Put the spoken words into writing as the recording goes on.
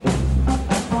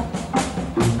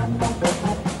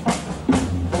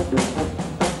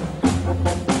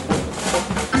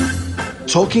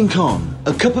Talking Con,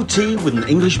 a cup of tea with an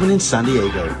Englishman in San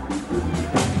Diego.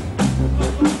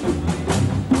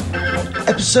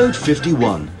 Episode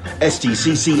 51,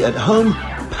 SDCC at Home,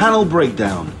 Panel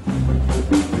Breakdown.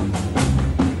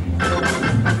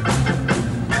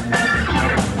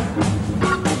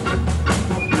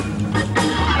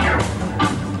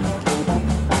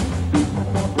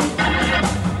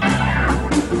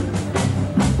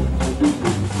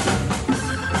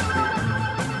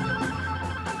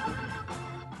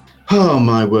 Oh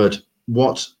my word,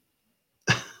 what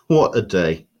a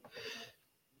day.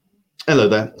 Hello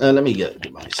there. Let me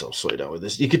get myself sorted out with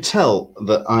this. You could tell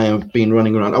that I have been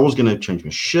running around. I was going to change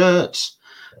my shirt.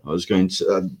 I was going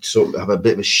to sort of have a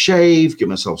bit of a shave, get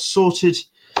myself sorted,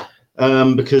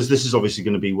 because this is obviously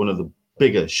going to be one of the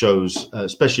bigger shows,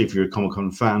 especially if you're a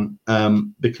Comic-Con fan,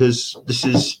 because this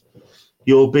is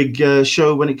your big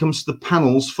show when it comes to the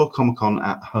panels for Comic-Con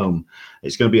at Home.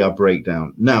 It's going to be our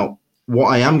breakdown. Now, what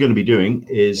I am going to be doing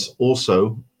is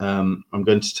also, I'm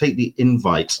going to take the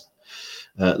invite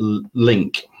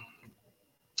link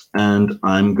and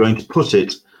I'm going to put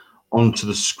it onto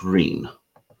the screen,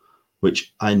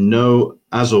 which I know,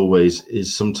 as always,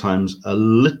 is sometimes a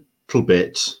little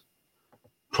bit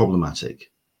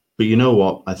problematic. But you know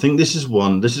what? I think this is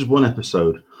one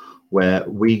episode where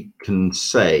we can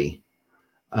say,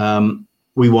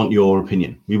 we want your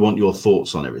opinion. We want your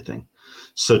thoughts on everything.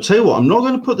 So tell you what, I'm not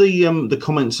going to put the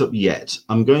comments up yet.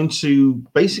 I'm going to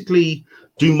basically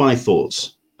do my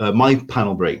thoughts, my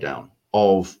panel breakdown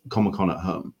of Comic-Con at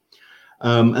Home.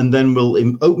 And then we'll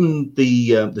open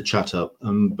the chat up.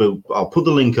 I'll put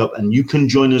the link up and you can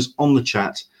join us on the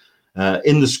chat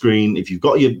in the screen. If you've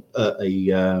got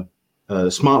a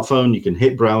smartphone, you can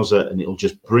hit browser and it'll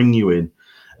just bring you in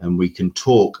and we can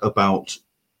talk about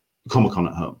Comic-Con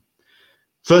at Home.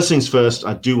 First things first,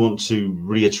 I do want to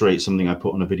reiterate something I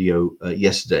put on a video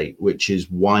yesterday, which is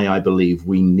why I believe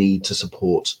we need to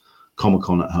support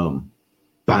Comic-Con at Home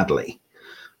badly.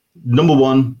 Number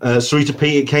one, Sarita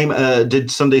P, did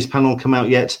Sunday's panel come out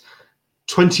yet?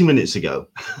 20 minutes ago.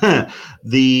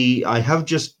 I have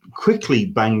just quickly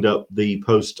banged up the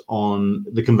post on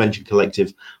the Convention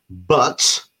Collective,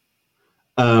 but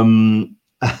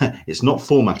it's not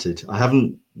formatted. I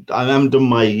haven't done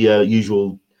my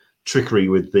usual trickery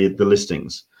with the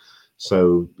listings,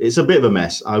 so it's a bit of a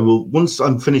mess. I will, once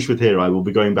I'm finished with here, I will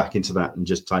be going back into that and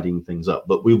just tidying things up,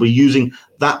 but we'll be using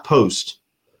that post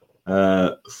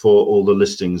for all the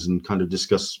listings and kind of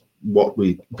discuss what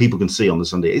people can see on the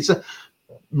Sunday. It's a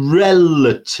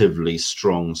relatively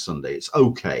strong Sunday. It's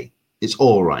okay, it's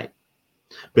all right,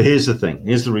 but here's the thing,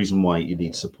 here's the reason why you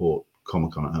need to support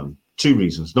Comic-Con at Home. Two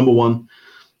reasons. Number one,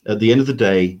 at the end of the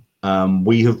day,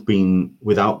 we have been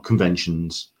without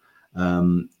conventions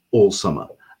all summer,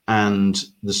 and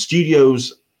the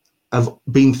studios have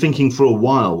been thinking for a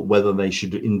while whether they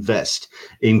should invest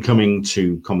in coming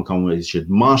to Comic-Con, where they should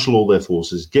marshal all their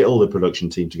forces, get all their production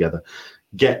team together,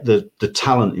 get the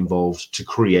talent involved to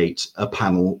create a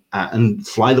panel and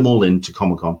fly them all into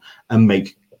Comic-Con and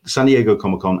make San Diego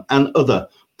Comic-Con and other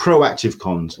proactive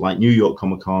cons like New York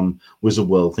Comic-Con, Wizard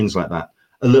World, things like that,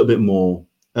 a little bit more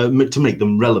to make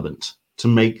them relevant, to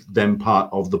make them part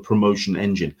of the promotion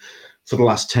engine. For the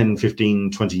last 10, 15,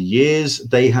 20 years,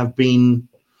 we have been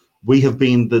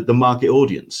the market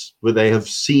audience, where they have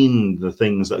seen the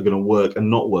things that are going to work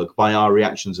and not work by our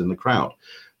reactions in the crowd.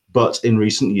 But in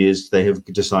recent years, they have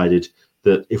decided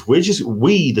that if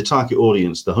we, the target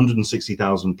audience, the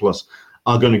 160,000 plus,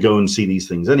 are going to go and see these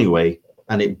things anyway,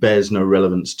 and it bears no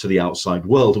relevance to the outside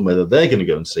world and whether they're going to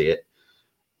go and see it,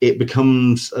 it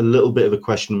becomes a little bit of a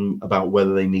question about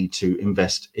whether they need to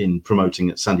invest in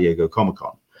promoting at San Diego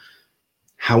Comic-Con.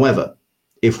 However,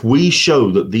 if we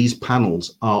show that these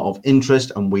panels are of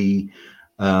interest and we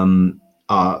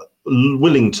are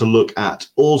willing to look at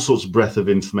all sorts of breadth of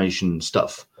information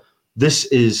stuff, this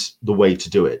is the way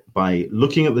to do it, by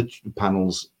looking at the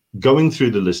panels, going through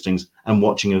the listings and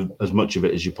watching as much of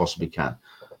it as you possibly can.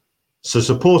 So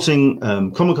supporting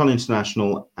Comic-Con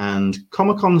International and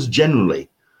Comic-Cons generally,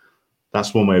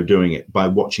 that's one way of doing it, by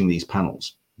watching these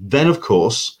panels. Then, of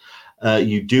course,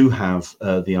 you do have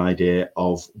the idea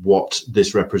of what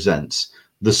this represents,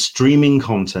 the streaming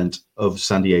content of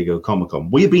San Diego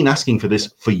Comic-Con. We've been asking for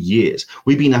this for years.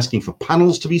 We've been asking for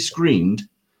panels to be screened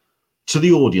to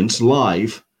the audience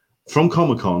live from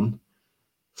Comic-Con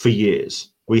for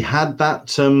years. We had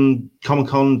that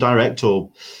Comic-Con Direct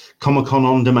or Comic-Con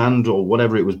On Demand or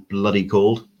whatever it was bloody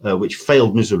called, which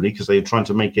failed miserably because they were trying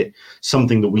to make it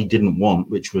something that we didn't want,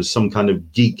 which was some kind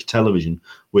of geek television,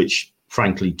 which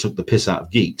frankly took the piss out of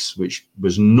geeks, which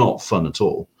was not fun at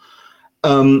all.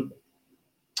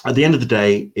 at the end of the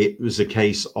day, it was a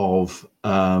case of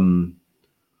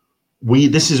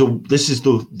this is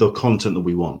the content that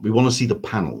we want. We want to see the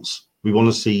panels. We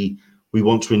want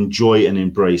to enjoy and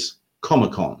embrace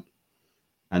Comic-Con,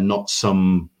 and not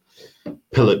some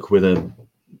pillock with a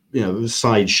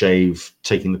side shave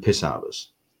taking the piss out of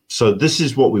us. So this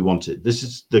is what we wanted. This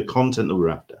is the content that we're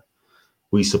after.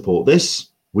 We support this.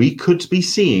 We could be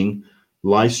seeing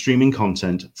live streaming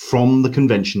content from the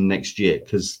convention next year,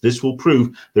 because this will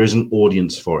prove there is an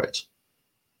audience for it.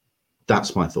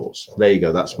 That's my thoughts. There you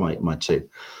go. That's my two.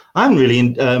 I haven't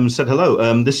really said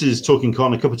hello. This is Talking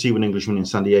Con, a cup of tea with an Englishman in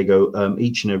San Diego.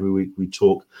 Each and every week we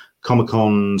talk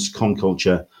Comic-Cons, con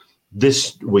culture.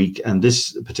 This week and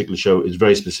this particular show is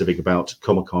very specific about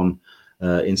Comic-Con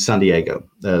in San Diego.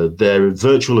 Their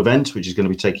virtual event, which is going to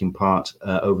be taking part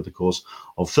over the course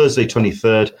of Thursday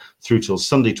 23rd through till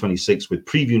Sunday 26th, with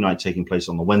preview night taking place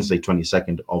on the Wednesday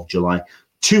 22nd of July.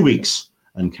 2 weeks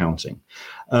and counting.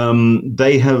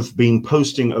 They have been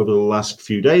posting over the last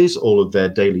few days all of their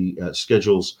daily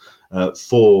schedules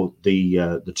for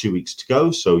the 2 weeks to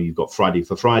go. So you've got Friday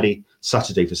for Friday,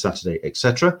 Saturday for Saturday,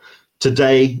 etc.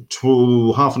 Today,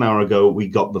 half an hour ago, we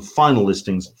got the final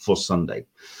listings for Sunday.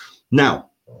 Now,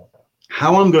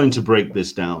 how I'm going to break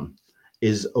this down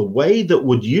is a way that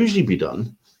would usually be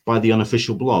done by the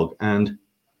unofficial blog, and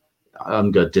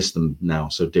I'm going to diss them now,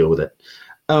 so deal with it.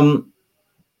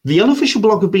 The unofficial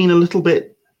blog have been a little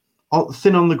bit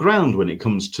thin on the ground when it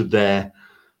comes to their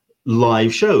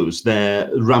live shows, their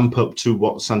ramp up to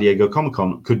what San Diego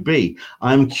Comic-Con could be.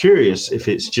 I'm curious if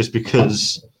it's just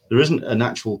because there isn't an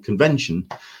actual convention,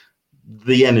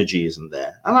 the energy isn't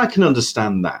there. And I can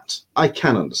understand that.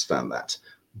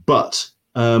 But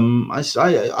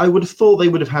I would have thought they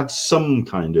would have had some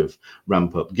kind of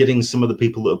ramp up, getting some of the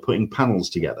people that are putting panels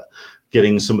together,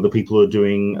 getting some of the people who are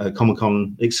doing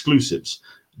Comic-Con exclusives,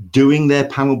 doing their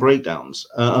panel breakdowns,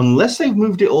 unless they've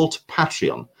moved it all to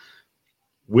Patreon,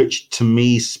 which to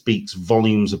me speaks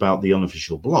volumes about the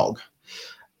unofficial blog.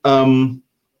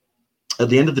 At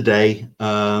the end of the day,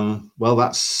 well,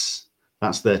 that's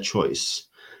their choice.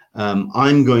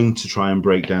 I'm going to try and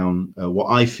break down what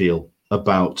I feel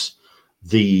about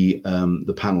the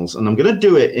panels, and I'm going to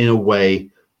do it in a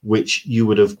way which you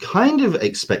would have kind of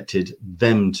expected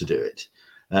them to do it,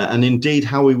 and indeed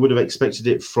how we would have expected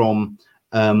it from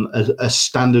a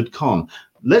standard con.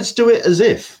 Let's do it as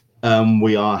if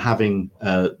we are having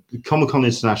Comic-Con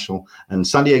International and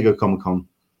San Diego Comic-Con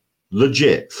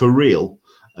legit, for real,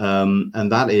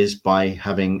 and that is by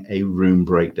having a room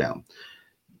breakdown.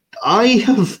 I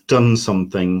have done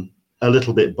something a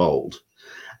little bit bold,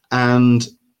 and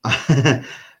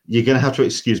you're going to have to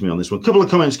excuse me on this one. A couple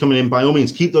of comments coming in. By all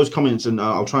means, keep those comments, and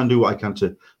I'll try and do what I can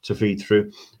to feed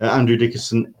through. Andrew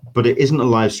Dickerson, but it isn't a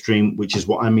live stream, which is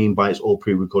what I mean by it's all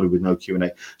pre-recorded with no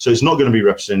Q&A. So it's not going to be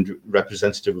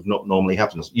representative of what normally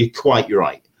happens. You're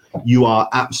right. You are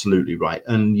absolutely right.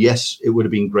 And yes, it would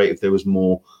have been great if there was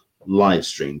more live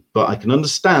stream, but I can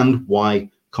understand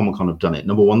why Comic-Con have done it.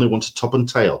 Number one, they want to top and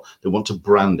tail. They want to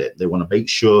brand it. They want to make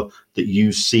sure that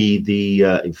you see the.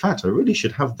 In fact, I really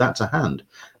should have that to hand.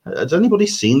 Has anybody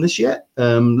seen this yet?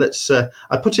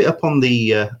 I put it up on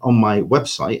the on my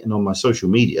website and on my social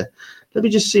media. Let me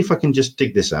just see if I can just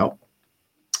dig this out.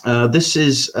 This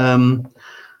is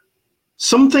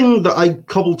something that I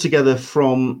cobbled together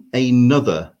from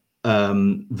another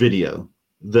video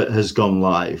that has gone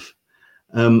live.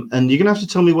 And you're going to have to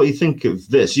tell me what you think of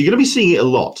this. You're going to be seeing it a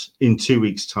lot in 2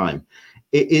 weeks' time.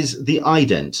 It is the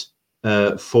ident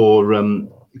for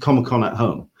Comic-Con at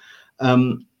Home.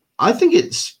 I think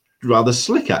it's rather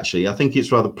slick, actually. I think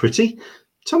it's rather pretty.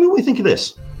 Tell me what you think of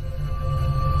this.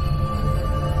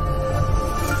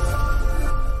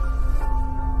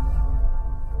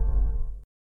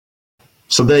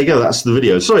 So there you go. That's the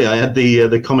video. Sorry, I had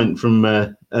the comment from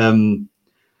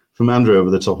Andrew over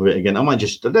the top of it again. I might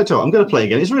just, I'm going to play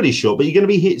again. It's really short, but you're going to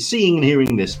be seeing and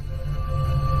hearing this.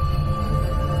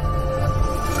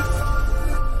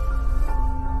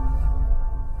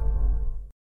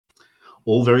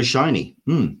 All very shiny.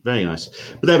 Very nice.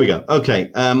 But there we go.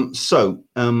 Okay.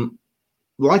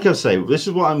 Like I say, this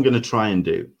is what I'm going to try and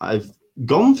do. I've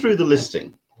gone through the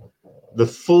listing, the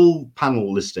full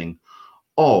panel listing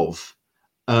of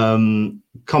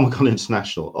Comic-Con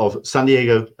International, of San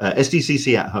Diego,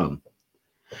 SDCC at Home.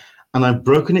 And I've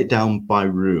broken it down by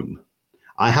room.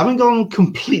 I haven't gone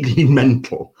completely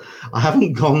mental. I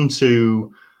haven't gone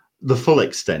to the full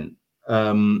extent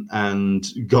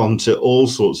and gone to all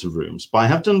sorts of rooms, but I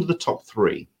have done the top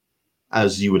three,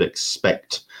 as you would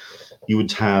expect. You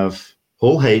would have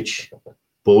Hall H,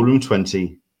 Ballroom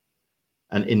 20,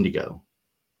 and Indigo.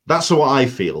 That's what I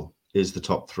feel is the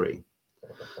top three.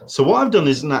 So what I've done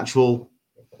is an actual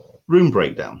room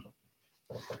breakdown.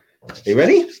 Are you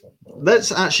ready?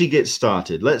 Let's actually get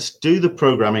started. Let's do the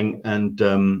programming and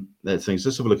things.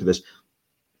 Let's have a look at this.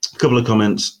 A couple of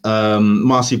comments.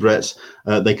 Marcy Bretts,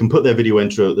 they can put their video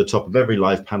intro at the top of every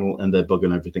live panel and they're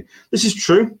bugging everything. This is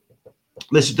true.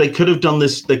 They could have done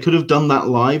this. They could have done that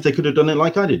live. They could have done it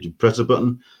like I did. You press a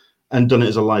button and done it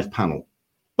as a live panel.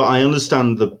 But I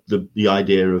understand the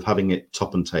idea of having it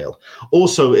top and tail.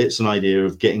 Also, it's an idea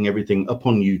of getting everything up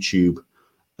on YouTube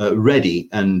ready.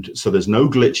 And so there's no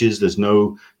glitches. There's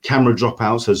no camera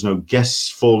dropouts. There's no guests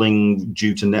falling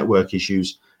due to network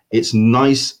issues. It's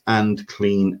nice and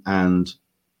clean and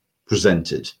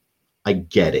presented. I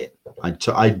get it.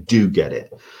 I do get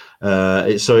it.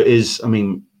 So it is, I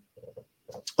mean,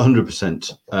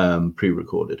 100%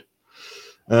 pre-recorded.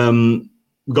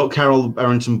 We've got Carol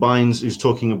Barrington Bynes, who's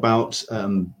talking about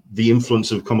the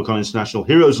influence of Comic-Con International.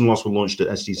 Heroes and Lost were launched at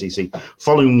SDCC.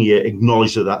 Following year,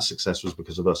 acknowledged that success was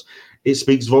because of us. It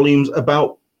speaks volumes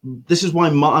about, this is why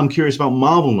I'm curious about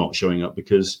Marvel not showing up,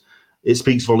 because it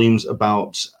speaks volumes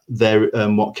about their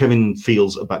what Kevin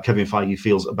Feige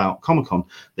feels about Comic-Con,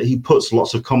 that he puts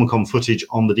lots of Comic-Con footage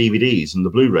on the DVDs and the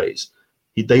Blu-rays.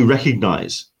 They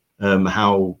recognize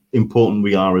how important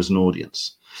we are as an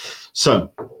audience.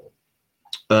 So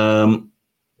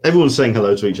everyone's saying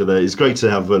hello to each other. It's great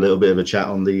to have a little bit of a chat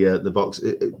on the box.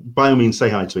 By all means, say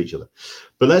hi to each other.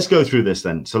 But let's go through this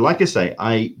then. So like I say,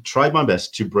 I tried my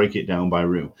best to break it down by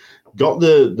room. Got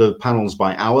the panels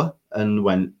by hour and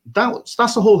went, that's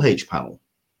a Hall H panel.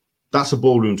 That's a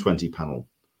Ballroom 20 panel.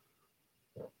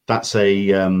 That's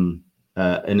an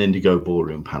Indigo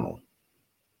Ballroom panel.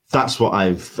 That's what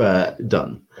I've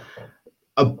done.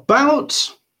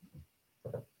 About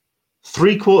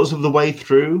 3/4 of the way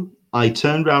through, I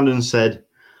turned around and said,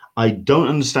 I don't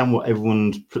understand what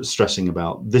everyone's stressing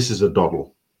about. This is a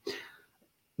doddle.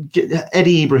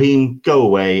 Eddie Ibrahim, go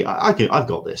away. I've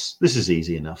got this. This is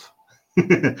easy enough.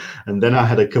 And then I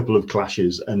had a couple of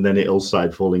clashes and then it all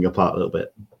started falling apart a little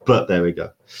bit. But there we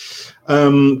go.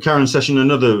 Karen Session,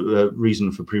 another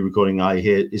reason for pre-recording I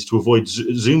hear is to avoid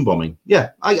Zoom bombing.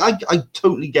 Yeah, I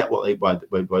totally get why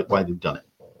they've done it.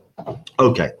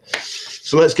 Okay,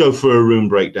 so let's go for a room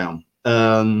breakdown.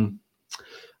 I'm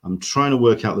trying to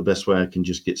work out the best way I can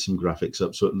just get some graphics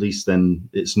up, so at least then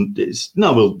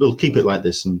we'll keep it like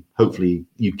this, and hopefully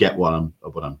you get what I'm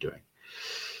doing.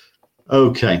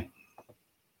 Okay,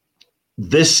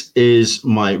 this is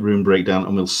my room breakdown,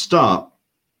 and we'll start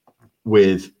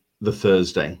with the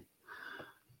Thursday.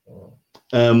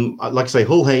 Like I say,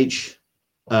 Hall H,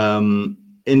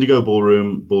 Indigo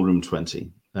Ballroom, Ballroom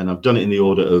 20. And I've done it in the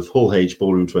order of Hall H,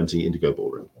 Ballroom 20, Indigo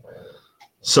Ballroom.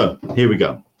 So here we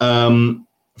go.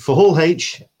 For Hall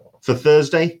H, for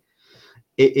Thursday,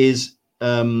 it is,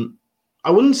 I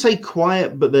wouldn't say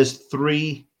quiet, but there's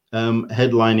three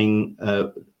headlining,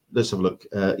 let's have a look.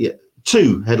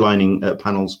 Two headlining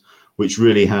panels, which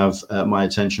really have my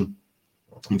attention.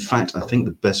 In fact, I think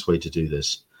the best way to do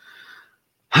this,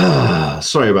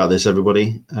 sorry about this,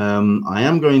 everybody. I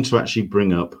am going to actually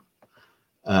bring up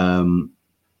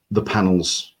the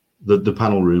panels, the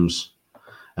panel rooms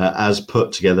as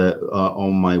put together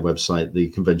on my website, the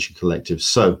Convention Collective.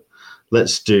 So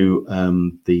let's do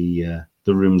the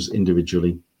rooms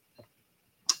individually.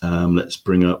 Let's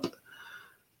bring up.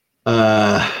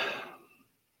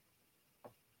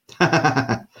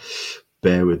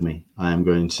 Bear with me. I am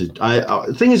going to.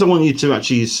 The thing is, I want you to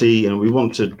actually see, and we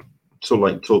want to sort of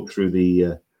like talk through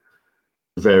the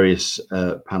various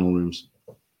panel rooms.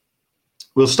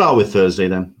 We'll start with Thursday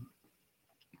then.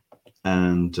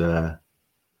 And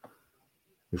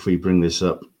if we bring this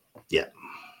up, yeah,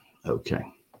 okay.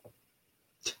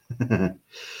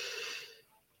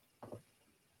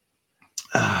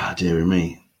 Dear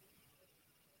me.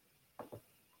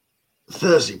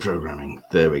 Thursday programming.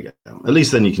 There we go. At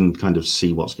least then you can kind of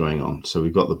see what's going on. So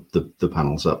we've got the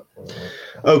panels up.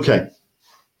 Okay.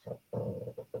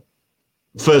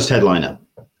 First headliner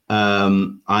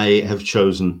I have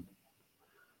chosen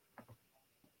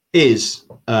is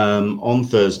on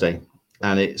Thursday,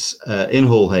 and it's in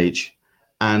Hall H,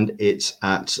 and it's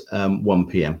at 1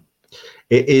 p.m.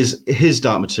 It is His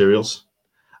Dark Materials.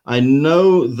 I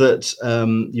know that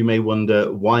you may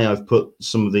wonder why I've put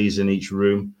some of these in each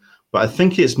room, but I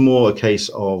think it's more a case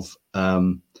of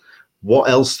what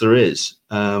else there is,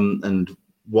 and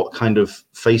what kind of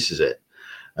faces it,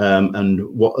 and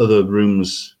what other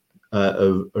rooms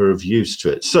are of use to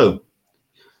it. So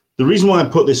the reason why I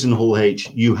put this in Hall H,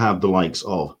 you have the likes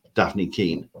of Daphne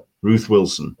Keane, Ruth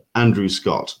Wilson, Andrew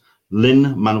Scott,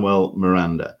 Lin-Manuel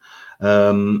Miranda,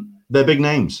 they're big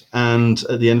names, and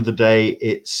at the end of the day,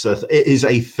 it is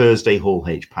a Thursday Hall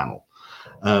H panel.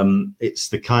 It's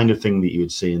the kind of thing that you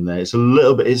would see in there.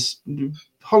 It's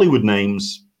Hollywood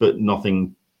names, but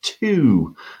nothing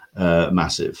too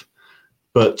massive.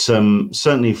 But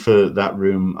certainly for that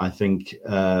room, I think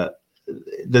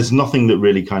there's nothing that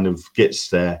really kind of gets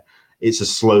there. It's a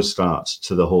slow start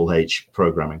to the Hall H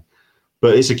programming.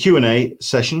 But it's a Q&A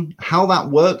session. How that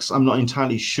works, I'm not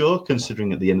entirely sure,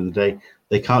 considering at the end of the day,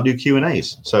 they can't do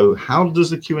Q&As. So how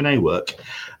does the Q&A work?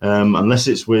 Unless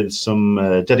it's with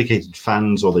some dedicated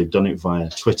fans or they've done it via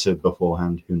Twitter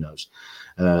beforehand, who knows?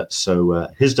 So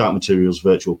His Dark Materials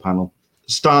virtual panel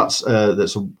starts,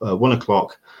 that's 1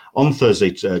 o'clock on Thursday,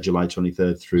 July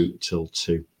 23rd through till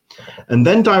 2. And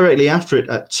then directly after it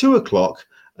at 2 o'clock,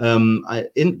 I'm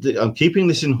keeping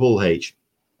this in Hall H,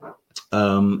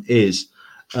 is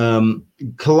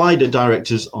Collider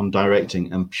Directors on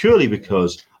Directing, and purely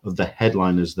because of the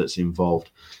headliners that's involved.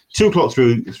 2 o'clock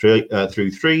through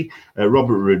 3,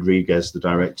 Robert Rodriguez, the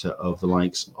director of the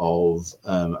likes of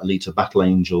Alita Battle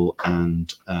Angel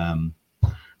and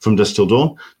From Dusk Till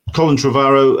Dawn. Colin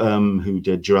Trevorrow, who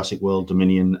did Jurassic World,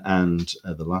 Dominion, and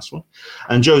the last one.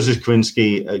 And Joseph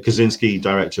Kosinski,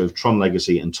 director of Tron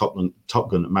Legacy and Top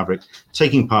Gun Maverick,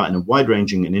 taking part in a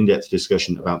wide-ranging and in-depth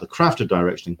discussion about the craft of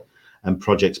directing and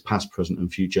projects past, present,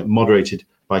 and future, moderated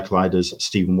by Collider's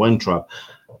Stephen Weintraub.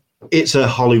 It's a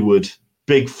Hollywood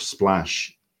big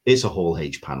splash. It's a Hall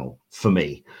H panel for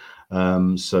me.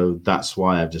 So that's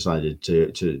why I've decided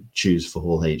to choose for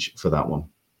Hall H for that one.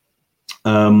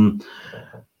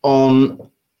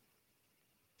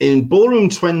 In Ballroom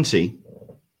 20,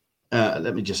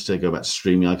 let me just go back to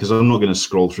StreamYard because I'm not going to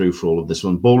scroll through for all of this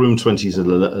one. Ballroom 20 is a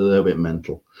little bit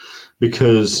mental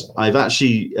because I've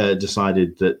actually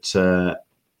decided that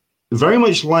very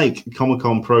much like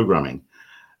Comic-Con programming,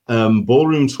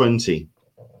 Ballroom 20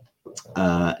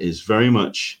 is very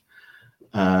much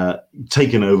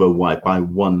taken over by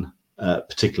one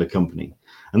particular company.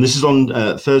 And this is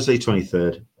on Thursday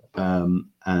 23rd.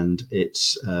 And it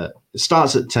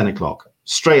starts at 10 o'clock.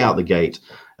 Straight out the gate,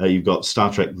 you've got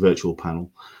Star Trek virtual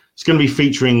panel. It's going to be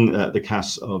featuring the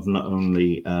cast of not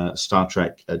only Star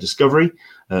Trek Discovery,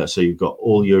 so you've got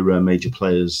all your major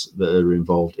players that are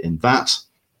involved in that,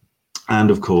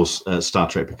 and of course Star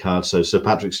Trek Picard. So Sir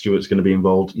Patrick Stewart's going to be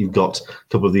involved. You've got a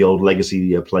couple of the old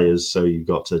legacy players. So you've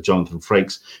got Jonathan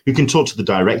Frakes, who can talk to the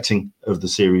directing of the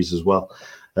series as well.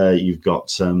 You've got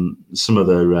some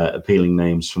other appealing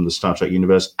names from the Star Trek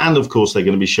universe. And, of course, they're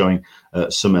going to be showing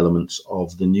some elements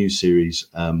of the new series,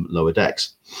 Lower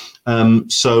Decks.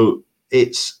 So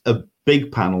it's a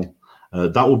big panel.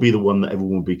 That will be the one that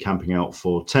everyone will be camping out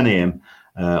for 10 a.m.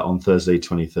 On Thursday,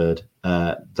 23rd.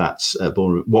 That's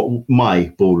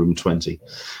my Ballroom 20.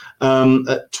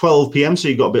 At 12 p.m., so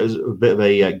you've got a bit of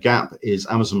a gap, is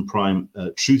Amazon Prime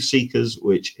Truth Seekers,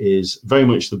 which is very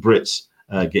much the Brits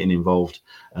getting involved.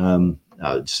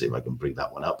 I'll see if I can bring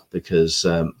that one up because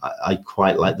I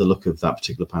quite like the look of that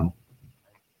particular panel.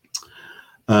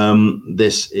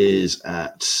 This is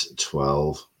at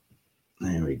 12.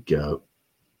 There we go.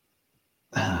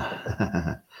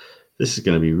 This is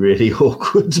going to be really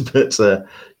awkward, but you're going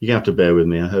to have to bear with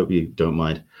me. I hope you don't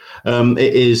mind.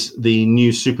 It is the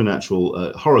new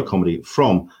supernatural horror comedy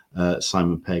from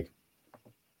Simon Pegg.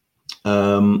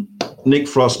 Nick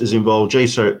Frost is involved,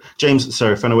 James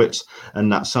Serafenowicz and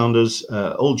Nat Saunders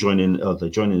all join in. They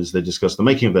join in as they discuss the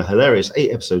making of a hilarious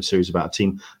 8-episode series about a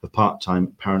team of part-time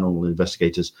paranormal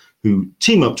investigators who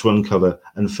team up to uncover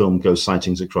and film ghost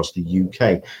sightings across the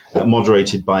UK,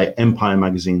 moderated by Empire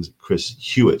Magazine's Chris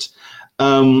Hewitt.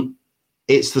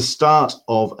 It's the start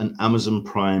of an Amazon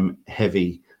Prime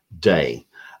heavy day,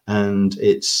 and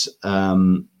it's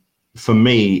for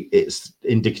me, it's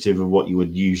indicative of what you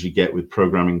would usually get with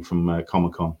programming from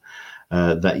Comic-Con,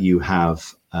 that you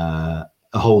have a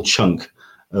whole chunk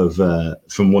of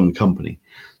from one company.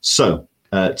 So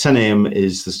 10 a.m.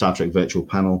 is the Star Trek virtual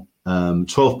panel.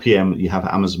 12 p.m. you have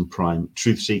Amazon Prime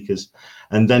Truth Seekers,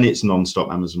 and then it's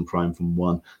non-stop Amazon Prime from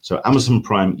 1. So Amazon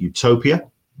Prime Utopia,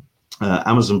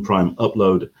 Amazon Prime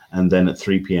Upload, and then at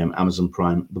 3 p.m. Amazon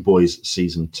Prime The Boys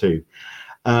Season 2.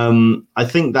 I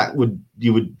think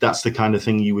that's the kind of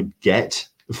thing you would get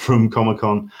from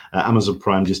Comic-Con. Amazon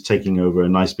Prime just taking over a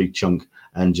nice big chunk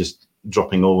and just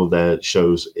dropping all of their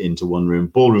shows into one room.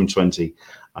 Ballroom 20,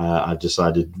 I've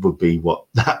decided would be what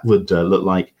that would look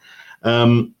like.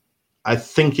 I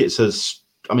think it's a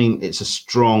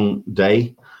strong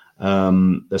day.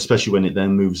 especially when it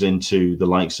then moves into the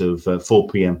likes of 4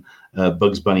 p.m.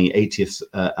 Bugs Bunny 80th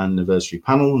anniversary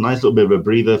panel. Nice little bit of a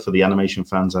breather for the animation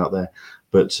fans out there.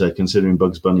 But considering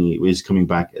Bugs Bunny is coming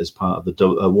back as part of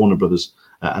the Warner Brothers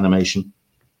animation,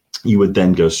 you would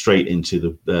then go straight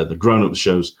into the grown-up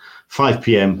shows. 5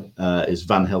 p.m. Is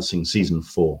Van Helsing season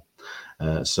 4.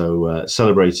 So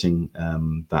celebrating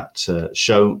that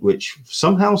show, which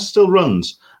somehow still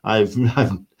runs. I've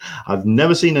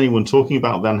never seen anyone talking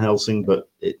about Van Helsing, but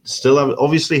it still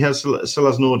obviously still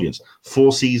has an audience.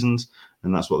 4 seasons,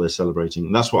 and that's what they're celebrating.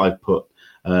 And that's what I've put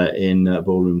in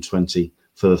Ballroom 20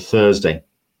 for the Thursday.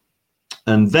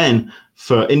 And then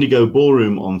for Indigo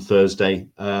Ballroom on Thursday,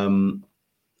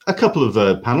 a couple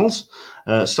of panels,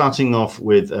 starting off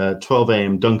with 12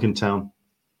 a.m. Duncantown,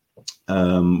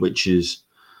 which is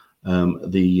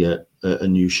a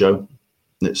new show.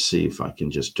 Let's see if I can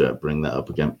just bring that up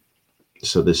again.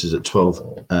 So this is at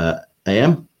 12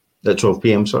 a.m. At 12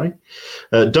 p.m. Sorry,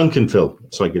 Duncanville.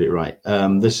 So I get it right.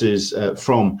 This is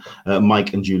from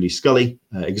Mike and Julie Scully,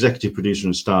 executive producer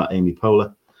and star Amy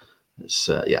Poehler. It's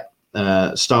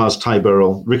stars Ty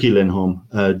Burrell, Ricky Lindholm,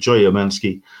 Joy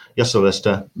Omansky, Yasser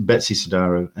Lester, Betsy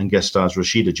Sidaro, and guest stars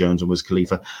Rashida Jones and Wiz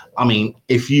Khalifa. I mean,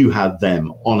 if you had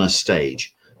them on a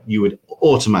stage, you would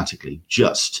automatically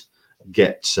just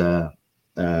get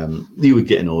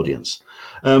an audience.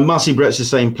 Marcy Bretts is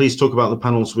saying, please talk about the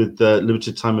panels with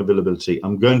limited time availability.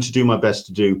 I'm going to do my best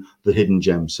to do the hidden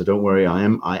gems, so don't worry, I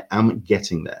am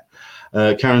getting there.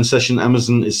 Karen Session,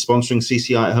 Amazon is sponsoring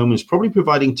CCI at Home and is probably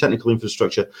providing technical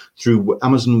infrastructure through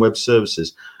Amazon Web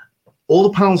Services. All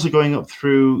the panels are going up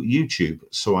through YouTube,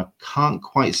 so I can't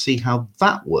quite see how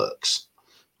that works.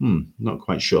 Not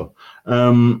quite sure.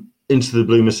 Into the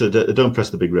Blue Mister, don't press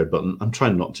the big red button. I'm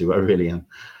trying not to, I really am.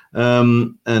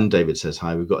 And David says,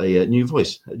 hi, we've got a new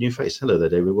voice, a new face. Hello there,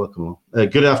 David, welcome all.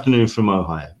 Good afternoon from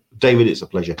Ohio. David, it's a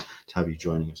pleasure to have you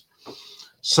joining us.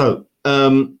 So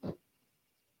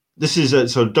this is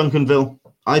Duncanville.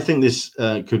 I think this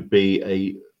could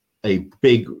be a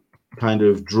big kind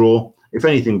of draw, if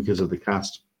anything, because of the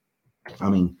cast. I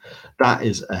mean, that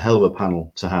is a hell of a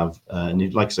panel to have.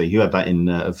 And like I say, you had that in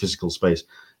a physical space.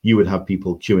 You would have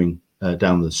people queuing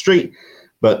down the street.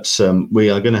 But we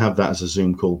are going to have that as a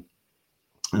Zoom call,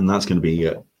 and that's going to be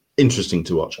interesting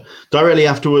to watch. Directly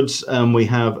afterwards, we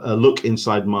have a look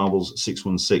inside Marvel's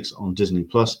 616 on Disney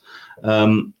Plus.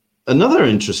 Another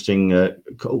interesting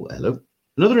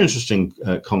another interesting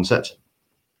concept,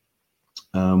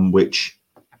 which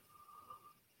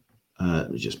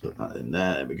let me just put that in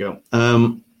there. There we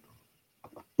go.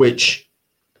 Which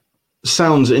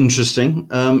sounds interesting,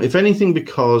 if anything,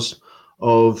 because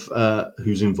of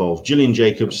who's involved. Gillian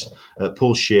Jacobs,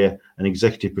 Paul Scheer, and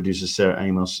executive producer Sarah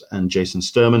Amos and Jason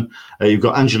Sturman. You've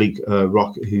got Angelique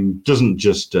Rock, who doesn't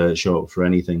just show up for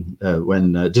anything.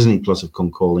 When Disney Plus have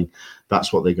come calling,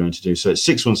 that's what they're going to do. So it's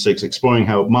 616, exploring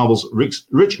how Marvel's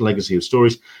rich legacy of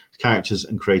stories, characters,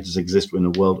 and creators exist in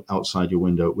a world outside your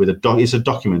window. It's a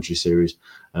documentary series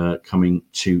coming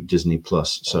to Disney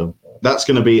Plus. So that's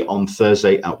going to be on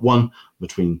Thursday at 1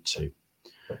 between 2.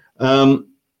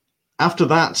 After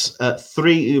that,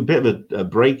 3, a bit of a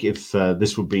break if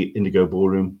this would be Indigo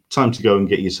Ballroom. Time to go and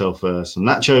get yourself some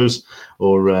nachos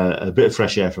or a bit of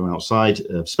fresh air from outside,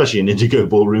 especially in Indigo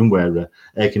Ballroom where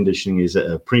air conditioning is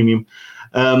at a premium.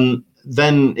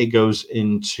 Then it goes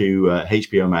into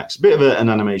HBO Max. A bit of an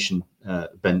animation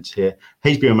bent here.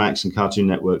 HBO Max and Cartoon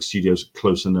Network Studios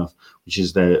Close Enough, which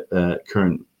is their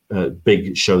current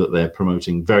big show that they're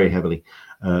promoting very heavily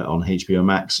on HBO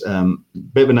Max.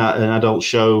 Bit of an adult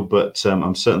show, but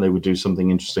I'm certain they would do something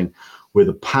interesting with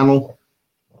a panel.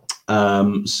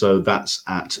 So that's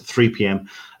at 3 p.m.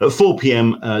 At 4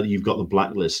 p.m., you've got The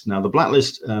Blacklist. Now, The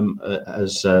Blacklist,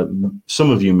 as some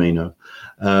of you may know,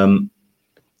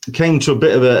 came to a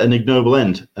bit of an ignoble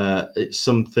end. It's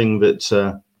something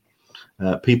that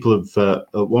people have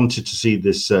wanted to see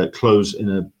this close in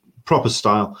a proper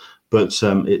style, but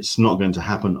it's not going to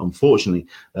happen, unfortunately.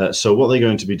 So what they're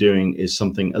going to be doing is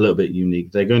something a little bit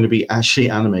unique. They're going to be actually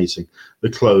animating the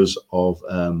close of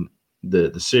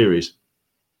the series.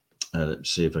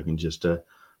 Let's see if I can just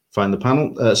find the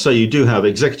panel. So you do have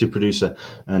executive producer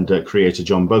and creator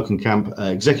John Bokenkamp,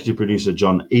 executive producer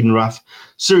John Edenrath,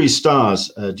 series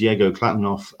stars Diego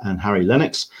Klatanoff and Harry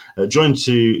Lennox, joined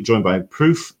by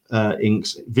Proof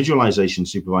Inc.'s visualization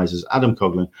supervisors Adam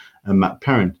Coughlin and Matt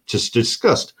Perrin to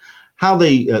discuss how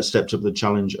they stepped up the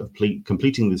challenge of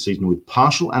completing the season with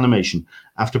partial animation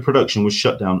after production was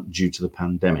shut down due to the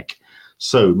pandemic.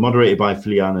 So, moderated by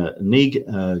Filiana Neig,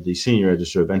 the senior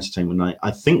editor of Entertainment Night. I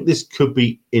think this could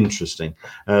be interesting.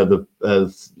 The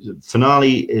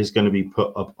finale is going to be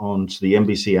put up onto the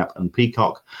NBC app and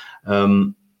Peacock.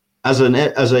 As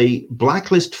a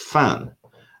Blacklist fan,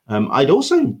 I'd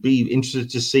also be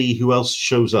interested to see who else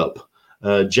shows up.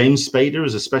 James Spader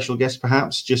as a special guest,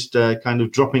 perhaps, just kind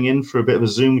of dropping in for a bit of a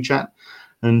Zoom chat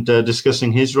and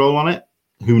discussing his role on it.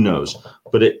 Who knows?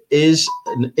 But it is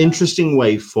an interesting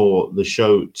way for the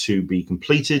show to be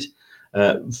completed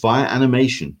via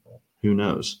animation. Who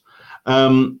knows?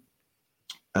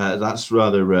 That's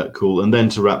rather cool. And then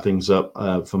to wrap things up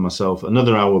for myself,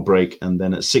 another hour break. And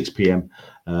then at 6 p.m.,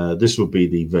 this will be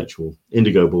the virtual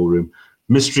Indigo Ballroom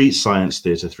Mystery Science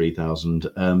Theatre 3000.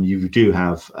 You do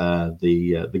have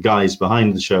the guys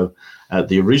behind the show,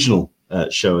 the original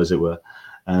show, as it were,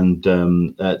 and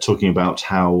talking about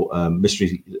how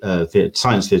Mystery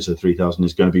Science Theatre 3000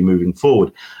 is going to be moving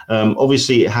forward.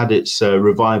 Obviously, it had its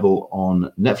revival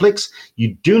on Netflix.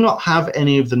 You do not have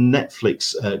any of the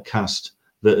Netflix cast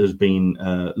that has been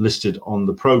listed on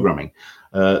the programming.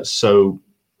 So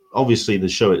obviously, the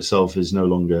show itself is no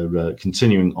longer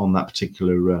continuing on that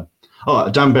particular...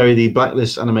 Dan Berry, the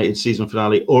Blacklist animated season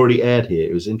finale already aired here.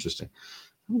 It was interesting.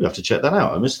 We have to check that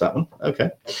out. I missed that one.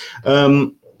 Okay.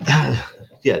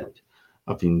 Yeah,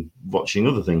 I've been watching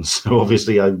other things, so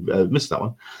obviously I missed that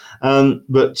one.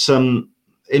 But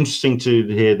interesting to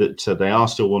hear that they are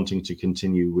still wanting to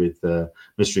continue with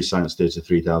Mystery Science Theatre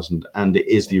 3000, and it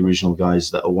is the original guys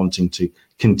that are wanting to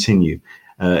continue.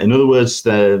 In other words,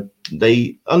 they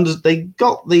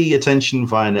got the attention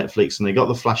via Netflix and they got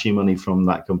the flashy money from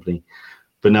that company,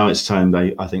 but now it's time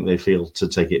I think they feel to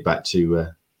take it back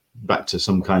to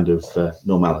some kind of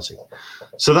normality.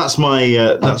 So that's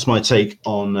my take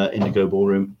on Indigo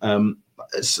Ballroom.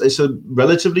 It's a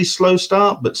relatively slow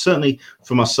start, but certainly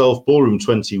for myself, Ballroom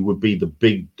 20 would be the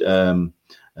big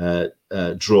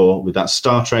draw with that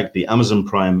Star Trek, the Amazon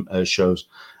Prime shows,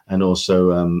 and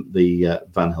also the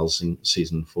Van Helsing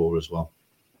season 4 as well.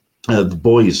 The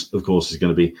Boys, of course, is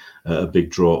going to be a big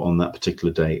draw on that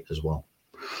particular day as well.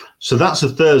 So that's a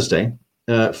Thursday.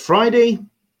 Friday,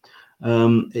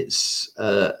 let's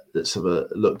have a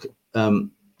look.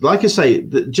 Like I say,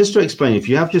 just to explain, if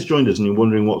you have just joined us and you're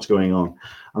wondering what's going on,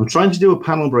 I'm trying to do a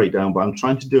panel breakdown, but I'm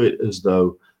trying to do it as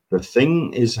though the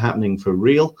thing is happening for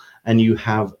real and you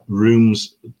have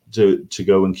rooms to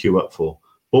go and queue up for.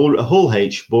 Hall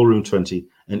H, Ballroom 20,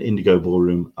 and Indigo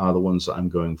Ballroom are the ones that I'm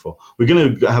going for. We're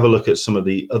going to have a look at some of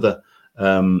the other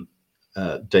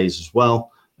days as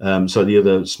well. So the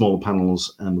other smaller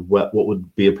panels and what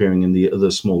would be appearing in the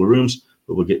other smaller rooms,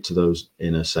 but we'll get to those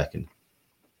in a second.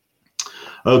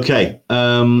 Okay,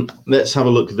 let's have a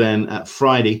look then at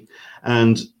Friday.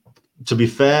 And to be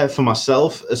fair for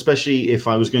myself, especially if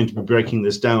I was going to be breaking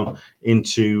this down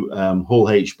into Hall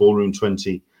H, Ballroom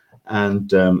 20,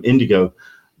 and Indigo,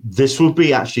 this will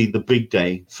be actually the big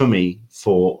day for me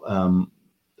for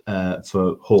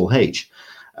Hall H,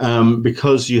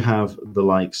 because you have the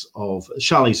likes of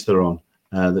Charlize Theron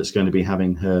that's going to be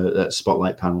having her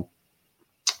spotlight panel.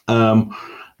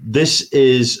 This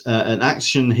is an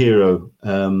action hero,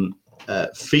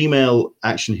 female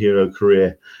action hero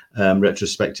career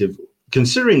retrospective,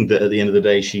 considering that at the end of the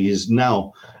day, she is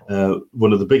now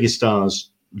one of the biggest stars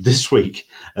this week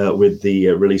with the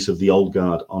release of The Old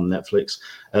Guard on Netflix.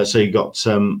 So you got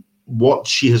what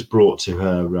she has brought to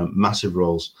her massive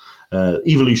roles,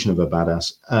 evolution of a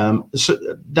badass. So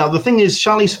now the thing is,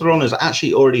 Charlize Theron has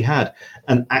actually already had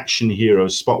an action hero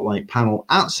spotlight panel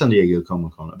at San Diego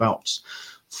Comic-Con about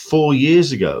 4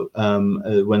 years ago,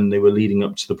 when they were leading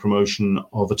up to the promotion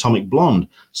of Atomic Blonde.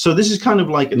 So this is kind of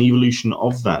like an evolution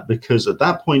of that, because at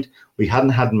that point we hadn't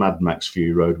had Mad Max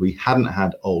Fury Road, we hadn't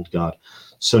had Old Guard.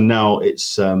 So now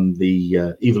it's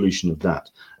the evolution of that.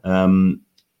 In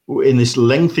this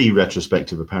lengthy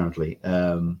retrospective, apparently,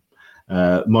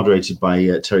 moderated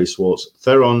by Terry Schwartz,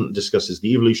 Theron discusses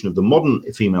the evolution of the modern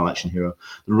female action hero,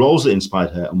 the roles that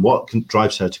inspired her, and what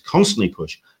drives her to constantly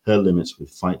push her limits with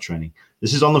fight training.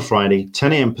 This is on the Friday,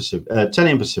 10 a.m.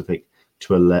 Pacific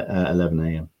to 11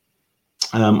 a.m.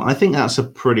 I think that's a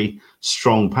pretty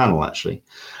strong panel, actually.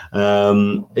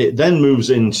 It then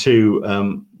moves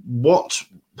into what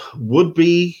would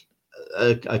be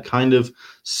a kind of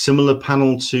similar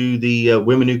panel to the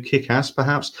Women Who Kick Ass,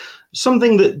 perhaps.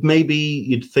 Something that maybe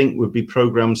you'd think would be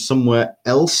programmed somewhere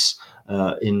else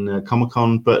in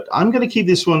Comic-Con, but I'm going to keep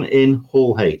this one in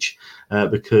Hall H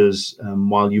because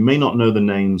while you may not know the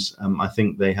names, I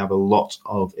think they have a lot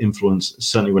of influence,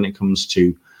 certainly when it comes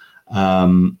to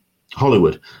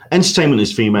Hollywood. Entertainment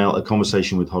is Female, a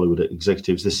conversation with Hollywood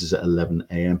executives. This is at 11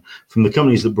 a.m. From the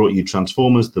companies that brought you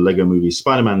Transformers, the Lego Movie,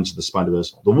 Spider-Man Into the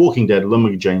Spider-Verse, The Walking Dead,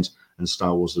 Lumberjanes, and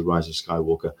Star Wars The Rise of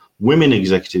Skywalker. Women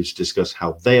executives discuss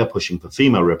how they are pushing for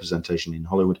female representation in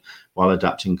Hollywood while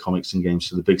adapting comics and games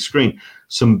to the big screen.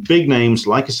 Some big names,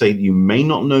 like I say, you may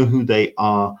not know who they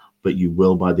are, but you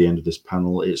will by the end of this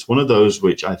panel. It's one of those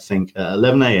which I think at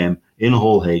 11 a.m. in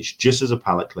Hall H, just as a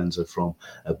palate cleanser from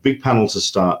a big panel to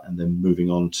start and then moving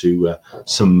on to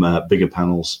some bigger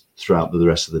panels throughout the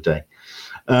rest of the day.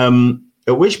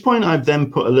 At which point I've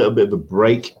then put a little bit of a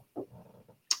break.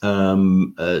 The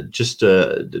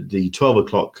 12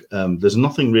 o'clock, there's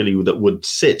nothing really that would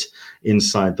sit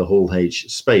inside the Hall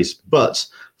H space, but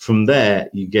from there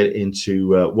you get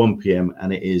into 1 p.m.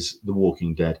 and it is The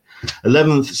Walking Dead.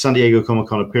 11th San Diego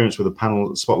Comic-Con appearance with a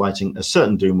panel spotlighting A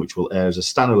Certain Doom, which will air as a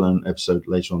standalone episode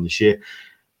later on this year.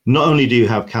 Not only do you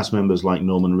have cast members like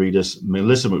Norman Reedus,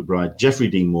 Melissa McBride, Jeffrey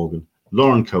Dean Morgan,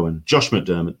 Lauren Cohen, Josh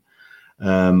McDermott,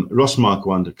 Ross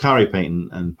Marquand, Kari Payton,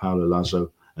 and Paolo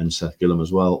Lazo, and Seth Gillum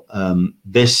as well.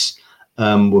 This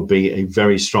would be a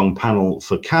very strong panel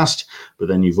for cast, but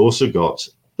then you've also got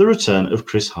the return of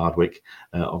Chris Hardwick,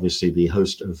 obviously the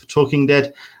host of Talking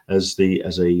Dead, as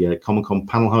a Comic-Con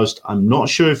panel host. I'm not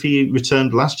sure if he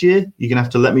returned last year. You're going to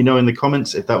have to let me know in the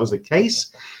comments if that was the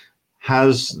case.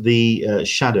 Has the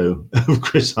shadow of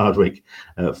Chris Hardwick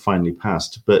finally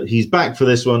passed? But he's back for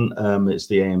this one. It's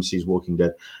the AMC's Walking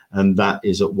Dead, and that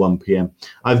is at 1 p.m.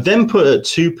 I've then put at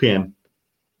 2 p.m.,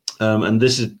 and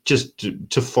this is just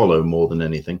to follow more than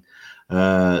anything.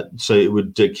 So it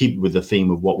would keep with the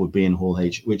theme of what would be in Hall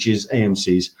H, which is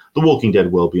AMC's The Walking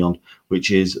Dead World Beyond,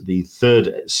 which is the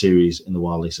third series in the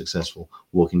wildly successful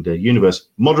Walking Dead universe.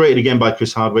 Moderated again by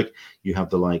Chris Hardwick. You have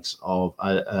the likes of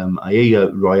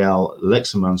Aya Royale,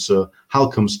 Lexa Mansour,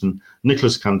 Hal Cumston,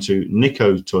 Nicholas Cantu,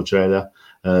 Nico Tortorella,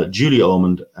 Julie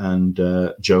Ormond, and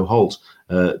Joe Holt,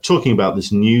 talking about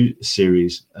this new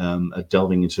series,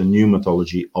 delving into a new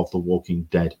mythology of The Walking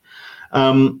Dead.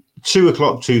 2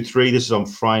 o'clock, 2-3. This is on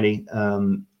Friday.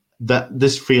 That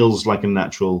this feels like a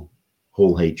natural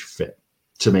Hall H fit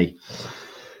to me.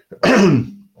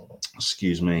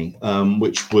 Excuse me,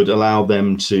 which would allow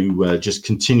them to just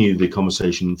continue the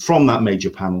conversation from that major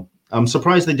panel. I'm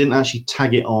surprised they didn't actually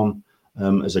tag it on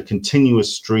as a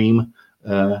continuous stream.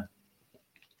 A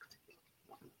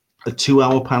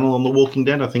 2-hour panel on The Walking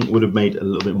Dead, I think, would have made a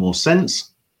little bit more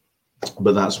sense.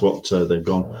 But that's what they've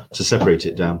gone to separate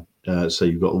it down. So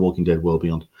you've got The Walking Dead World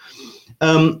Beyond.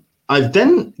 I've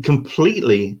then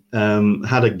completely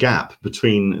had a gap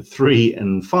between 3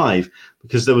 and 5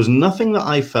 because there was nothing that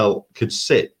I felt could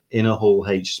sit in a Hall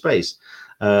H space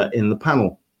in the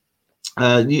panel.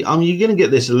 You're going to get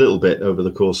this a little bit over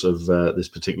the course of this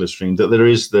particular stream, that there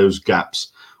is those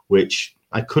gaps which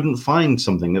I couldn't find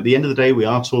something. At the end of the day, we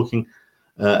are talking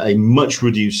a much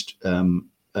reduced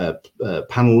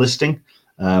panel listing.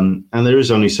 And there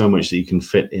is only so much that you can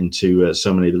fit into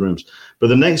so many of the rooms. But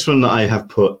the next one that I have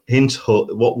put into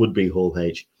what would be Hall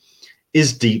H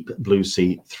is Deep Blue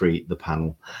Sea 3, the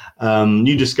panel.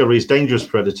 New discoveries, dangerous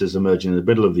predators emerging in the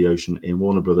middle of the ocean in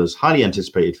Warner Brothers' highly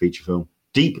anticipated feature film,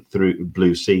 Deep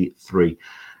Blue Sea 3.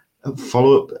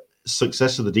 Follow-up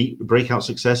success of the breakout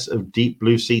success of Deep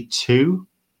Blue Sea 2.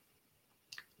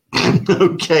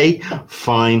 Okay,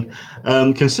 fine.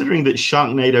 Considering that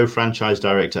Sharknado franchise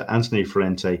director Anthony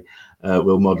Ferrante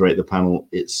will moderate the panel,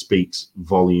 it speaks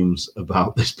volumes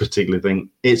about this particular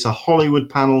thing. It's a Hollywood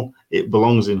panel. It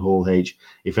belongs in Hall H,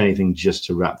 if anything, just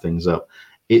to wrap things up.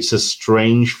 It's a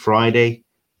strange Friday,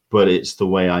 but it's the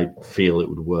way I feel it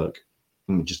would work.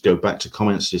 Let me just go back to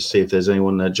comments to see if there's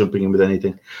anyone jumping in with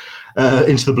anything.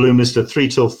 Into the Blue Mister, 3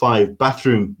 till 5,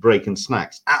 bathroom break and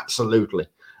snacks. Absolutely.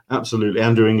 Absolutely.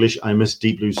 Andrew English, I missed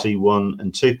Deep Blue Sea 1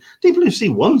 and 2. Deep Blue Sea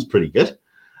 1's pretty good.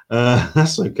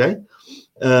 That's okay.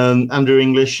 Andrew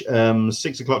English,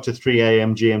 6 o'clock to 3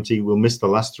 a.m. GMT. We'll miss the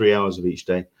last 3 hours of each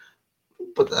day.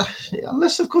 But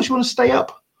unless, of course, you want to stay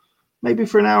up, maybe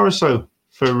for an hour or so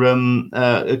for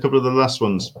a couple of the last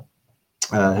ones.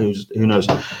 Who knows?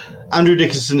 Andrew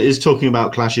Dickinson is talking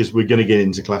about clashes. We're going to get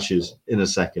into clashes in a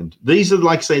second. These are,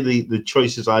 like I say, the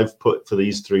choices I've put for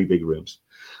these 3 big rooms.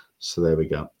 So there we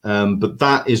go. But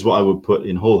that is what I would put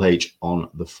in Hall H on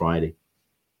the Friday.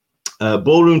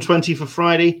 Ballroom 20 for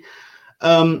Friday.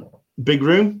 Big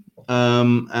room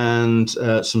and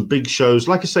some big shows.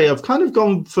 Like I say, I've kind of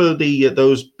gone for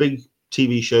those big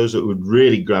TV shows that would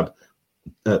really grab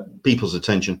people's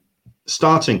attention.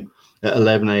 Starting at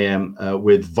 11 a.m.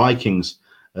 With Vikings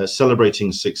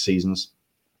celebrating 6 seasons.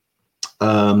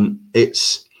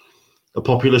 It's a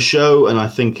popular show, and I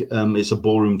think it's a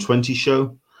Ballroom 20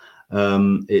 show.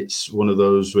 It's one of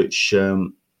those which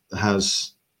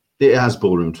has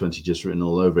Ballroom 20 just written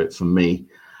all over it from me.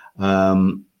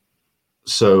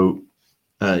 So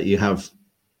you have.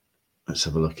 Let's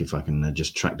have a look if I can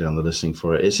just track down the listing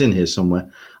for it. It's in here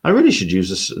somewhere. I really should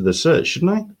use the search,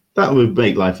 shouldn't I? That would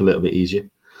make life a little bit easier.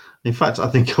 In fact, I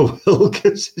think I will,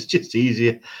 because it's just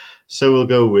easier. So we'll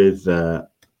go with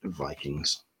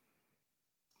Vikings.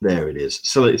 There it is.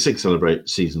 So 6 celebrate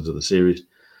seasons of the series.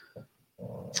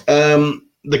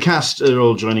 The cast are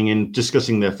all joining in,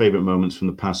 discussing their favorite moments from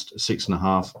the past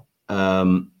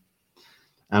 6.5.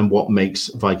 And what makes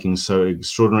Vikings so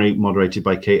extraordinary, moderated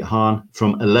by Kate Hahn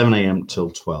from 11 a.m. till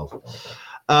 12.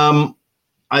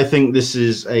 I think this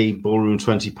is a Ballroom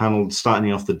 20 panel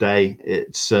starting off the day.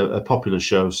 It's a popular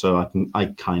show, so I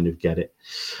kind of get it.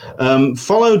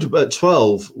 Followed at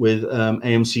 12 with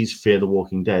AMC's Fear the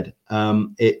Walking Dead.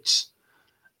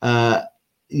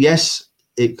 Yes,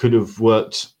 it could have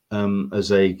worked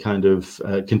as a kind of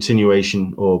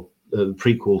continuation or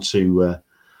prequel to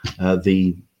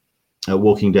the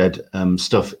Walking Dead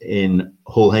stuff in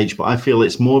Hall H, but I feel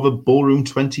it's more of a Ballroom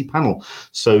 20 panel.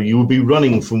 So you will be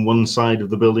running from one side of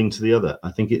the building to the other.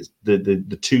 I think it's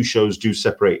the two shows do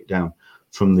separate down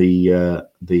from the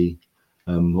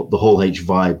Hall H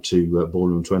vibe to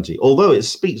Ballroom 20. Although it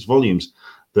speaks volumes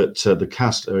that the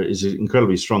cast is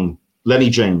incredibly strong.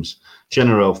 Lenny James,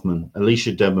 Jenna Elfman,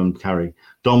 Alicia Dedmon Carey,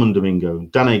 Dolman Domingo,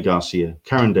 Danae Garcia,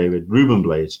 Karen David, Ruben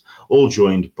Blades, all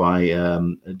joined by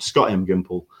Scott M.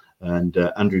 Gimple and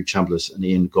Andrew Chambliss and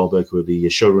Ian Goldberg, who are the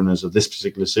showrunners of this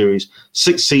particular series.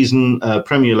 6th season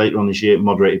premiere later on this year,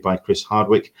 moderated by Chris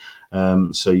Hardwick.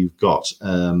 So you've got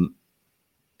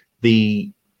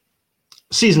the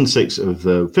Season 6 of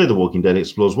Fear the Walking Dead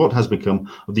explores what has become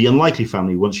of the unlikely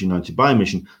family once united by a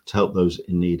mission to help those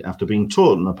in need. After being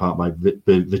torn apart by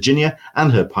Virginia and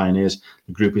her pioneers,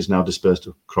 the group is now dispersed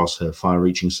across her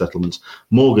far-reaching settlements.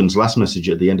 Morgan's last message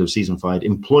at the end of Season 5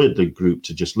 implored the group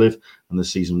to just live, and the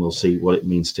season will see what it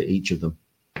means to each of them.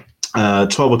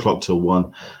 12 o'clock till 1,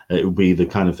 it will be the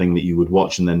kind of thing that you would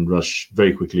watch and then rush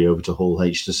very quickly over to Hall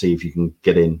H to see if you can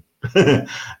get in on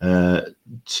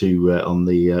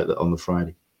the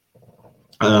Friday.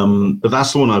 But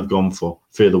that's the one I've gone for,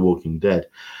 Fear the Walking Dead.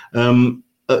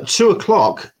 At 2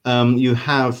 o'clock, you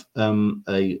have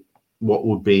what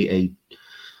would be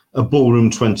a Ballroom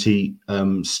 20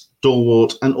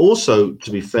 stalwart, and also,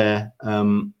 to be fair,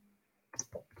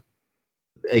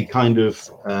 a kind of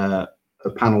a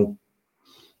panel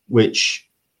which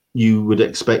you would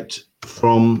expect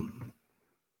from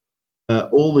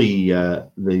all the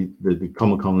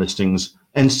Comic-Con listings.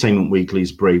 Entertainment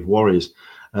Weekly's Brave Warriors,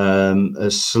 a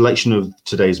selection of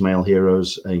today's male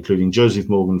heroes, including Joseph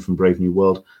Morgan from Brave New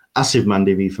World, Asif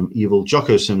Mandevi from Evil,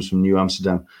 Jocko Sims from New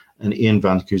Amsterdam, and Ian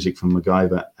Van Kuzik from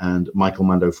MacGyver, and Michael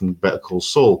Mando from Better Call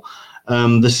Saul.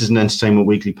 This is an Entertainment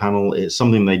Weekly panel. It's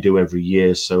something they do every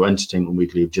year. So Entertainment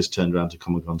Weekly have just turned around to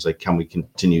Comic-Con and said, can we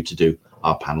continue to do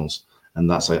our panels? And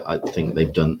that's, I think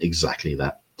they've done exactly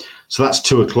that. So that's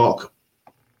 2 o'clock.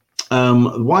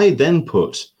 Why then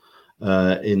put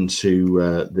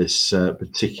into this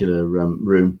particular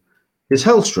room is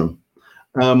Hellstrom.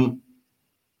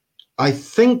 I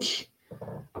think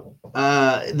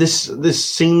this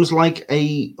seems like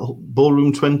a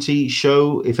Ballroom 20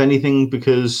 show, if anything,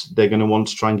 because they're going to want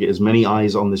to try and get as many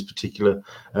eyes on this particular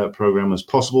program as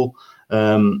possible.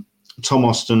 Tom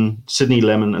Austin, Sidney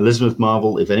Lemon, Elizabeth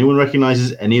Marvel. If anyone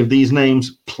recognizes any of these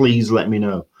names, please let me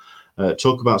know.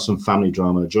 Talk about some family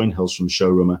drama. Join Hellstrom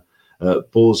showrunner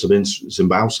Paul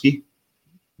Zimbowski.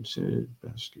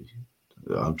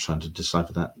 I'm trying to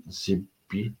decipher that.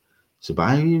 Zimbowski?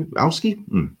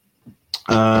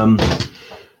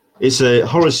 It's a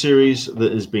horror series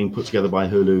that is being put together by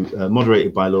Hulu,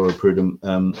 moderated by Laura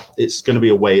Prudhomme. It's going to be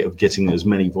a way of getting as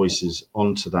many voices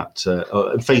onto that,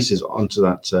 faces onto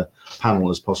that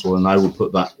panel as possible, and I will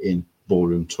put that in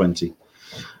Ballroom 20.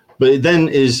 But it then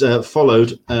is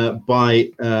followed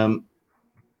by a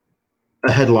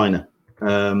headliner,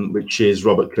 which is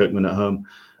Robert Kirkman at Home.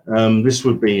 This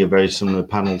would be a very similar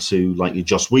panel to like your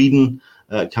Joss Whedon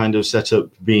kind of setup,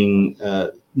 being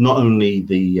not only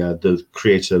the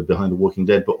creator behind The Walking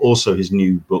Dead, but also his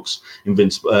new books,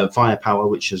 Firepower,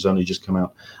 which has only just come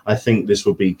out. I think this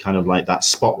would be kind of like that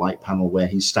spotlight panel where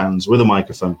he stands with a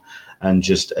microphone and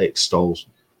just extols.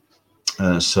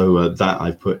 So that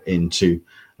I've put into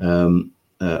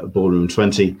Ballroom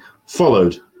 20,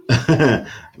 followed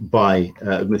by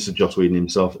Mr. Joss Whedon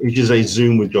himself, which is a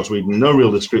Zoom with Joss Whedon. No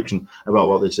real description about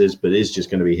what this is, but it's just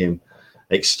going to be him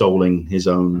extolling his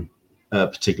own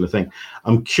particular thing.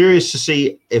 I'm curious to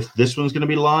see if this one's going to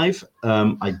be live.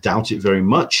 I doubt it very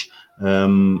much.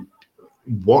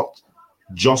 what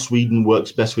Joss Whedon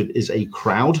works best with is a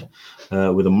crowd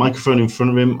with a microphone in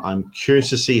front of him. I'm curious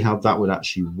to see how that would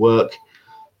actually work.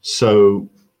 So,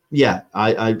 yeah,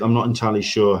 I'm not entirely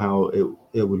sure how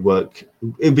it would work.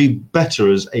 It'd be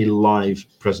better as a live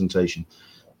presentation.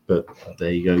 But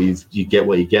there you go. You get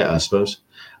what you get, I suppose.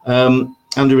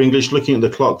 Andrew English, looking at the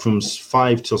clock from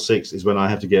 5 till 6 is when I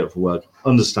have to get up for work.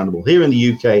 Understandable. Here in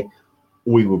the UK,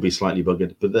 we will be slightly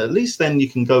buggered. But at least then you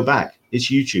can go back. It's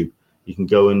YouTube. You can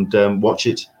go and watch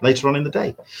it later on in the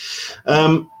day.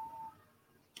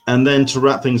 And then to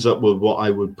wrap things up with what I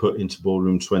would put into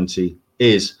Ballroom 20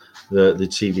 is the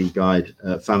TV Guide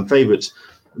fan favorites.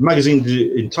 Magazine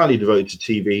entirely devoted to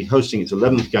TV, hosting its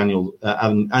 11th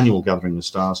annual Gathering of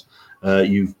Stars.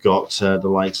 You've got the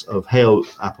likes of Hale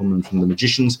Appleman from The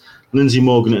Magicians, Lindsay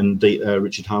Morgan and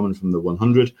Richard Harmon from The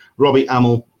 100, Robbie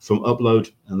Amell from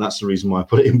Upload, and that's the reason why I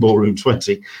put it in Ballroom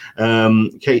 20,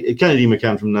 Kennedy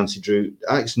McCann from Nancy Drew,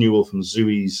 Alex Newell from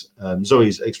Zoe's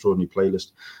Extraordinary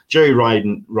Playlist, Jerry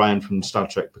Ryan from Star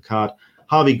Trek Picard,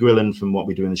 Harvey Gwillan from What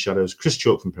We Do in the Shadows, Chris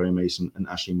Chalk from Perry Mason, and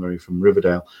Ashley Murray from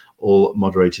Riverdale, all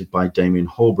moderated by Damien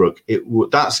Holbrook.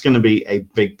 That's going to be a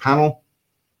big panel.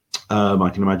 I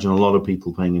can imagine a lot of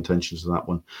people paying attention to that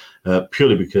one,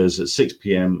 purely because at 6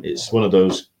 p.m. it's one of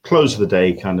those close of the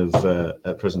day kind of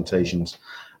presentations.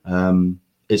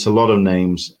 It's a lot of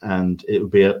names, and it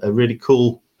would be a really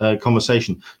cool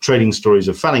conversation, trading stories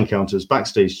of fan encounters,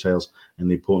 backstage tales, and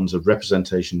the importance of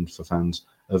representation for fans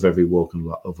of every walk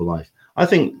of life. I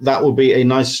think that will be a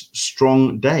nice,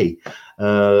 strong day.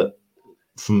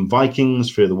 From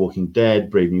Vikings, Fear the Walking Dead,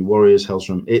 Brave New Warriors,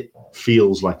 Hellstrom, it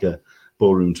feels like a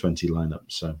Ballroom 20 lineup.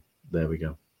 So there we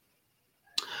go.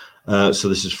 So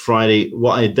this is Friday.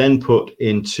 What I then put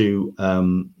into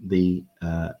the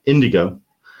Indigo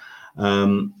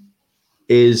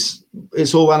is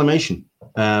it's all animation,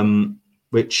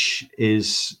 which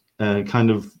is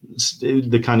kind of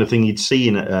the kind of thing you'd see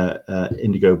in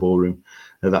Indigo Ballroom,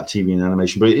 that TV and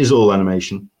animation, but it is all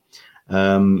animation.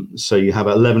 So you have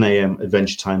at 11 a.m.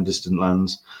 Adventure Time, Distant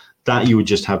Lands. That you would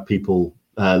just have people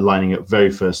lining up very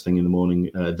first thing in the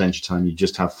morning. Adventure Time, you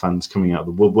just have fans coming out of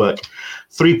the woodwork.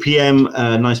 3 p.m.,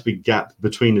 nice big gap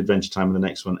between Adventure Time and the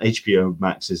next one. HBO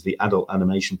Max is the adult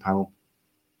animation panel.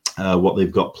 What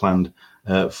they've got planned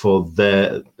for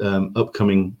their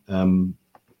upcoming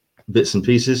bits and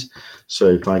pieces. So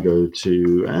if I go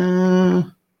to...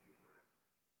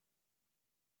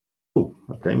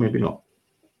 okay, maybe not.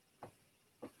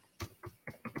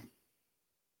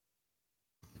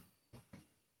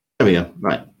 There we go.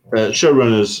 Right.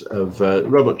 Showrunners of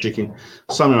Robot Chicken,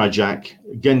 Samurai Jack,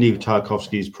 Genndy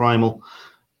Tartakovsky's Primal,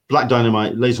 Black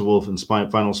Dynamite, Laser Wolf, and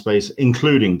Final Space,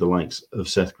 including the likes of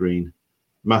Seth Green,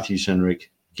 Matthew Senrick,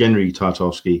 Genndy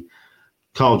Tartakovsky,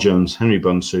 Carl Jones, Henry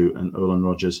Bunsu, and Olan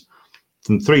Rogers.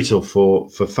 From 3 till 4,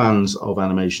 for fans of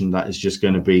animation, that is just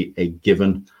going to be a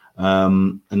given.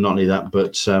 And not only that,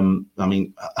 but I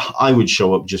mean, I would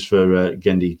show up just for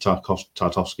Genndy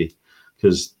Tartakovsky,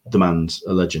 because the man's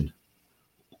a legend.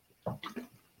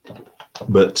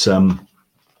 But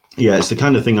yeah, it's the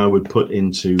kind of thing I would put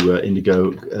into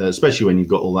Indigo, especially when you've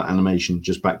got all that animation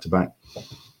just back to back. A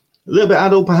little bit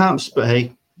adult perhaps, but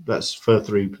hey, that's for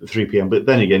 3 p.m. But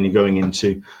then again, you're going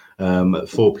into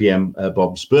 4 p.m.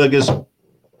 Bob's Burgers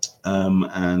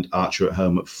and Archer at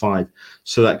Home at 5.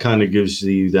 So that kind of gives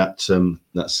you that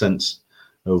that sense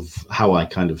of how I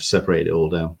kind of separate it all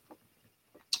down.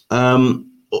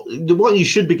 What you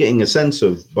should be getting a sense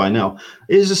of by now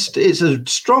is it's a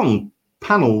strong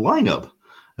panel lineup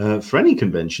for any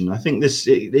convention. I think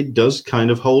it does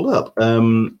kind of hold up.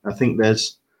 I think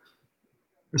there's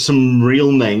some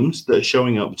real names that are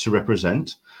showing up to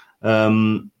represent.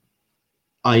 Aisha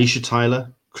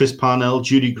Tyler, Chris Parnell,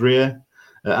 Judy Greer,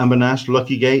 Amber Nash,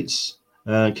 Lucky Gates,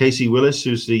 Casey Willis,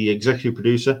 who's the executive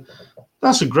producer.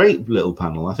 That's a great little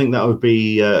panel. I think that would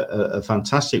be a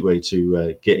fantastic way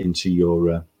to get into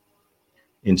your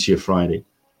Friday.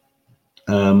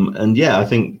 And yeah, I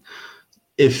think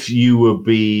if you would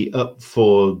be up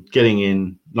for getting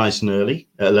in nice and early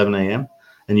at 11 a.m.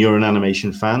 and you're an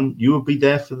animation fan, you would be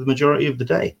there for the majority of the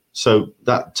day. So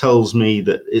that tells me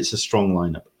that it's a strong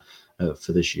lineup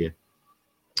for this year.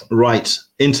 Right,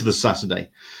 into the Saturday.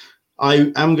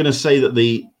 I am going to say that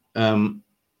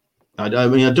I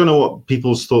mean, I don't know what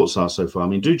people's thoughts are so far. I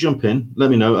mean, do jump in.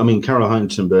 Let me know. I mean, Carol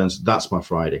Huntington Burns, that's my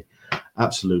Friday.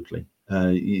 Absolutely.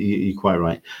 You're quite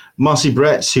right. Marcy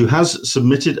Bretts, who has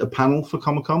submitted a panel for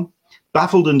Comic-Con,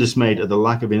 baffled and dismayed at the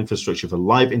lack of infrastructure for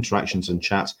live interactions and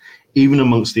chats, even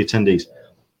amongst the attendees.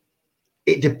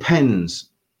 It depends.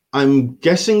 I'm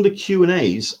guessing the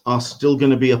Q&As are still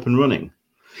going to be up and running.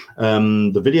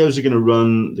 The videos are going to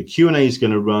run, the Q&A is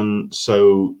going to run,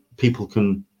 so people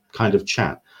can kind of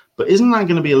chat. But isn't that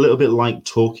going to be a little bit like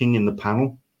talking in the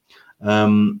panel?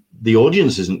 The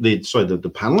audience isn't, the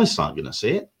panelists aren't going to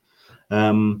see it.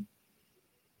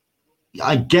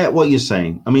 I get what you're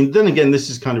saying. I mean, then again, this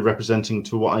is kind of representing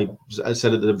to what I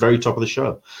said at the very top of the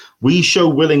show. We show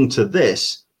willing to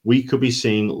this, we could be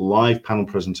seeing live panel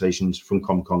presentations from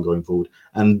Comic-Con going forward.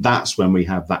 And that's when we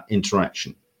have that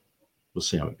interaction. We'll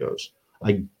see how it goes.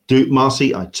 I do,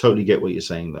 Marcy, I totally get what you're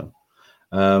saying, though.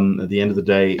 At the end of the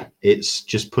day, it's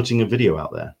just putting a video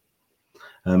out there.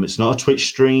 It's not a Twitch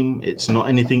stream. It's not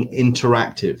anything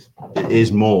interactive. It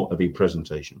is more of a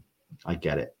presentation. I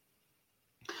get it.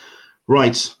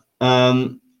 Right.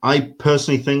 I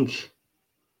personally think,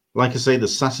 like I say, the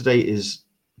Saturday is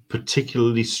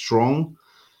particularly strong.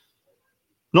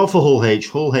 Not for Hall H.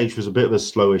 Hall H was a bit of a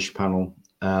slowish panel.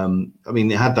 I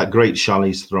mean, it had that great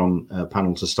Charlize Theron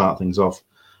panel to start things off,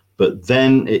 but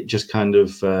then it just kind of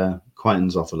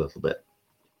quietens off a little bit.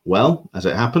 Well, as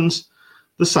it happens,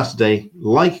 the Saturday,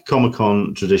 like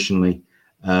Comic-Con traditionally,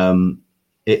 it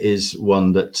is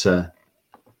one that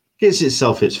gets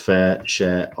itself its fair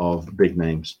share of big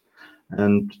names.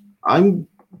 And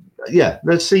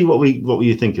let's see what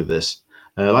you think of this.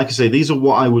 Like I say, these are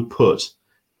what I would put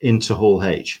into Hall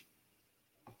H.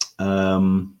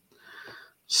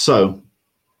 So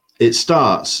it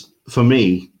starts for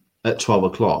me at 12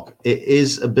 o'clock. It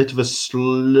is a bit of a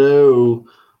slow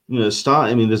start.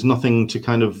 I mean, there's nothing to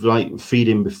kind of like feed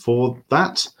in before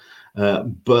that.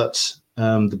 But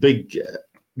the big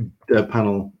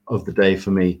panel of the day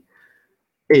for me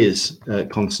is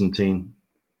Constantine,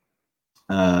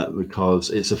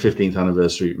 because it's a 15th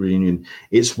anniversary reunion.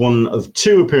 It's one of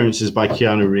two appearances by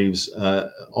Keanu Reeves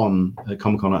on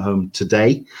Comic-Con at Home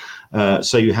today.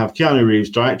 So you have Keanu Reeves,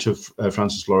 director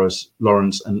Francis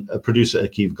Lawrence, and producer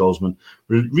Akiva Goldsman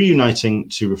reuniting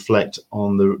to reflect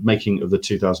on the making of the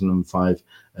 2005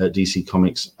 DC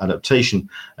Comics adaptation,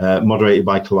 moderated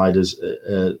by Collider's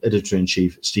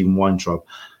editor-in-chief, Stephen Weintraub.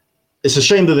 It's a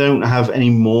shame that they don't have any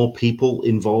more people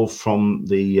involved from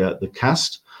the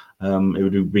cast. It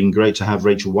would have been great to have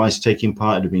Rachel Weisz taking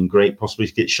part. It would have been great possibly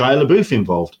to get Shia LaBeouf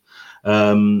involved.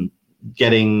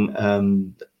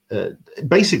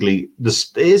 Basically,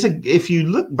 if you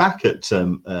look back at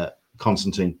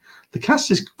Constantine, the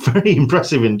cast is very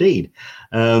impressive indeed.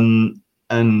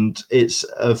 And it's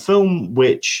a film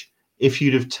which, if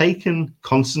you'd have taken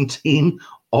Constantine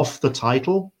off the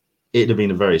title, it'd have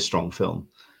been a very strong film.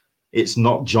 It's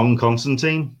not John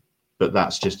Constantine, but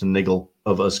that's just a niggle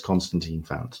of us Constantine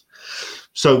fans.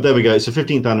 So there we go. It's a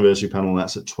 15th anniversary panel, and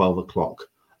that's at 12 o'clock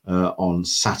on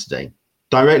Saturday.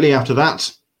 Directly after that,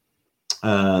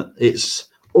 it's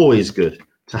always good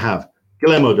to have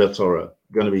Guillermo del Toro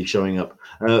going to be showing up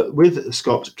with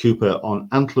Scott Cooper on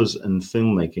Antlers and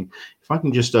Filmmaking. If I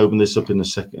can just open this up in the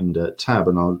second tab,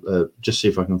 and I'll just see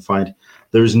if I can find.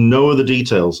 There is no other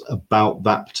details about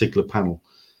that particular panel.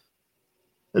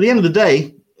 At the end of the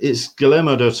day, it's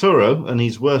Guillermo del Toro, and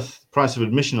he's worth price of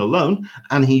admission alone,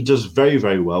 and he does very,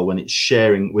 very well when it's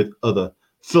sharing with other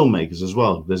filmmakers as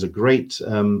well. There's a great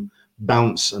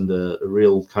bounce and a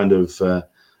real kind of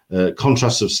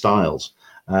contrast of styles.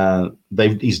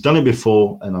 He's done it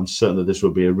before, and I'm certain that this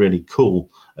will be a really cool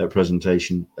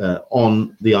presentation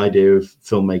on the idea of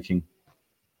filmmaking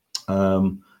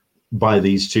by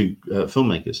these two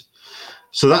filmmakers.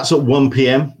 So that's at 1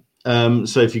 p.m.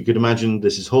 So if you could imagine,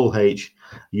 this is Hall H.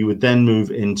 You would then move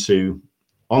into,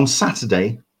 on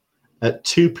Saturday at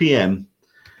 2 p.m.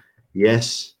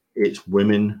 Yes, it's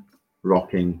Women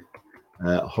Rocking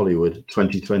Hollywood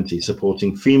 2020,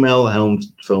 supporting female-helmed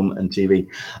film and TV.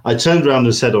 I turned around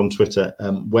and said on Twitter,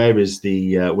 where is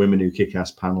the Women Who Kick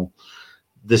Ass panel?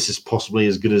 This is possibly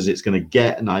as good as it's going to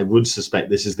get, and I would suspect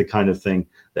this is the kind of thing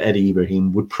that Eddie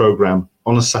Ibrahim would program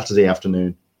on a Saturday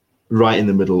afternoon, right in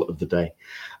the middle of the day.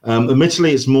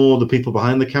 Admittedly, it's more the people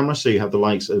behind the camera. So you have the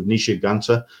likes of Nisha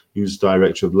Ganta, who's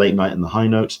director of Late Night and the High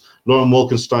Notes, Lauren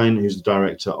Wolkenstein, who's the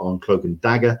director on Cloak and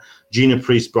Dagger, Gina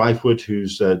Priest-Blythewood,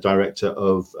 who's director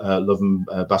of Love and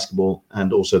Basketball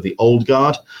and also The Old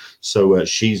Guard. So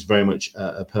she's very much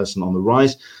a person on the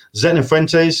rise. Zetna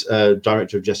Fuentes,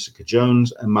 director of Jessica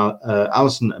Jones, and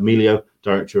Alison Emilio,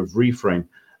 director of Reframe.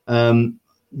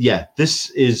 Yeah, this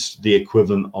is the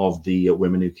equivalent of the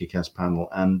Women Who Kick Ass panel,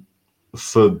 and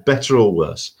for better or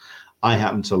worse, I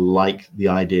happen to like the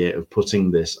idea of putting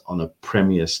this on a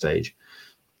premiere stage.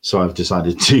 So I've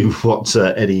decided to do what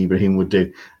Eddie Ibrahim would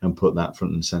do and put that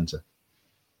front and center.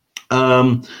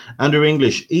 Andrew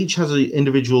English, each has an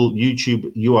individual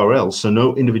YouTube URL, so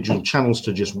no individual channels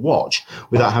to just watch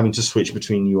without having to switch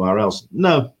between URLs.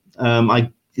 No,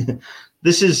 I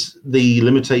this is the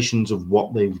limitations of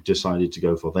what they've decided to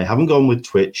go for. They haven't gone with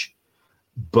Twitch,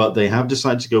 but they have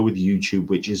decided to go with YouTube,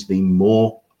 which is the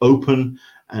more open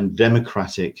and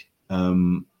democratic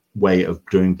way of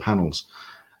doing panels.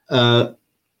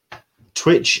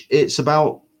 Twitch, it's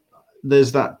about,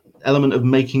 there's that element of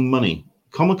making money.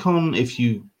 Comic-Con, if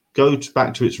you go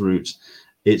back to its roots,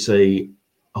 it's a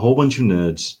whole bunch of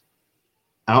nerds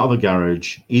out of a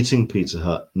garage eating Pizza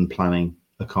Hut and planning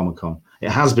a Comic-Con. It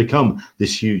has become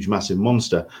this huge, massive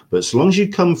monster, but so long as you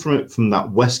come from it from that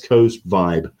West Coast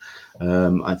vibe,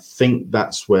 I think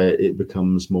that's where it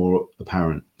becomes more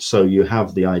apparent. So you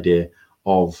have the idea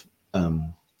of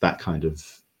that kind of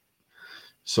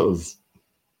sort of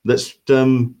let's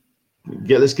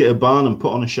get a barn and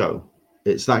put on a show.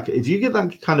 It's that, if you get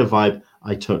that kind of vibe,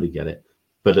 I totally get it.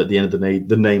 But at the end of the day,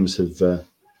 the names have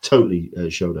totally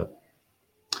showed up.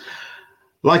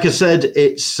 Like I said,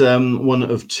 it's one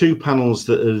of two panels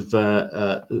that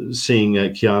have seeing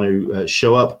Keanu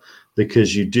show up,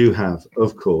 because you do have,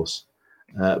 of course,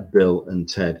 Bill and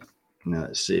Ted. Now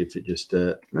let's see if it just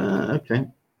okay.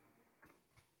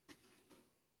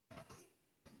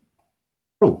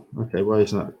 Oh, okay. Why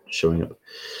isn't that showing up?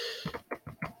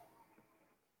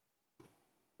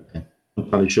 Okay. I'm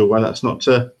not really sure why that's not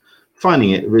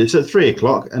finding it. It's at 3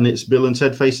 o'clock, and it's Bill and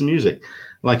Ted Face the Music.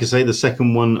 Like I say, the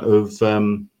second one of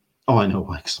oh, I know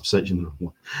why, because I'm searching the wrong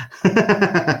one.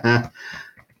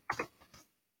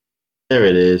 There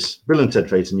it is, Bill and Ted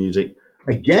Face the Music.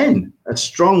 Again, a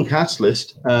strong cast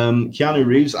list. Keanu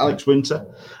Reeves, Alex Winter,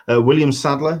 William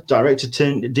Sadler, director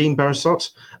Dean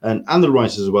Barasot, and the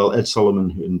writers as well, Ed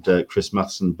Solomon and Chris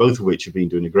Matheson, both of which have been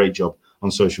doing a great job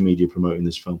on social media promoting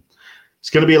this film. It's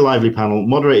going to be a lively panel,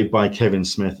 moderated by Kevin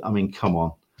Smith. I mean, come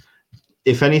on.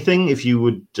 If anything, if you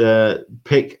would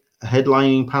pick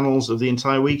headlining panels of the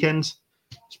entire weekend,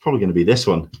 it's probably going to be this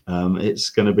one.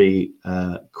 It's going to be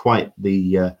quite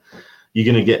the... you're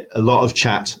going to get a lot of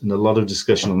chat and a lot of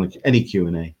discussion on any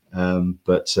Q&A.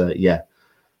 But yeah,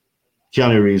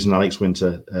 Keanu Reeves and Alex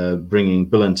Winter bringing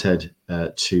Bill and Ted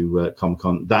to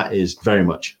Comic-Con. That is very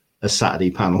much a Saturday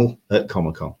panel at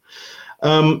Comic-Con.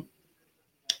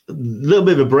 A little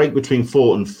bit of a break between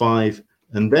 4 and 5.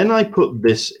 And then I put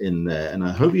this in there, and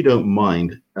I hope you don't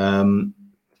mind.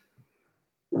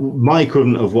 My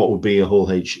equivalent of what would be a Hall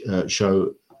H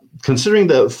show, considering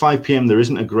that at 5 p.m. there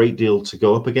isn't a great deal to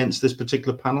go up against this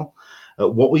particular panel.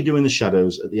 What We Do in the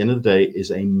Shadows, at the end of the day,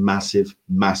 is a massive,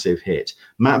 massive hit.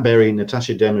 Matt Berry,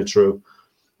 Natasha Demetrio,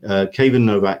 Kevin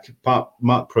Novak,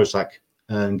 Mark Prosak,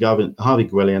 and Harvey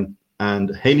Gwillian,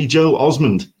 and Haley Joel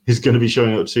Osmond is going to be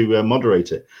showing up to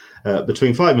moderate it.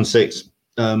 Between 5 and 6,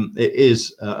 it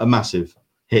is a massive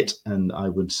hit, and I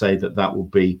would say that that will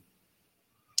be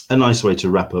a nice way to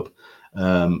wrap up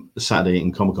Saturday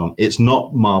in Comic-Con. It's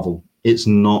not Marvel, it's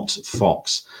not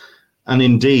Fox, and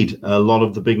indeed a lot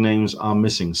of the big names are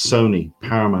missing. Sony,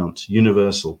 Paramount,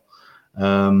 Universal,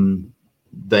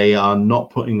 they are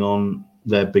not putting on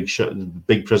their big show,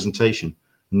 big presentation,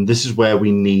 and this is where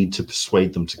we need to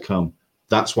persuade them to come.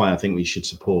 That's why I think we should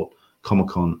support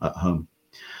Comic-Con at home.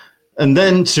 And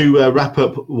then to wrap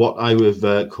up what I would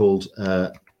have called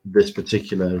this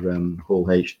particular Hall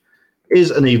H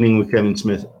is An Evening with Kevin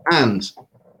Smith. And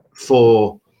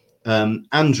for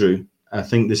Andrew, I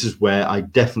think this is where I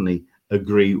definitely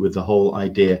agree with the whole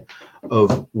idea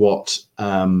of what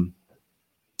the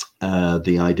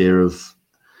idea of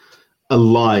a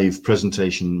live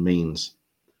presentation means.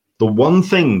 The one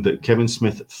thing that Kevin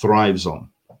Smith thrives on,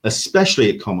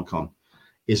 especially at Comic-Con,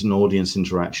 is an audience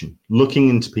interaction, looking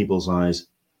into people's eyes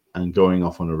and going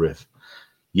off on a riff.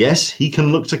 Yes, he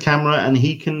can look to camera and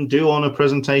he can do on a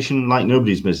presentation like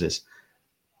nobody's business,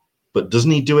 but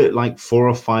doesn't he do it like 4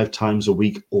 or 5 times a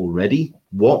week already?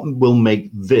 What will make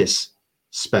this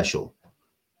special?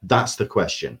 That's the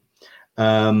question.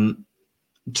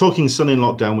 Talking Son in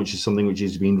Lockdown, which is something which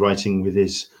he's been writing with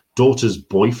his daughter's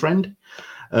boyfriend,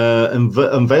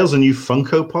 unveils a new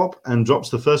Funko Pop and drops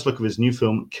the first look of his new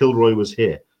film, Kilroy Was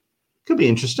Here. Could be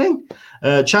interesting.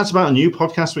 Chats about a new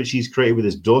podcast which he's created with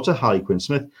his daughter, Harley Quinn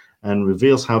Smith, and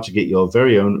reveals how to get your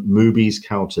very own Moobies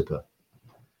cow tipper.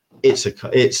 It's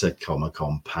a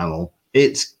Comic-Con panel.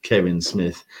 It's Kevin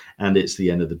Smith, and it's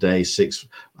the end of the day. 6.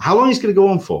 How long is it going to go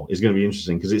on for? Is going to be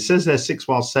interesting, because it says there 6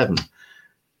 while 7.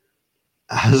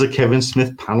 Has a Kevin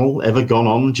Smith panel ever gone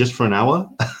on just for an hour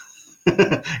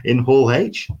in Hall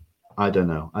H? I don't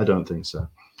know. I don't think so.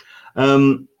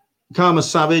 Karma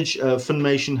Savage,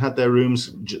 Funimation had their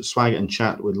rooms, swag and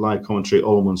chat with live commentary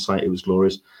all on one site. It was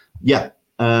glorious. Yeah,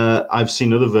 I've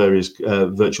seen other various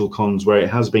virtual cons where it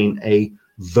has been a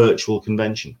virtual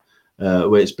convention,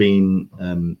 where it's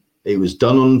been it was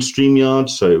done on StreamYard,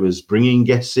 so it was bringing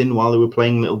guests in while they were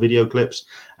playing little video clips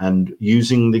and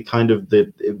using the kind of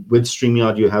with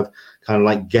StreamYard, you have kind of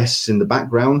like guests in the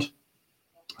background,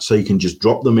 so you can just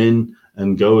drop them in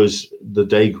and go as the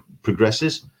day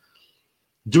progresses.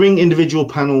 Doing individual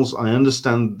panels, I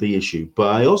understand the issue, but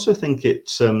I also think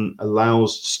it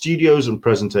allows studios and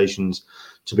presentations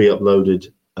to be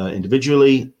uploaded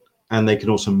individually, and they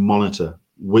can also monitor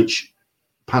which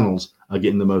panels are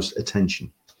getting the most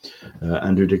attention.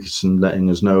 Andrew Dickinson letting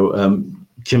us know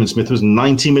Kim and Smith was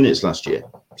 90 minutes last year.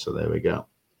 So there we go.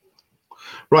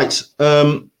 Right.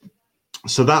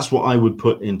 So that's what I would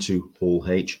put into Hall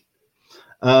H.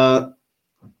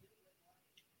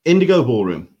 Indigo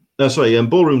Ballroom.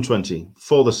 Ballroom 20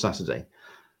 for the Saturday.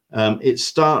 It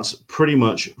starts pretty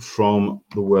much from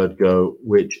the word go,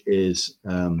 which is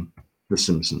The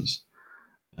Simpsons.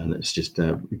 And let's just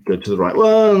go to the right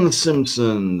one. The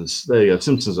Simpsons. There you go.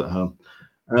 Simpsons at Home.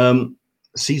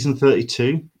 Season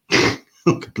 32.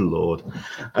 Oh, good Lord.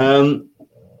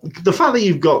 The fact that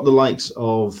you've got the likes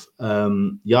of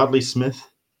Yardley Smith,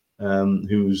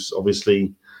 who's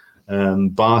obviously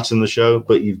Bart in the show,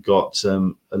 but you've got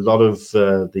a lot of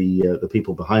the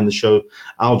people behind the show,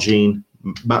 Al Jean,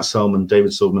 Matt Selman,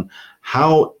 David Silverman.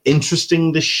 How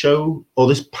interesting this show or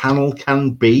this panel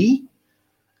can be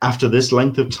after this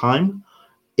length of time.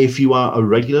 If you are a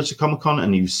regular to Comic-Con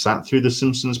and you've sat through the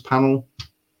Simpsons panel,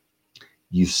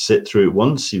 you sit through it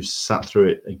once, you've sat through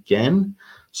it again.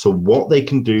 So what they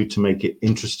can do to make it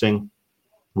interesting,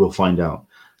 we'll find out.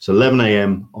 It's 11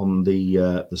 a.m. on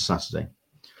the Saturday.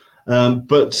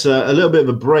 But a little bit of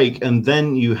a break, and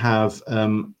then you have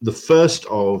the first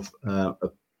of a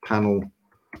panel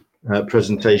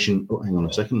presentation. Oh, hang on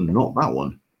a second, not that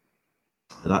one.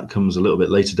 That comes a little bit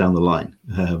later down the line.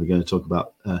 We're going to talk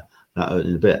about that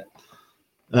in a bit.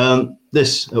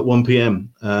 This at 1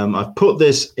 p.m. I've put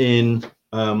this in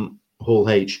Hall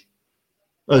H.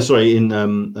 In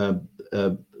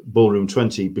Ballroom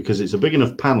 20 because it's a big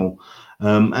enough panel,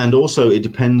 and also it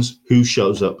depends who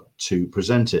shows up to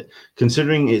present it,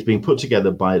 considering it's being put together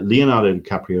by Leonardo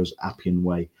DiCaprio's Appian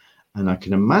Way. And I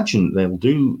can imagine they'll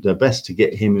do their best to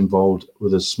get him involved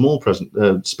with a small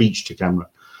speech to camera.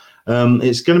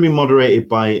 It's going to be moderated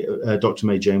by Dr.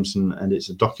 Mae Jameson, and it's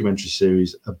a documentary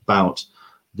series about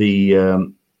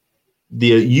the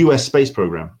US space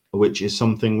program, which is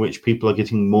something which people are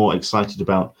getting more excited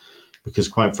about because,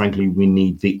 quite frankly, we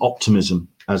need the optimism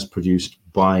as produced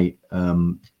by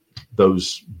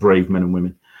those brave men and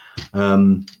women.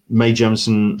 Mae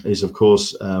Jemison is, of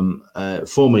course, a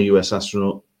former US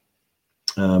astronaut,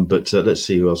 but let's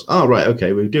see who else. Oh, right,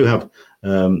 okay, we do have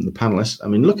the panelists. I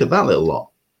mean, look at that little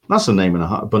lot. That's a name and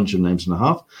a bunch of names and a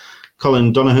half.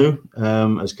 Colin Donahue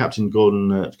as Captain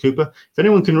Gordon Cooper. If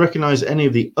anyone can recognize any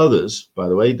of the others, by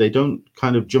the way, they don't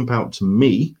kind of jump out to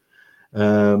me.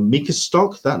 Mika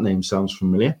Stock, that name sounds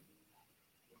familiar.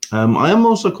 I am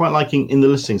also quite liking in the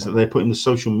listings that they're putting the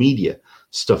social media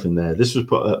stuff in there. This was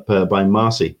put up by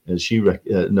Marcy, as she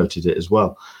noted it as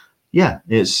well. Yeah,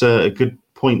 it's a good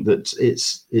point that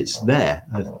it's there,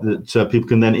 that people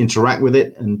can then interact with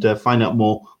it and find out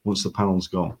more once the panel's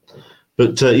gone.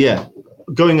 But yeah,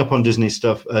 going up on Disney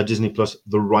stuff, Disney Plus,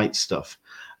 The Right Stuff.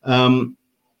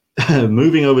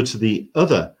 Moving over to the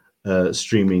other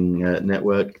streaming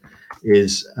network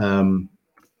is,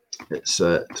 let's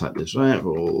type this right,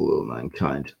 For All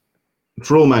Mankind.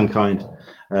 For All Mankind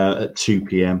at 2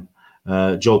 p.m.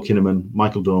 Joel Kinnaman,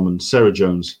 Michael Dorman, Sarah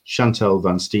Jones, Chantel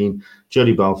Van Steen,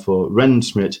 Jodie Balfour, Ren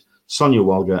Schmidt, Sonia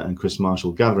Walger, and Chris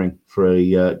Marshall gathering for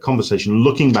a conversation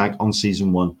looking back on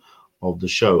season 1 of the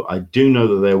show. I do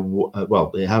know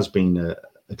that it has been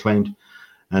acclaimed,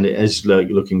 and it is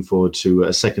looking forward to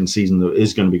a second season that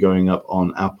is going to be going up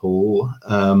on Apple.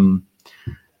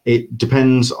 It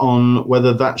depends on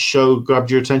whether that show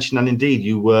grabbed your attention, and indeed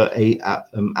you were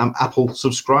an Apple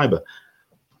subscriber.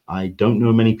 I don't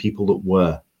know many people that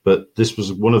were, but this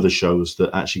was one of the shows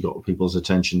that actually got people's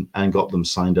attention and got them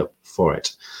signed up for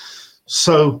it.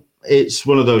 So it's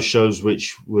one of those shows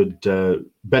which would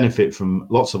benefit from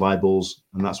lots of eyeballs,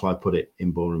 and that's why I put it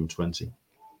in Ballroom 20.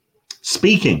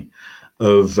 Speaking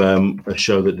of a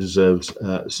show that deserves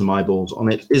some eyeballs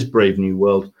on it is Brave New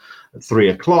World at 3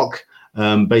 o'clock,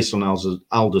 based on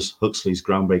Aldous Huxley's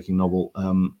groundbreaking novel.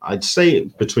 I'd say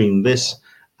between this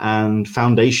and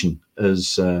Foundation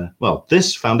as well.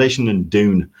 This, Foundation, and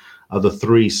Dune are the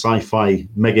 3 sci-fi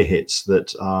mega hits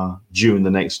that are due in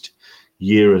the next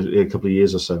year, a couple of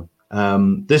years or so.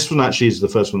 This one actually is the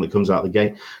first one that comes out the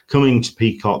gate, coming to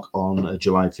Peacock on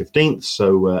July 15th.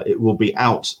 So it will be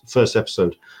out, first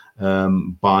episode,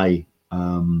 by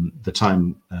the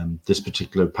time this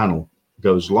particular panel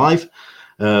goes live.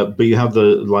 But you have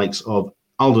the likes of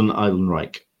Alden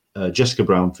Ehrenreich, Jessica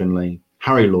Brown Finlay,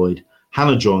 Harry Lloyd,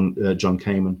 Hannah John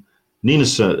Kamen, Nina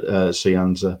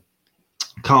Soyanza,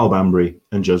 Carl Banbury,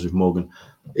 and Joseph Morgan.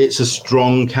 It's a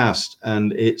strong cast,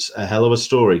 and it's a hell of a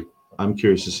story. I'm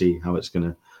curious to see how it's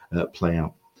going to play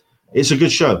out. It's a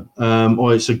good show,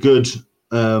 or it's a good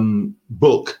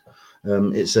book.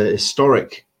 It's a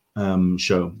historic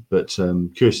show, but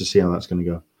curious to see how that's going to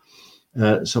go.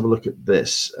 Let's have a look at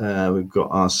this. We've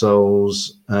got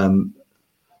ourselves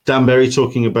Dan Berry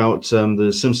talking about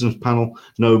the Simpsons panel.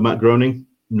 No Matt Groening.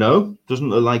 No, doesn't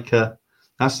look like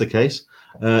that's the case.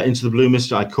 Into the Blue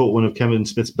Mist, I caught one of Kevin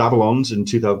Smith's Babylons in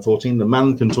 2014. The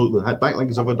man can talk the back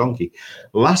legs of a donkey.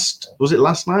 Was it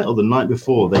last night or the night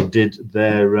before? They did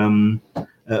their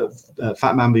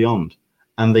Fat Man Beyond,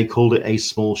 and they called it a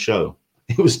small show.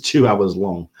 It was 2 hours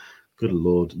long. Good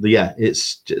Lord. Yeah,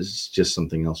 it's just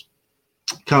something else.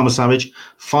 Karma Savage,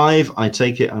 5. I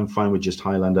take it. I'm fine with just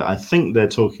Highlander. I think they're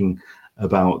talking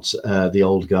about the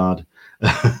old guard.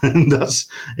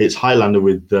 It's Highlander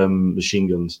with machine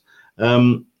guns.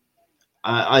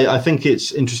 I think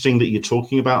it's interesting that you're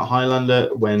talking about Highlander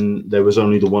when there was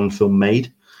only the one film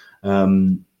made.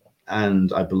 And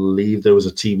I believe there was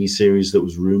a TV series that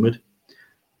was rumored.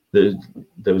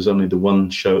 There was only the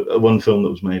one film that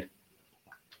was made.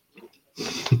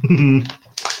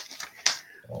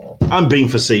 I'm being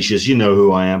facetious. You know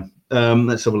who I am.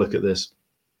 Let's have a look at this.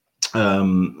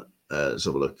 Let's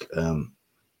have a look.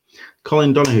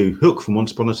 Colin Donahue, Hook from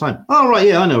Once Upon a Time. Oh, right,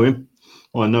 yeah, I know him.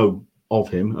 Well, I know of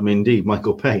him. I mean, indeed,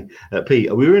 Michael P. We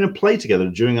were in a play together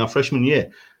during our freshman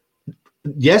year.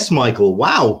 Yes, Michael.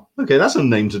 Wow. Okay, that's a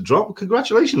name to drop.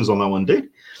 Congratulations on that one, dude.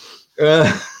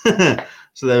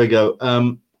 So there we go.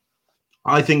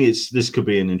 I think this could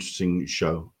be an interesting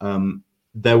show.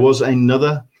 There was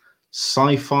another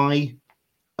sci-fi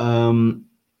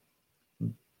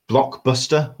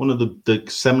blockbuster, one of the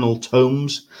seminal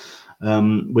tomes,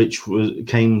 which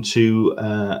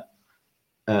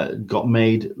got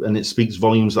made, and it speaks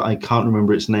volumes that I can't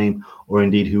remember its name or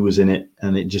indeed who was in it,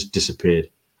 and it just disappeared.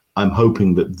 I'm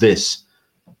hoping that this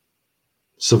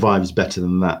survives better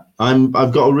than that.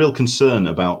 I've got a real concern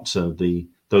about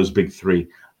those big three.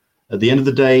 At the end of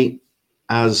the day,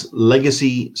 as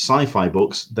legacy sci-fi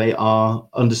books, they are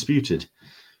undisputed.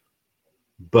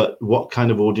 But what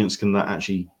kind of audience can that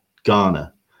actually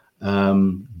garner?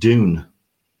 Dune.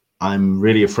 I'm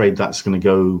really afraid that's going to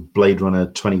go Blade Runner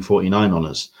 2049 on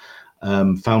us.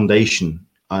 Foundation,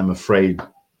 I'm afraid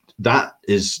that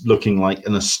is looking like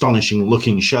an astonishing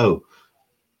looking show.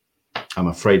 I'm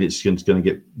afraid it's going to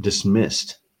get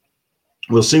dismissed.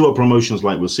 We'll see what promotion's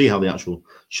like. We'll see how the actual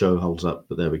show holds up.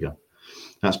 But there we go.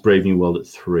 That's Brave New World at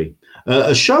 3.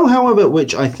 A show, however,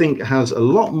 which I think has a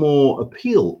lot more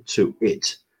appeal to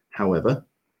it, however,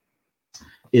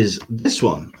 is this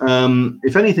one.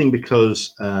 If anything,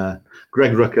 because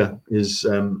Greg Rucka is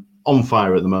on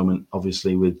fire at the moment,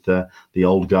 obviously, with the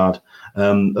old guard.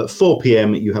 At 4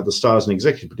 p.m., you have the stars and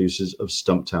executive producers of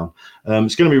Stumptown.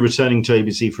 It's going to be returning to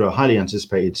ABC for a highly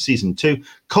anticipated season 2.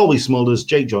 Colby Smulders,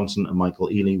 Jake Johnson, and Michael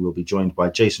Ealy will be joined by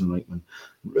Jason Reitman,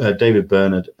 David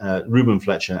Bernard, Ruben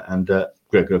Fletcher, and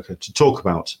Greg Rucka to talk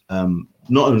about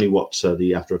not only what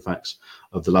the after effects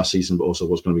of the last season, but also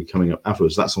what's going to be coming up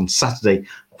afterwards. That's on Saturday,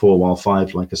 4 while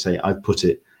 5. Like I say, I put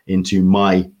it into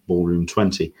my Ballroom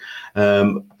 20.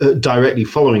 Directly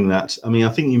following that, I mean, I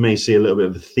think you may see a little bit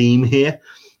of a theme here.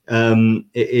 It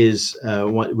is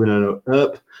Winona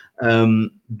Earp.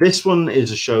 This one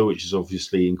is a show which is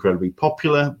obviously incredibly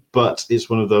popular, but it's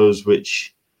one of those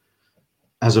which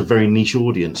has a very niche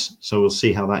audience. So we'll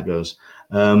see how that goes.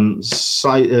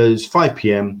 It's 5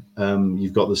 p.m.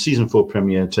 You've got the season 4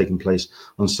 premiere taking place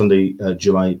on Sunday,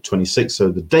 July 26th.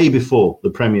 So the day before the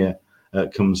premiere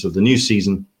comes of the new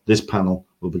season, this panel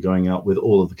will be going out with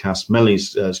all of the cast: Melanie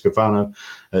Scrofano,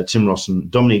 Tim Rossen,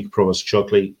 Dominique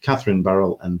Provost-Chockley, Catherine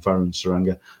Barrell, and Varun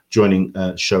Saranga, joining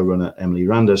showrunner Emily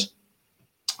Randers,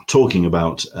 talking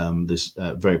about this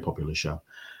very popular show.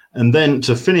 And then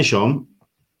to finish on,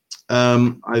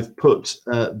 I've put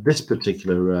this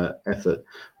particular effort,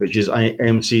 which is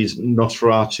AMC's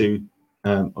Nosferatu,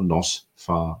 or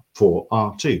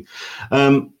Nos4R2.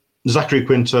 Zachary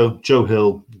Quinto, Joe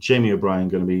Hill, Jamie O'Brien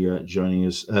going to be joining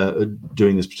us,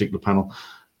 doing this particular panel.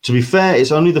 To be fair,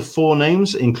 it's only the 4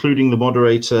 names, including the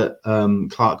moderator,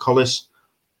 Clark Collis.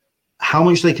 How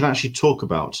much they can actually talk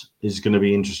about is going to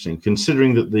be interesting,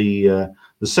 considering that the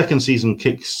second season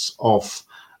kicks off,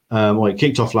 it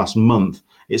kicked off last month.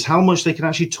 It's how much they can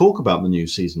actually talk about the new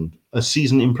season, a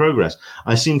season in progress.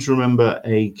 I seem to remember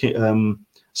a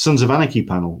Sons of Anarchy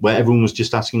panel where everyone was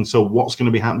just asking, so what's going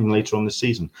to be happening later on this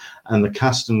season? And the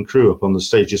cast and crew up on the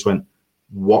stage just went,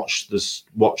 watch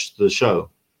the show.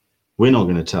 We're not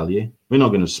going to tell you. We're not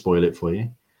going to spoil it for you.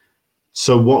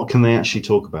 So what can they actually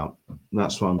talk about?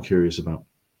 That's what I'm curious about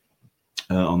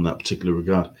on that particular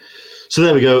regard. So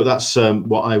there we go. That's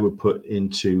what I would put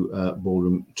into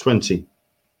Ballroom 20.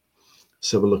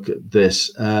 Let's have a look at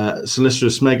this.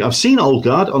 Solicitor Meg, I've seen Old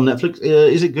Guard on Netflix.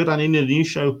 Is it good? I need a new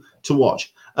show to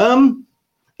watch.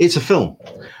 It's a film.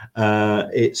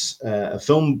 It's a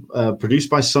film produced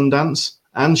by Sundance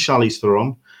and Charlize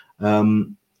Theron.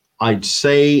 I'd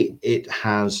say it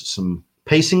has some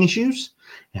pacing issues.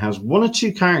 It has one or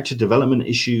two character development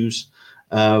issues.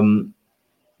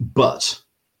 But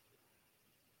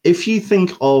if you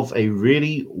think of a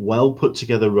really well put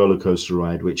together roller coaster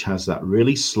ride, which has that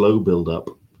really slow build up,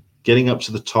 getting up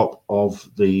to the top of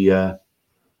the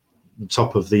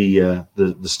start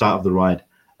of the ride,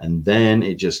 and then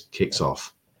it just kicks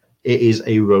off. It is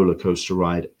a roller coaster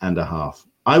ride and a half.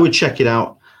 I would check it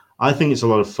out. I think it's a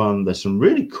lot of fun. There's some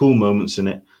really cool moments in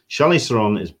it. Charlize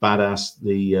Theron is badass.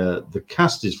 The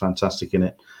cast is fantastic in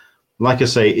it. Like I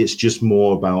say, it's just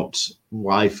more about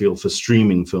what I feel for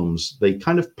streaming films. They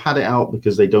kind of pad it out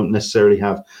because they don't necessarily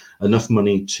have enough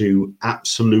money to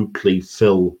absolutely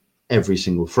fill every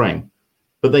single frame.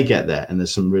 But they get there, and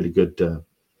there's some really good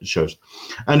shows.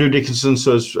 Andrew Dickinson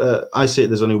says, I say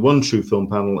there's only one true film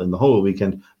panel in the whole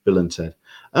weekend, Bill and Ted.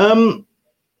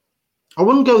 I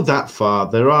wouldn't go that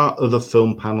far. There are other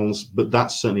film panels, but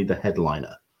that's certainly the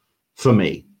headliner for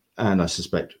me, and I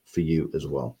suspect for you as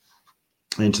well.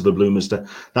 Into the Blue Mister.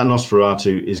 That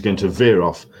Nosferatu is going to veer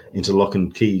off into Lock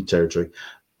and Key territory.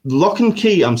 Lock and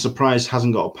Key, I'm surprised,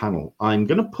 hasn't got a panel. I'm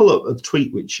going to pull up a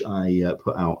tweet which I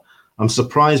put out. I'm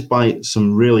surprised by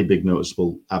some really big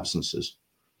noticeable absences.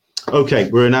 Okay,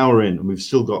 we're an hour in, and we've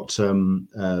still got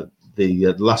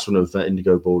the last one of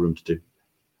Indigo Ballroom to do.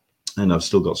 And I've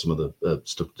still got some other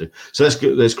stuff to do. So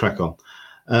let's crack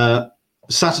on.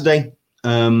 Saturday,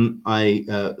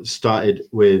 I started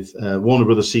with Warner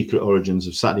Brothers Secret Origins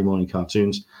of Saturday Morning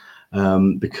Cartoons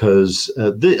because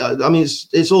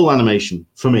it's all animation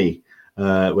for me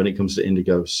when it comes to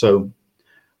Indigo. So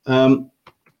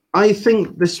I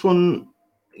think this one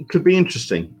could be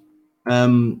interesting.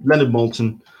 Leonard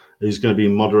Maltin is going to be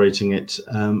moderating it,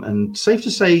 and safe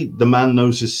to say the man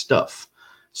knows his stuff.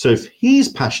 So if he's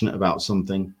passionate about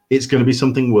something, it's going to be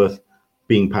something worth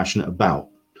being passionate about.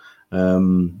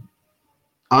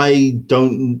 I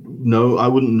don't know. I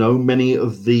wouldn't know many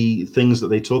of the things that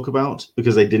they talk about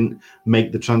because they didn't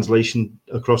make the translation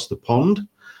across the pond.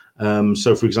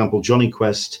 So, for example, Johnny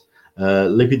Quest,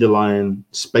 Lippy the Lion,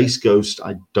 Space Ghost,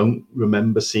 I don't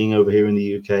remember seeing over here in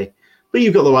the UK. But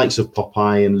you've got the likes of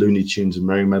Popeye and Looney Tunes and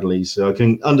Merry Medley. So I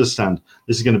can understand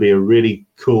this is going to be a really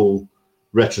cool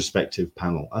retrospective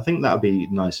panel. I think that would be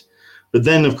nice. But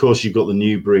then, of course, you've got the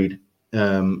new breed,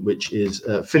 which is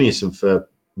Phineas and Ferb,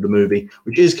 the movie,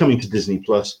 which is coming to Disney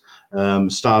Plus.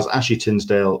 Stars Ashley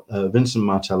Tisdale, Vincent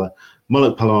Martella,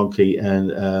 Mullet Palanki,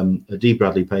 and D.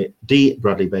 Bradley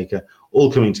Baker,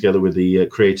 all coming together with the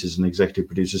creators and executive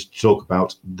producers to talk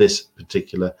about this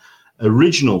particular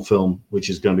original film, which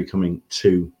is going to be coming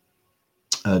to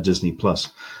Disney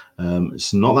Plus.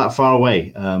 It's not that far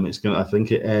away. I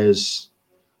think it airs,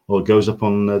 or it goes up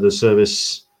on the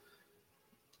service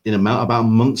in about a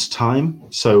month's time.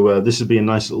 So this would be a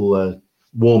nice little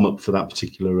warm up for that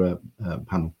particular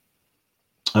panel,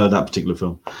 that particular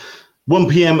film. 1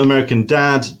 p.m. American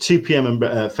Dad, 2 p.m.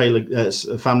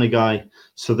 Family Guy.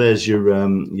 So there's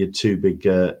your two big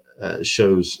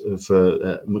shows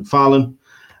for McFarlane.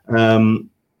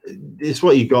 It's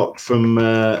what you got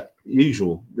from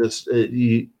usual.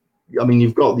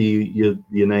 You've got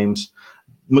your names.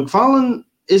 McFarlane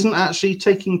isn't actually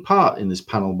taking part in this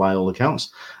panel by all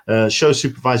accounts. Show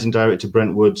supervising director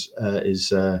Brent Woods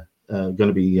is going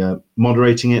to be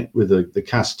moderating it with the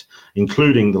cast,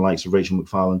 including the likes of Rachel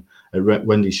McFarlane,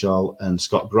 Wendy Schaal, and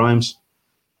Scott Grimes.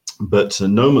 But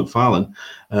no McFarlane.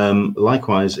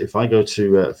 Likewise, if I go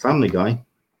to Family Guy,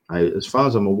 as far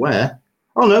as I'm aware,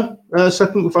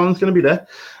 Seth MacFarlane's going to be there.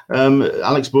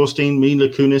 Alex Borstein, Mila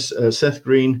Kunis, Seth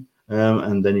Green,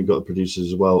 and then you've got the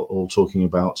producers as well, all talking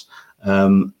about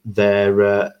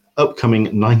their upcoming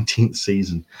 19th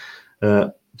season.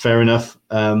 Fair enough.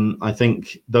 I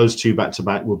think those two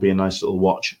back-to-back will be a nice little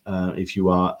watch if you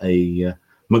are a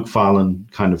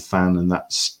McFarlane kind of fan and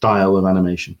that style of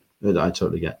animation that I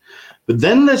totally get. But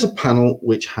then there's a panel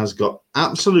which has got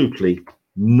absolutely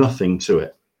nothing to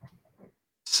it.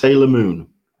 Sailor Moon.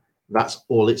 That's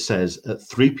all it says. At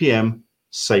 3 p.m.,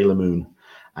 Sailor Moon.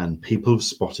 And people have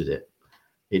spotted it.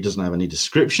 It doesn't have any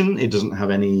description. It doesn't have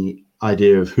any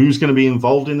idea of who's going to be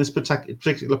involved in this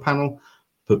particular panel.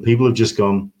 But people have just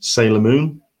gone, Sailor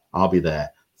Moon, I'll be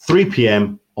there. 3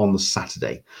 p.m. on the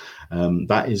Saturday.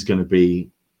 That is going to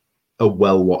be a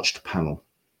well-watched panel.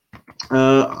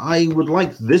 I would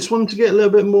like this one to get a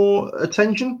little bit more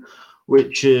attention,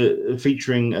 which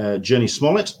featuring Journey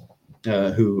Smollett,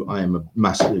 who I am a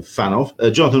massive fan of,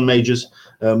 Jonathan Majors,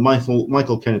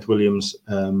 Michael Kenneth Williams,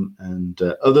 and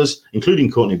others,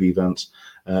 including Courtney B. Vance,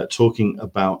 talking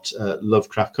about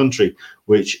Lovecraft Country,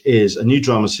 which is a new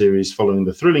drama series following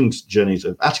the thrilling journeys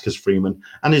of Atticus Freeman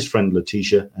and his friend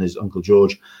Letitia and his uncle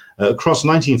George across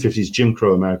 1950s Jim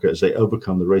Crow America as they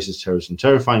overcome the racist terrorists and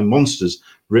terrifying monsters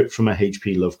ripped from a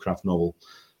H.P. Lovecraft novel.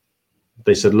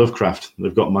 They said Lovecraft.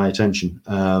 They've got my attention.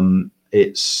 I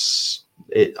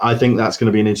think that's going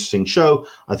to be an interesting show.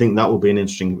 I think that will be an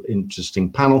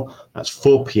interesting panel. That's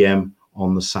 4 p.m.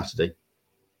 on the Saturday.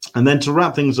 And then to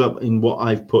wrap things up in what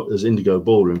I've put as Indigo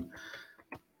Ballroom,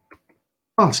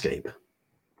 Farscape.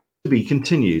 To be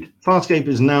continued. Farscape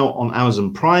is now on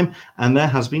Amazon Prime, and there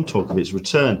has been talk of its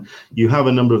return. You have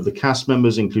a number of the cast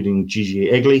members, including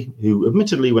Gigi Eggley, who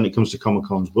admittedly, when it comes to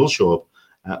Comic-Cons, will show up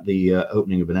at the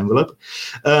opening of an envelope.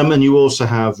 And you also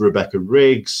have Rebecca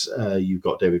Riggs, you've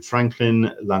got David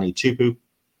Franklin, Lani Tupu,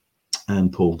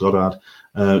 and Paul Goddard,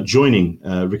 joining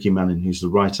Ricky Manning, who's the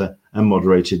writer, and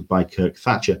moderated by Kirk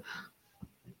Thatcher.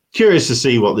 Curious to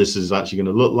see what this is actually going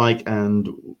to look like and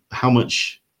how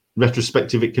much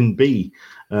retrospective it can be,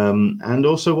 and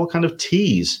also what kind of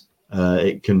tease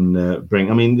it can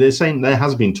bring. I mean, they're saying there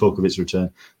has been talk of its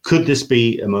return. Could this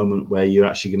be a moment where you're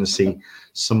actually going to see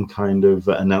some kind of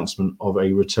announcement of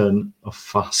a return of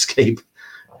Farscape?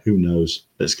 Who knows?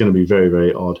 It's going to be very,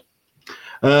 very odd.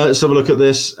 Let's have a look at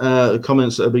this.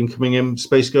 Comments that have been coming in.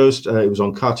 Space Ghost, it was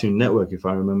on Cartoon Network, if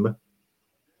I remember,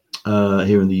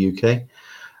 here in the UK.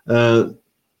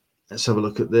 Let's have a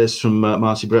look at this from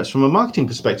Marty Bretts. From a marketing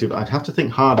perspective, I'd have to think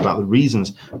hard about the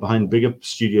reasons behind bigger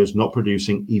studios not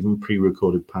producing even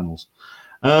pre-recorded panels.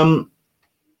 At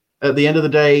the end of the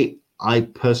day, I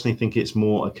personally think it's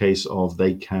more a case of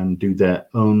they can do their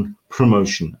own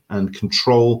promotion and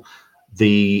control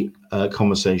the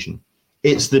conversation.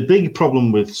 It's the big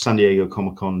problem with San Diego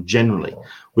Comic-Con generally,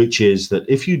 which is that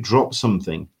if you drop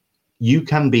something, you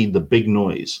can be the big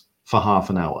noise for half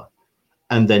an hour,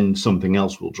 and then something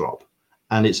else will drop.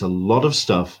 And it's a lot of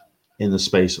stuff in the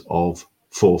space of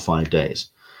 4 or 5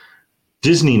 days.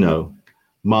 Disney know,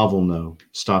 Marvel know,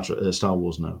 Star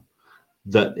Wars know,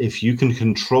 that if you can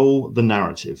control the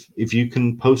narrative, if you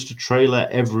can post a trailer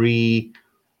every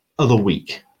other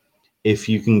week, if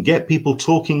you can get people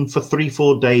talking for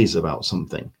 3-4 days about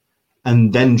something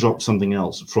and then drop something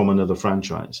else from another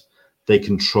franchise, they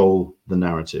control the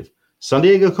narrative. San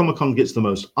Diego Comic-Con gets the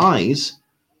most eyes,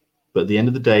 but at the end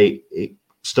of the day,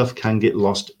 stuff can get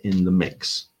lost in the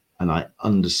mix, and I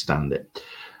understand it.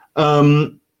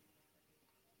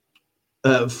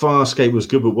 Farscape was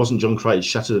good, but wasn't John Crichton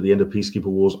shattered at the end of Peacekeeper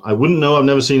Wars? I wouldn't know. I've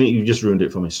never seen it. You just ruined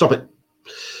it for me. Stop it.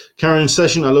 Karen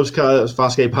Session, I love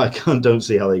Farscape. I don't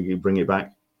see how they bring it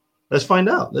back. Let's find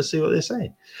out. Let's see what they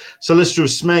say. Solicitor of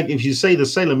Smeg, if you say the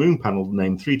Sailor Moon panel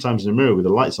name 3 times in a mirror with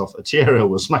the lights off, a tiara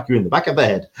will smack you in the back of the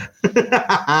head.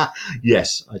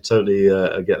 Yes, I totally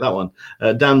get that one.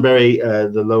 Dan Berry,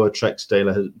 the Lower Treks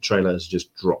trailer has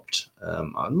just dropped.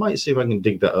 I might see if I can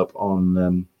dig that up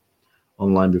on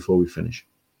online before we finish.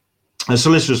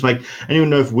 Solicitor of Smeg, anyone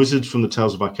know if Wizards from the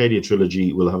Tales of Arcadia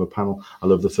trilogy will have a panel? I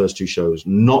love the first 2 shows.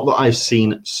 Not that I've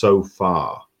seen so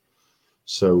far.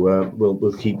 So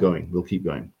we'll keep going. We'll keep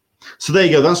going. So there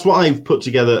you go. That's what I've put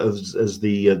together as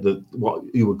the what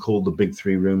you would call the big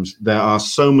 3 rooms. There are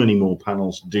so many more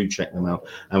panels. Do check them out,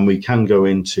 and we can go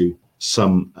into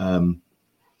some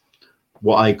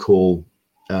what I call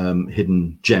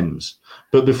hidden gems.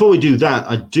 But before we do that,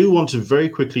 I do want to very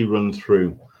quickly run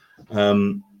through.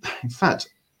 In fact,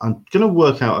 I'm going to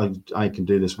work out I can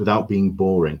do this without being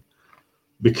boring,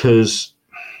 because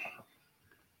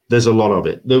there's a lot of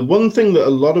it. The one thing that a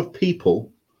lot of people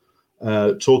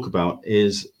talk about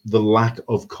is the lack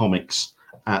of comics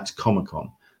at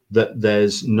Comic-Con, that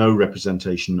there's no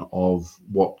representation of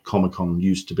what Comic-Con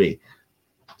used to be.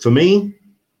 For me,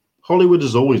 Hollywood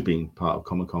has always been part of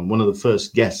Comic-Con. One of the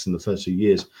first guests in the first few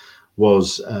years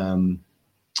was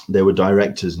there were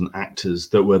directors and actors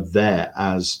that were there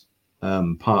as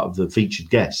part of the featured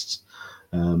guests,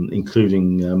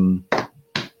 including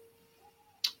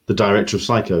the director of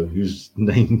Psycho, whose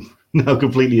name now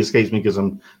completely escapes me because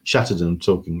I'm shattered and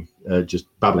talking, just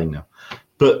babbling now.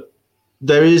 But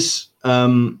there is,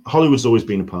 Hollywood's always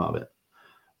been a part of it.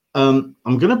 I'm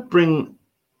going to bring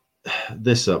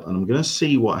this up and I'm going to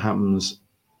see what happens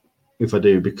if I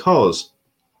do, because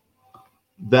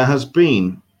there has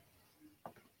been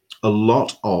a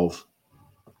lot of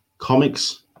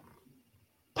comics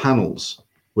panels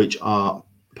which are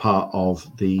part of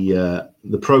the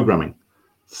programming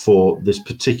for this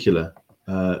particular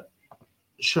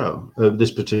show,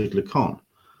 this particular con.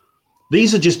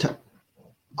 These are just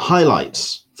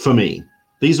highlights for me.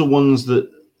 These are ones that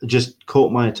just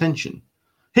caught my attention.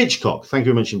 Hitchcock, thank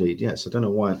you very much indeed. Yes, I don't know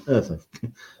why on earth.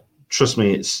 Trust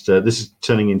me, it's this is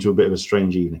turning into a bit of a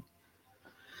strange evening.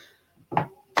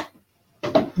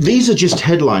 These are just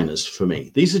headliners for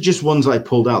me. These are just ones I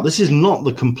pulled out. This is not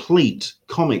the complete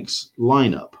comics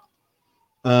lineup.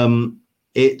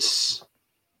 It's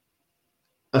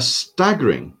a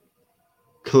staggering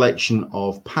collection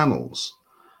of panels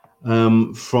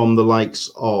from the likes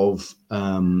of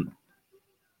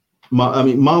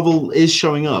Marvel is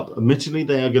showing up. Admittedly,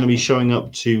 they are going to be showing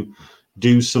up to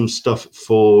do some stuff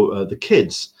for the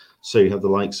kids. So you have the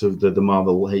likes of the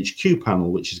Marvel HQ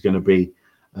panel, which is going to be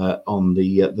on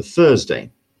the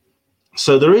Thursday.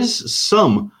 So there is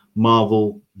some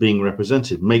Marvel being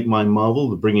represented. Make Mine Marvel,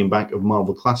 the bringing back of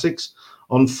Marvel Classics,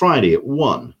 on Friday at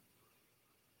 1.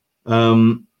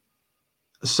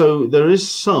 So there is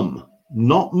some,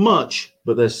 not much,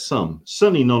 but there's some.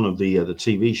 Certainly none of the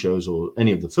TV shows or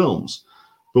any of the films,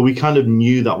 but we kind of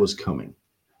knew that was coming.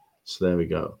 So there we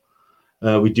go.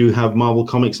 We do have Marvel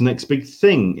Comics' Next Big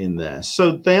Thing in there.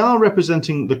 So they are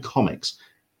representing the comics.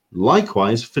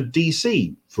 Likewise for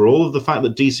DC. For all of the fact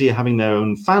that DC are having their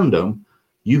own fandom,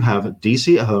 you have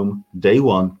DC at Home, Day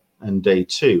 1 and Day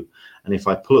 2. And if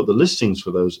I pull up the listings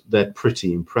for those, they're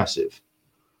pretty impressive.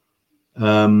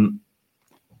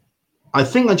 I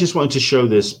think I just wanted to show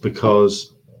this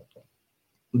because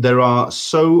there are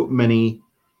so many.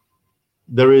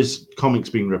 There is comics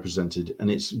being represented, and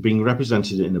it's being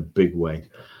represented in a big way.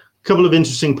 A couple of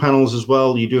interesting panels as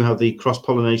well. You do have the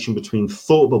cross-pollination between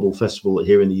Thought Bubble Festival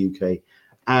here in the UK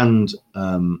and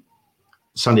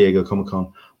San Diego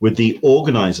Comic-Con with the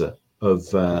organizer of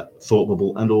Thought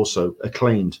Bubble and also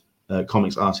acclaimed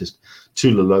comics artist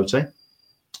Tula Lote.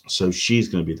 So she's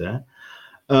going to be there.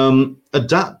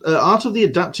 Art of the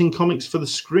Adapting Comics for the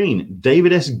Screen,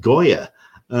 David S. Goyer.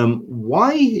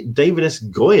 Why David S.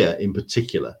 Goyer in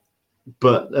particular?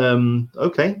 But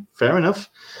okay, fair enough.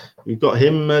 We've got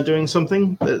him doing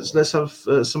something. Let's have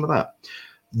some of that.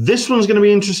 This one's going to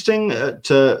be interesting at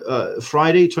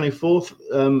Friday,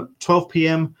 24th, 12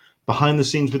 p.m., Behind the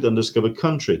Scenes with Undiscovered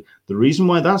Country. The reason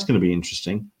why that's going to be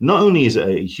interesting, not only is it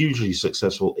a hugely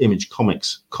successful Image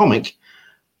Comics comic,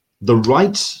 the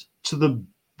rights to the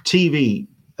TV,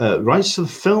 rights to the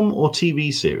film or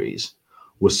TV series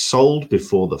was sold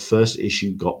before the first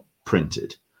issue got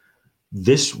printed.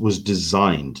 This was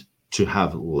designed to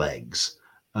have legs.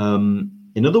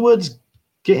 In other words,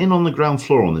 get in on the ground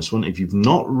floor on this one. If you've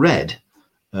not read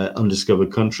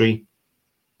Undiscovered Country,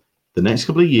 the next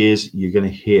couple of years, you're going to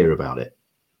hear about it.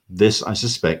 This, I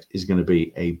suspect, is going to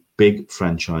be a big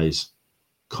franchise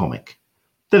comic.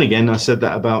 Then again, I said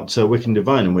that about Wicked and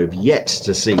Divine, and we've yet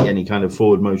to see any kind of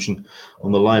forward motion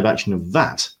on the live action of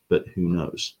that, but who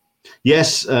knows?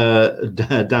 Yes,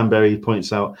 Dan Berry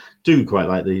points out, do quite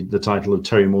like the title of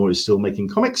Terry Moore is Still Making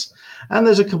Comics, and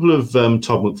there's a couple of Todd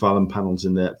McFarlane panels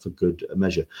in there for good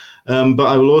measure. But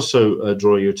I will also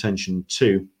draw your attention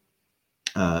to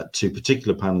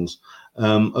particular panels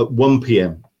at 1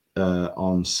 p.m.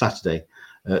 On Saturday.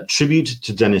 Tribute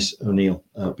to Dennis O'Neil,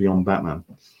 Beyond Batman.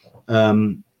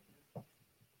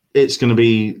 It's going to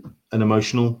be an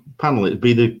emotional panel.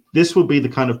 This will be the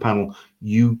kind of panel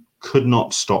you could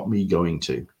not stop me going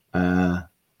to.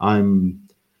 I'm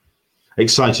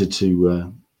excited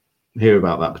to hear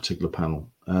about that particular panel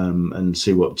and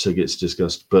see what gets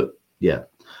discussed. But yeah,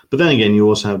 but then again, you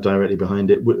also have directly behind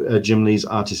it Jim Lee's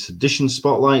Artist Edition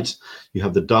Spotlight. You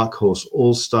have the Dark Horse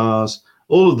All Stars.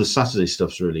 All of the Saturday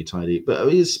stuff's really tidy, but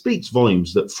it speaks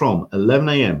volumes that from 11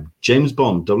 a.m. James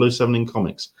Bond 007 in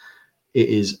comics, it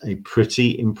is a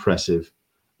pretty impressive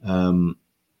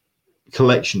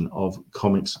collection of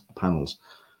comics panels.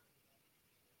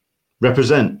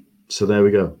 Represent. So there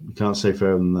we go. You can't say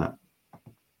fairer than that.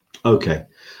 Okay.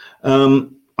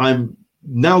 I'm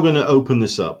now going to open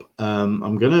this up.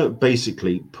 I'm going to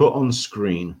basically put on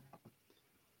screen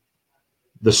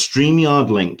the StreamYard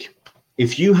link.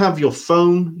 If you have your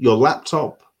phone, your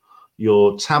laptop,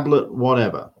 your tablet,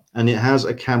 whatever, and it has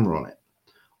a camera on it,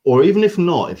 or even if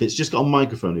not, if it's just got a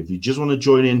microphone, if you just want to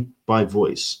join in by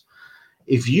voice,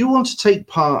 if you want to take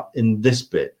part in this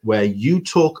bit where you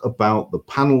talk about the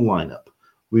panel lineup,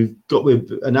 we've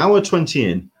an hour 20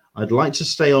 in. I'd like to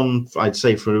stay on, I'd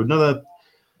say, for another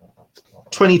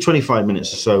 20, 25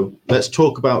 minutes or so. Let's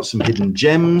talk about some hidden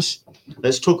gems.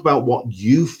 Let's talk about what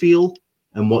you feel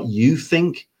and what you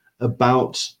think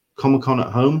about Comic-Con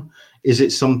at home. Is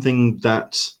it something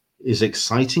that is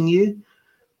exciting you?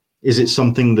 Is it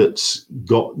something that's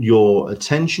got your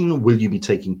attention? Will you be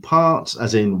taking part,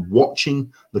 as in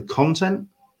watching the content?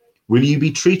 Will you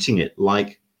be treating it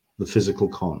like the physical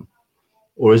con?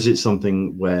 Or is it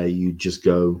something where you just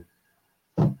go,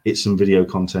 it's some video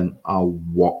content I'll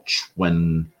watch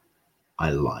when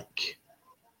I like?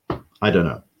 I don't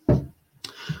know.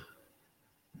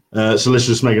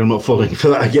 Solicitous Megan, I'm not falling for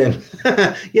that again.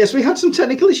 Yes, we had some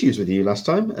technical issues with you last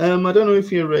time. I don't know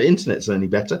if your internet's any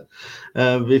better.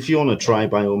 If you want to try,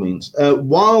 by all means.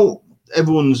 While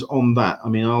everyone's on that, I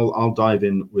mean, I'll dive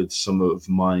in with some of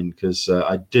mine, because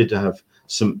I did have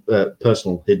some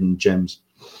personal hidden gems.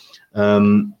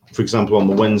 For example, on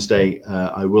the Wednesday,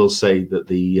 I will say that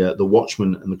the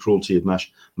Watchmen and the Cruelty of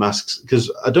Masks, because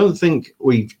I don't think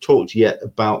we've talked yet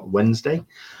about Wednesday.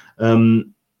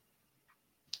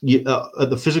 At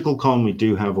the physical con, we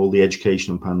do have all the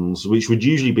educational panels, which would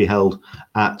usually be held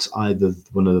at either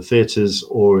one of the theaters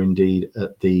or indeed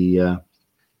at the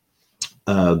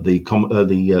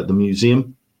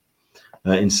museum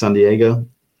in San Diego.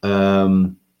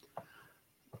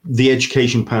 The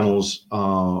education panels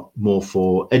are more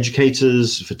for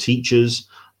educators, for teachers,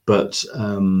 but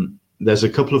there's a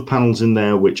couple of panels in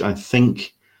there which I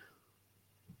think,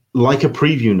 like a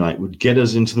preview night, would get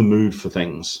us into the mood for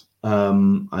things.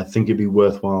 I think it'd be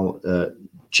worthwhile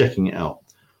checking it out.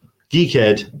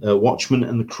 Geekhead, Watchmen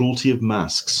and the Cruelty of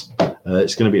Masks.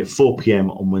 It's going to be at 4 p.m.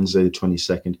 on Wednesday the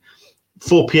 22nd.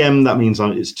 4 p.m., that means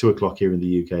it's 2 o'clock here in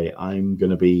the UK. I'm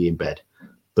going to be in bed,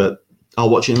 but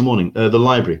I'll watch it in the morning. The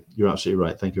library, you're absolutely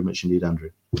right. Thank you very much indeed, Andrew.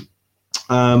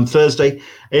 Thursday,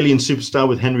 Alien Superstar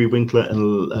with Henry Winkler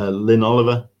and Lynn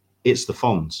Oliver. It's the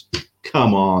Fonz.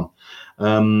 Come on.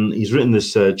 He's written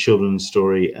this children's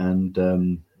story,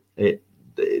 and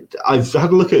I've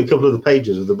had a look at a couple of the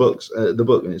pages of the book,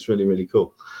 and it's really, really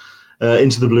cool.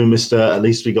 Into the Blue Mister, at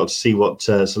least we got to see what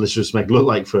Solicitous Meg looked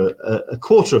like for a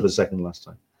quarter of a second last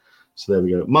time. So there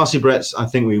we go. Marcy Bretts, I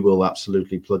think we will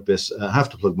absolutely plug this. I have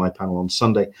to plug my panel on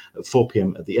Sunday at 4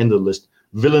 p.m. at the end of the list.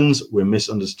 Villains, we're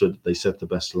misunderstood. They said the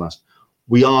best to last.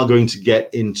 We are going to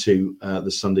get into the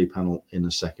Sunday panel in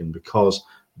a second, because,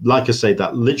 like I say,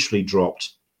 that literally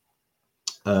dropped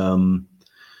 20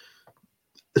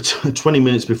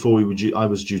 minutes before I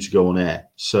was due to go on air.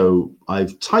 So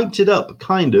I've typed it up,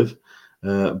 kind of,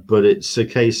 but it's a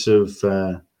case of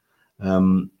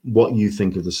what you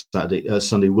think of the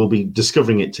Sunday. We'll be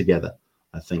discovering it together,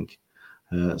 I think.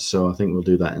 So I think we'll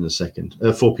do that in a second.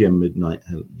 4 p.m. midnight.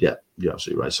 Yeah, you're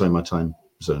absolutely right. Sorry, my time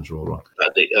zones are all wrong.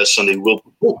 Sunday will.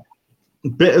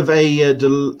 Bit of a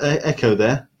echo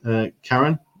there,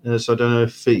 Karen. So I don't know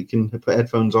if you can put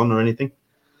headphones on or anything,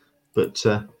 but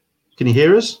can you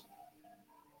hear us?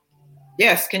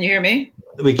 Yes. Can you hear me?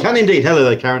 We can indeed. Hello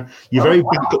there, Karen. You're very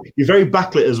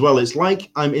backlit as well. It's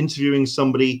like I'm interviewing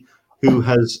somebody who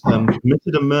has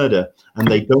committed a murder, and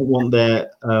they don't want their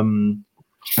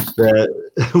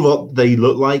what they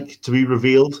look like to be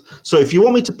revealed. So if you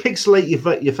want me to pixelate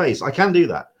your face, I can do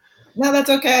that. No, that's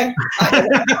okay.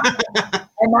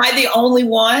 Am I the only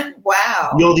one?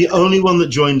 Wow. You're the only one that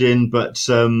joined in, but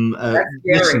listen,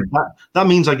 that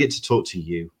means I get to talk to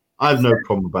you. I have no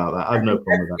problem about that. I have no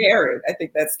problem with that. Scary. I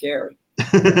think that's scary.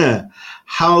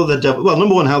 How the devil? Well,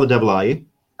 number one, how the devil are you?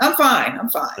 I'm fine. I'm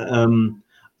fine.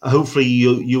 Hopefully,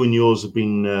 you and yours have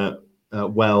been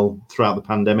well throughout the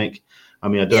pandemic. I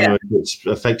mean, I don't know if it's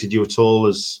affected you at all.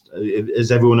 Is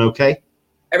everyone okay?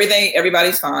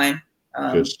 Everybody's fine.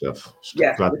 Good stuff.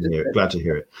 Yeah, glad to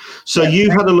hear it. So you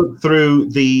had a look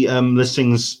through the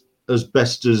listings as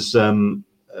best as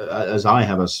I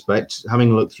have, I suspect,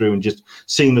 having a look through and just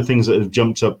seeing the things that have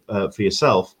jumped up for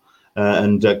yourself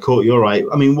and caught your eye.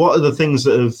 I mean, what are the things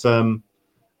that have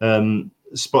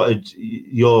spotted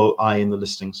your eye in the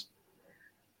listings?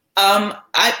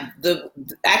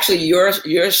 Actually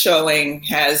your showing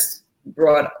has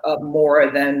brought up more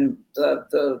than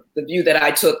the view that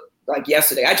I took like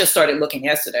yesterday. I just started looking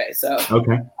yesterday, so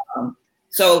okay.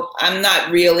 So I'm not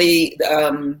really.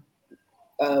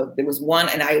 There was one,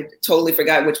 and I totally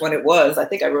forgot which one it was. I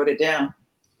think I wrote it down.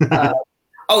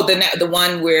 The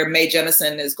one where Mae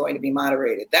Jemison is going to be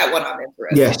moderated. That one I'm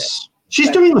interested in. Yes. She's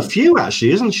doing a few,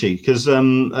 actually, isn't she? Because I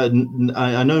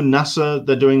know NASA,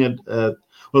 they're doing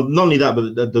well, not only that,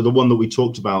 but the one that we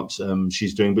talked about,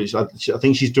 she's doing, but I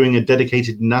think she's doing a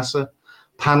dedicated NASA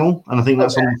panel, and I think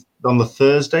that's on the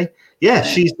Thursday. Yeah,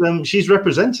 she's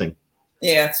representing.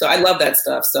 Yeah, so I love that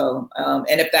stuff. So,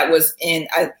 and if that was it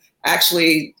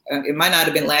might not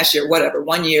have been last year, whatever.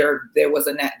 One year there was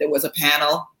a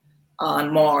panel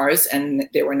on Mars, and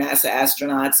there were NASA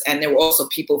astronauts, and there were also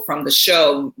people from the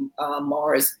show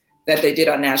Mars that they did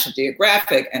on National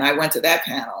Geographic, and I went to that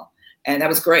panel, and that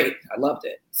was great. I loved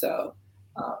it. So,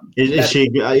 is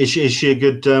she a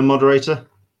good moderator?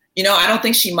 You know, I don't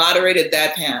think she moderated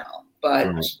that panel, but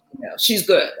right. you know, she's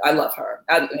good. I love her.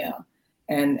 You know,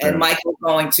 and Michael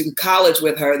going to college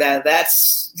with her.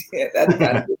 That's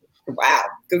wow,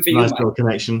 good for you. Nice little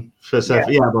connection. Let's have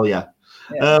a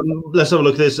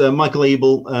look at this. Michael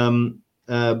Abel,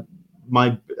 I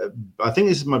think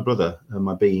this is my brother,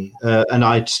 my B, and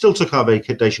I still took our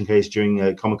vacation case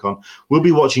during Comic-Con. We'll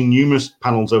be watching numerous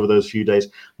panels over those few days.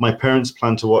 My parents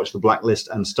plan to watch the Blacklist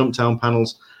and Stumptown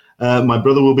panels. My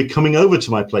brother will be coming over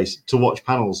to my place to watch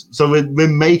panels. So we're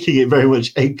making it very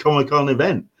much a Comic-Con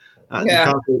event.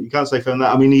 You can't say from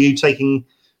that. I mean, are you taking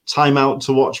time out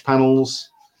to watch panels?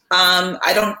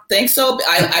 I don't think so.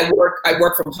 I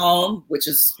work from home, which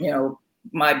is, you know,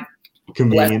 my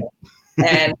convenient.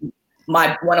 And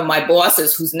one of my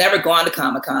bosses, who's never gone to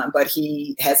Comic-Con, but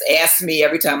he has asked me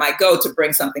every time I go to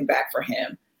bring something back for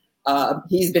him.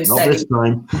 He's been Not this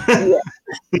time.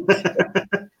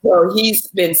 So he's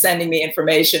been sending me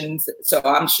information. So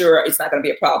I'm sure it's not going to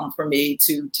be a problem for me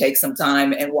to take some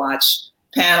time and watch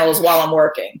panels while I'm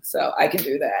working. So I can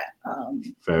do that.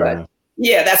 Fair enough.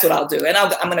 Yeah, that's what I'll do. And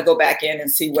I'm going to go back in and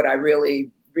see what I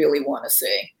really, really want to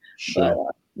see. Sure.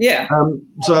 But, yeah.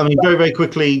 So, I mean, very, very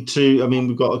quickly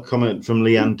we've got a comment from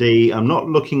Leanne D. I'm not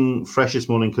looking fresh this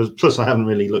morning plus I haven't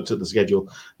really looked at the schedule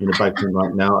in the back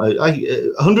right now.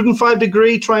 105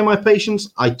 degree, try my patience.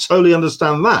 I totally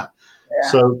understand that.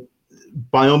 Yeah. So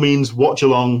by all means, watch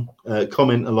along,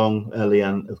 comment along,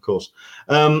 Leanne, of course.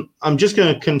 I'm just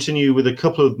going to continue with a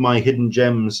couple of my hidden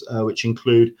gems, which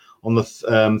include on the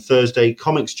Thursday,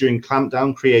 comics during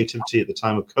clampdown, creativity at the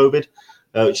time of COVID.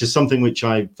 Which is something which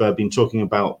I've been talking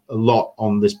about a lot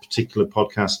on this particular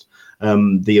podcast.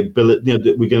 The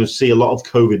ability, we're going to see a lot of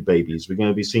COVID babies. We're going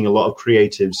to be seeing a lot of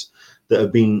creatives that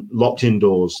have been locked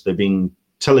indoors. They've been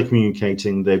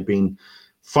telecommunicating. They've been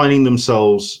finding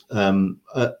themselves a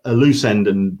loose end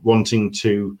and wanting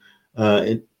to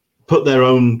put their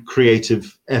own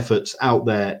creative efforts out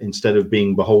there instead of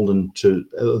being beholden to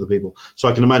other people. So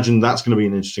I can imagine that's going to be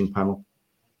an interesting panel.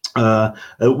 At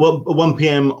 1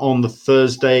 p.m. on the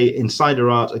Thursday, Insider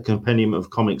Art, a compendium of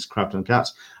comics, craft and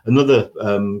cats. Another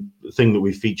thing that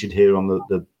we featured here on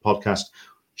the podcast,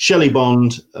 Shelley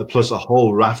Bond, plus a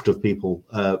whole raft of people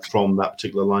from that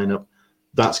particular lineup.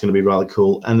 That's going to be rather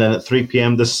cool. And then at 3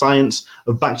 p.m., the science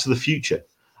of Back to the Future.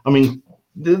 I mean,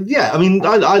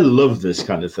 I love this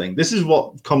kind of thing. This is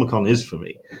what Comic-Con is for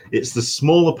me. It's the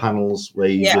smaller panels where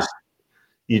you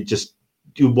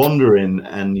wander in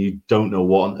and you don't know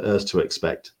what on earth to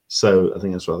expect. So I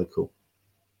think that's rather cool.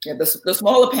 Yeah, the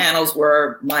smaller panels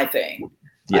were my thing.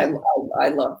 Yeah. I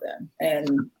love them.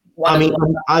 And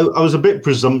I was a bit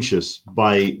presumptuous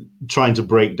by trying to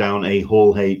break down a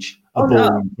Hall H, a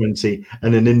Ballroom 20,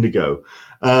 and an Indigo.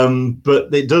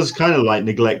 But it does kind of like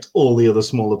neglect all the other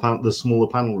smaller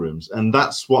panel rooms. And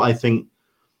that's what I think.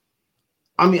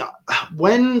 I mean,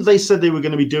 when they said they were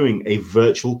going to be doing a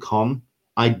virtual con,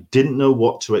 I didn't know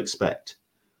what to expect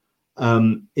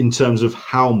in terms of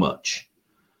how much.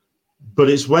 But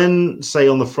it's when, say,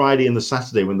 on the Friday and the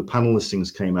Saturday when the panel listings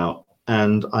came out,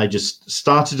 and I just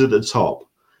started at the top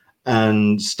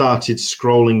and started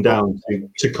scrolling down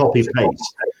to copy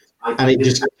paste, and it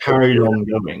just carried on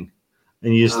going.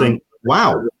 And you just think,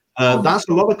 wow, that's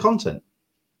a lot of content.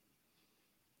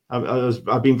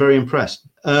 I've been very impressed.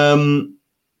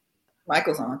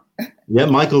 Michael's on. Yeah,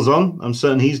 Michael's on. I'm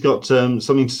certain he's got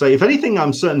something to say. If anything,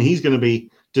 I'm certain he's going to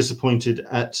be disappointed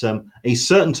at a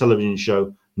certain television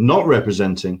show not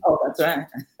representing. Oh, that's right.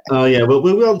 Yeah, well,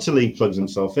 we'll wait till he plugs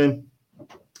himself in.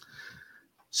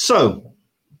 So,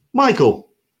 Michael,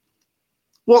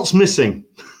 what's missing?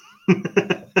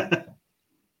 I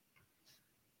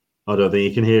don't think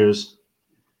you can hear us.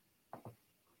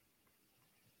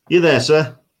 You there,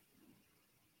 sir?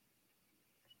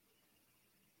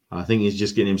 I think he's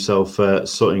just getting himself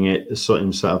sorting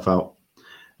himself out.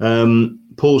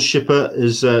 Paul Shipper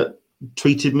has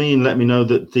tweeted me and let me know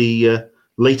that the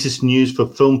latest news for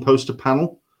Film Poster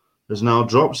Panel has now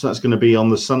dropped. So that's going to be on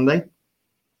the Sunday.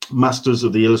 Masters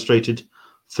of the Illustrated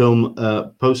Film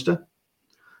Poster.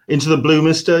 Into the Blue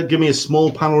Mister. Give me a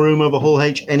small panel room over Hall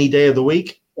H any day of the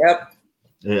week. Yep.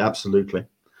 Yeah, absolutely.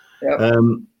 Yep.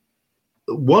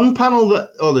 One panel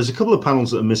there's a couple of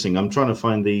panels that are missing. I'm trying to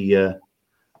find the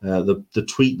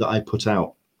tweet that I put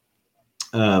out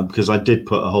because I did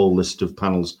put a whole list of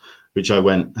panels, which I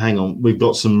went, hang on, we've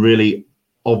got some really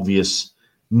obvious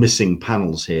missing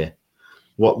panels here.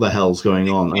 What the hell's going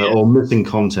on? Or missing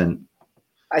content.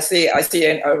 I see a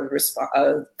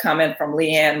comment from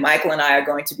Leanne. Michael and I are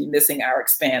going to be missing our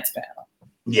Expanse panel.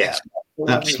 Yeah,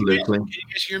 absolutely. Can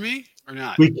you guys hear me or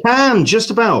not? We can,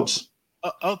 just about.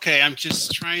 Okay, I'm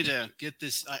just trying to get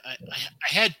this. I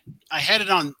had it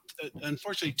on,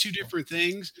 unfortunately, 2 different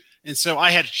things, and so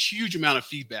I had a huge amount of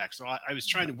feedback. So I was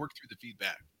trying to work through the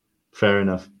feedback. Fair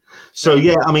enough. So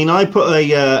yeah, I mean, I put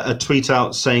a tweet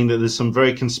out saying that there's some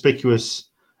very conspicuous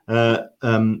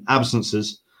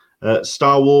absences.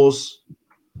 Star Wars.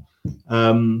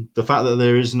 The fact that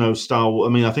there is no Star Wars.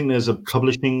 I mean, I think there's a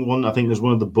publishing one. I think there's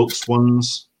one of the books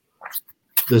ones.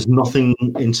 There's nothing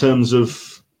in terms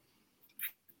of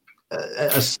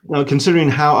considering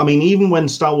how. I mean, even when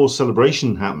Star Wars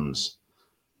Celebration happens,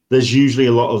 there's usually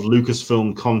a lot of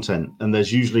Lucasfilm content, and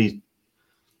there's usually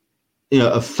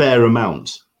a fair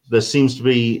amount. There seems to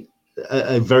be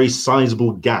a very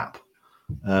sizable gap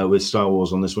with Star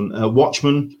Wars on this one.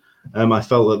 Watchmen. I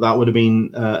felt that would have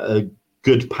been a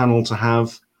good panel to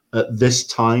have at this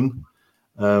time,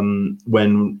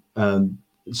 when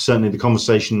certainly the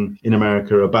conversation in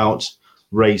America about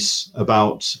race,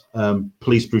 about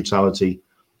police brutality,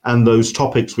 and those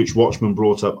topics which Watchmen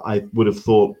brought up, I would have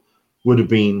thought would have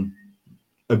been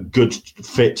a good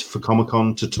fit for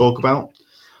Comic-Con to talk about.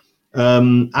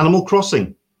 Animal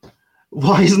Crossing.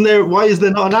 Why is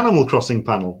there not an Animal Crossing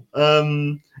panel?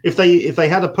 If they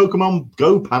had a Pokemon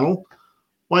Go panel,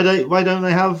 why don't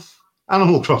they have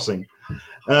Animal Crossing?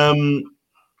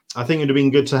 I think it would have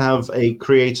been good to have a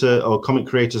creator or comic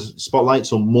creator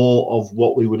spotlights on more of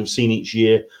what we would have seen each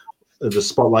year, the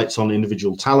spotlights on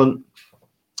individual talent,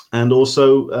 and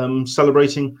also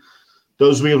celebrating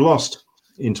those we have lost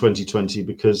in 2020,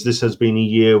 because this has been a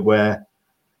year where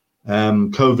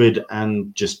COVID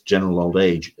and just general old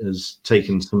age has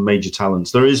taken some major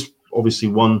talents. There is obviously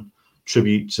one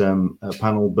tribute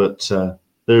panel, but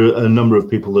there are a number of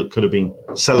people that could have been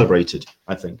celebrated,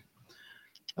 I think.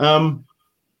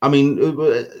 I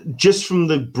mean, just from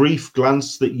the brief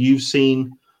glance that you've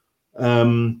seen,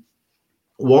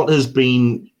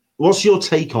 what's your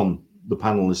take on the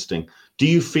panel listing? Do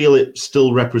you feel it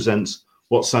still represents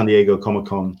what San Diego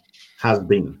Comic-Con has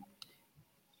been?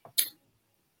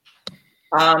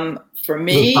 For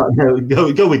me,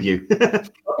 go with you.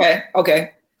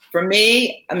 Okay. For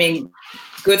me, I mean,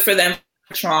 good for them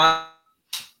trying.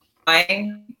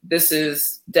 This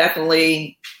is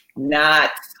definitely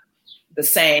not the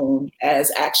same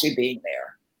as actually being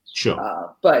there.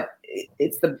 Sure. But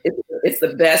it's the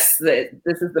best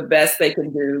this is the best they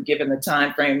can do given the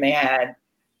time frame they had,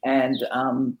 and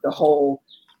the whole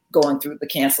going through the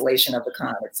cancellation of the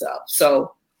con itself.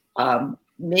 So for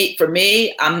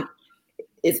me,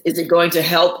 is it going to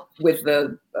help with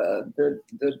the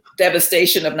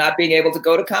devastation of not being able to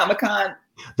go to Comic-Con?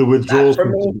 The withdrawals. For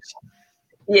me,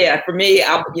 yeah, for me,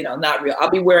 not real. I'll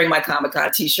be wearing my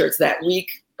Comic-Con t-shirts that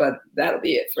week, but that'll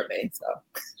be it for me. So.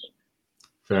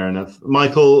 Fair enough.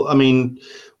 Michael, I mean,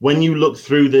 when you look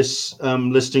through this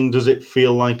listing, does it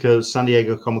feel like a San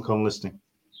Diego Comic-Con listing?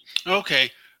 Okay.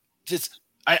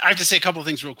 I have to say a couple of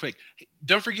things real quick.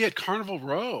 Don't forget, Carnival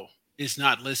Row is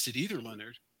not listed either,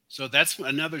 Leonard. So that's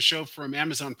another show from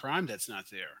Amazon Prime that's not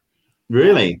there.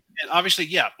 Really? And obviously,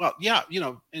 yeah. Well, yeah,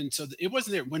 and so it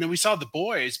wasn't there when we saw The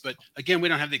Boys, but again, we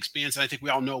don't have The Expanse, and I think we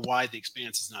all know why The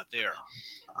Expanse is not there.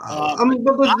 I mean,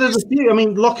 but there's a few. I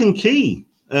mean, Lock and Key.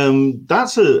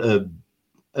 That's a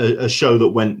show that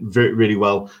went really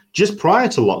well just prior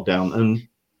to lockdown.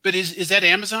 But is that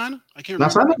Amazon? I can't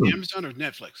remember. That's Amazon or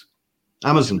Netflix?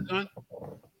 Amazon.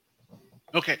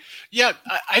 Okay. Yeah,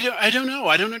 I don't know.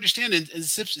 I don't understand. And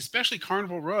especially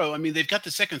Carnival Row. I mean, they've got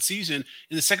the second season,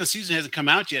 and the second season hasn't come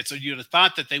out yet. So you'd have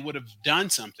thought that they would have done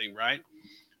something, right?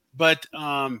 But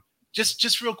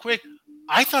just real quick,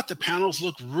 I thought the panels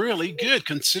looked really good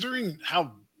considering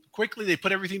how quickly they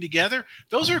put everything together.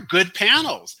 Those are good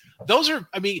panels.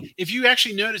 I mean, if you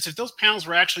actually notice, if those panels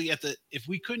were actually if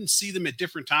we couldn't see them at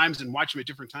different times and watch them at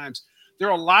different times, there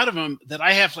are a lot of them that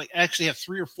I have actually have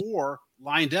 3 or 4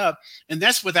 lined up, and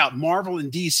that's without Marvel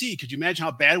and DC. Could you imagine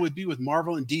how bad it would be with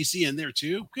Marvel and DC in there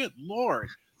too? Good Lord.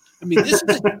 I mean, this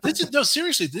is no,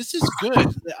 seriously, this is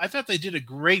good. I thought they did a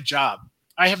great job.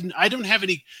 I don't have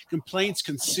any complaints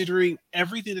considering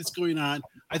everything that's going on.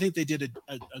 I think they did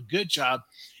a good job.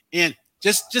 And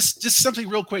just something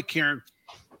real quick, Karen.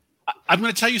 I'm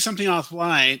going to tell you something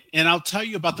offline, and I'll tell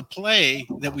you about the play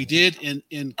that we did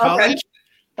in college.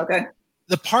 Okay.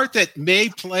 The part that May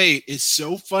played is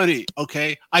so funny.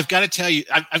 Okay, I've got to tell you.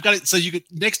 I've got it. So you could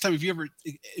next time if you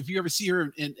ever see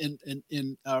her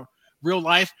in real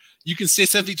life, you can say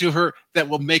something to her that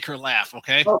will make her laugh.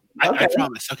 Okay, oh, okay. I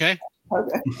promise. Okay.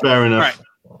 Fair enough.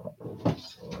 All right.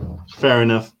 Fair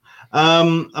enough.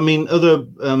 I mean, other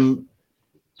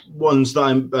ones that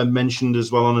I mentioned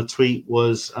as well on a tweet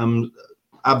was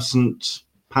absent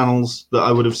panels that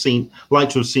I would have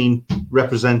liked to have seen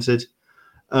represented.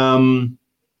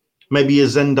 Maybe a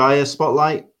Zendaya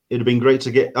spotlight. It'd have been great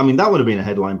to get. I mean, that would have been a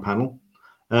headline panel,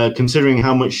 considering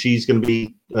how much she's going to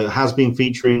be has been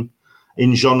featuring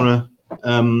in genre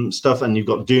stuff. And you've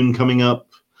got Dune coming up.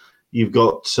 You've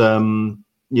got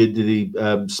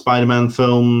the Spider-Man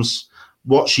films.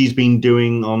 What she's been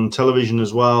doing on television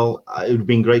as well. It would have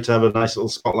been great to have a nice little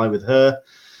spotlight with her.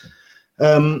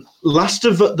 The Last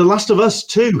of Us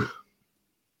 2,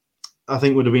 I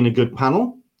think would have been a good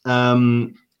panel.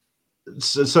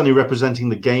 Certainly representing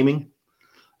the gaming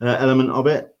element of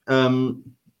it.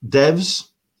 Devs,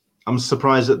 I'm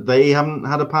surprised that they haven't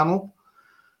had a panel.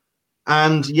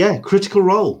 And yeah, Critical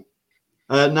Role.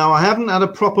 Now, I haven't had a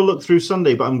proper look through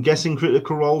Sunday, but I'm guessing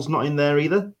Critical Role's not in there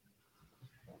either.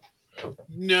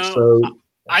 No, so,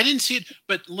 I didn't see it.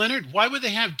 But Leonard, why would they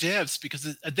have devs?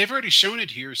 Because they've already shown it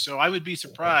here, so I would be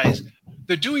surprised.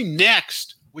 They're doing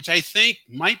Next, which I think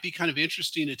might be kind of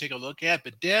interesting to take a look at.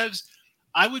 But devs,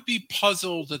 I would be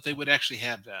puzzled that they would actually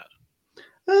have that.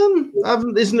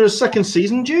 Isn't there a second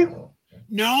season due?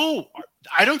 No,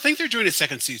 I don't think they're doing a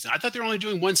second season. I thought they were only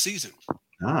doing one season.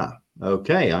 Ah,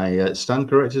 okay. I stand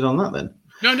corrected on that then.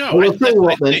 No. Well, I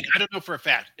don't know for a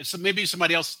fact. Maybe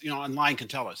somebody else, online can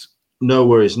tell us. No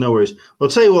worries. Well, I'll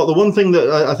tell you what. The one thing that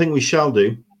I think we shall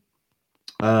do,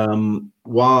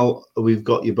 while we've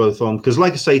got you both on, because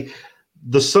like I say,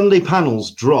 the Sunday panels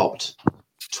dropped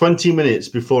 20 minutes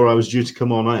before I was due to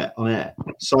come on air.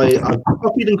 So I've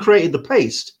copied and created the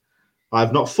paste.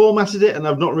 I've not formatted it, and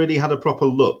I've not really had a proper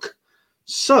look.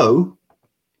 So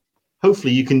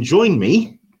hopefully you can join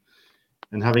me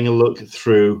in having a look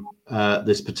through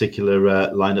this particular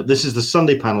lineup. This is the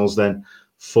Sunday panels then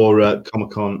for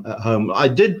Comic-Con at home. I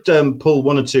did pull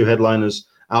one or two headliners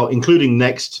out, including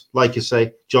Next, like you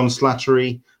say, John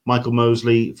Slattery, Michael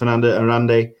Mosley, Fernando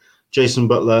Arande, Jason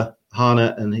Butler,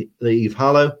 Hana, and Eve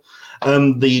Harlow.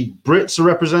 The Brits are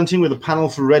representing with a panel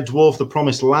for Red Dwarf, The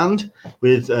Promised Land,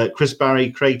 with Chris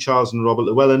Barry, Craig Charles, and Robert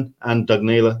Llewellyn, and Doug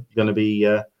Naylor going to be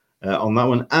on that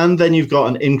one. And then you've got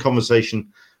an In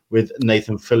Conversation with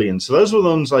Nathan Fillion. So those were the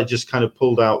ones I just kind of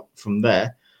pulled out from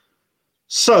there.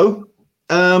 So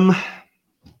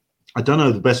I don't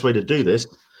know the best way to do this,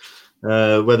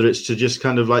 whether it's to just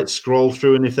kind of like scroll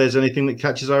through and if there's anything that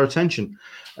catches our attention.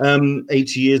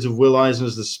 80 Years of Will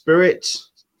Eisner's The Spirit,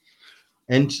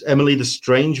 and Emily the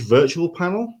Strange virtual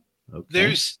panel.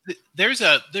 Okay.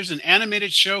 There's an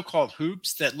animated show called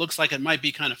Hoops that looks like it might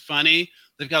be kind of funny.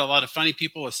 They've got a lot of funny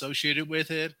people associated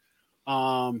with it.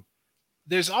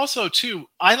 There's also too,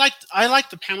 I like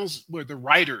the panels where the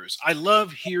writers, I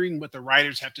love hearing what the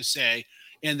writers have to say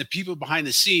and the people behind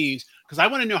the scenes, because I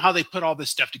want to know how they put all this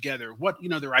stuff together, what,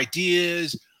 their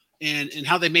ideas and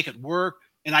how they make it work.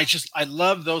 And I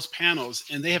love those panels,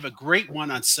 and they have a great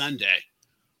one on Sunday.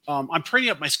 I'm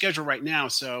printing up my schedule right now.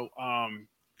 So,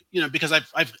 because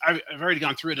I've already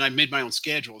gone through it and I've made my own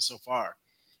schedule so far.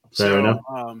 Fair enough.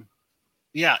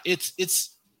 Yeah,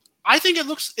 I think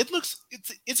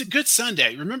it's a good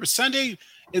Sunday. Remember, Sunday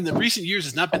in the recent years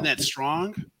has not been that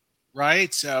strong,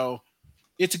 right? So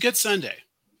it's a good Sunday.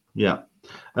 Yeah.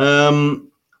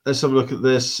 Let's have a look at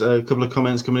this. A couple of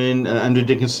comments coming in. Andrew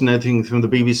Dickinson, anything from the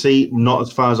BBC? Not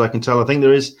as far as I can tell. I think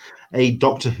there is a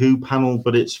Doctor Who panel,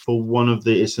 but it's for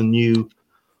it's a new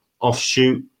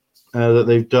offshoot that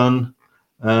they've done.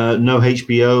 No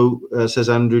HBO, says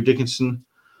Andrew Dickinson.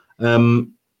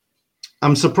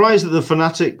 I'm surprised that the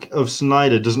fanatic of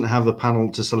Snyder doesn't have the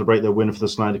panel to celebrate their win for the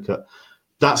Snyder Cut.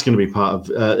 That's going to be part of,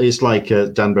 it's like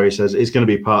Dan Berry says, it's going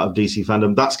to be part of DC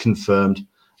fandom. That's confirmed.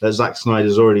 Zack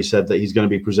Snyder's already said that he's going to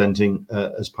be presenting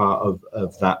as part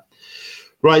of that.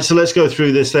 Right, so let's go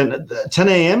through this then. 10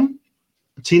 a.m.,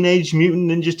 Teenage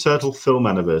Mutant Ninja Turtle film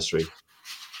anniversary.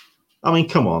 I mean,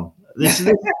 come on.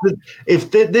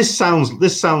 This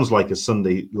sounds like a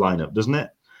Sunday lineup, doesn't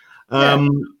it? Yeah.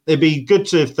 It'd be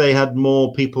good if they had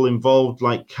more people involved,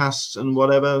 like casts and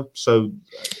whatever. So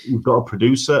you've got a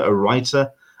producer, a writer,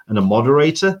 and a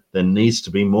moderator. There needs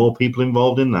to be more people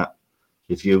involved in that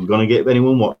if you're going to get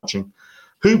anyone watching.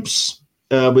 Hoops,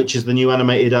 which is the new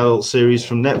animated adult series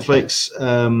from Netflix.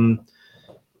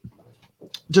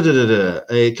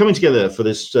 Coming together for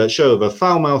this show of a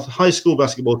foul-mouthed high school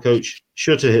basketball coach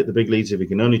sure to hit the big leagues if he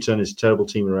can only turn his terrible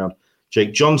team around.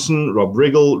 Jake Johnson, Rob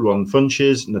Riggle, Ron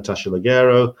Funches, Natasha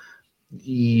Leggero.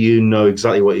 You know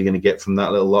exactly what you're going to get from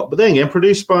that little lot. But then again,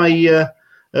 produced by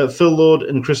Phil Lord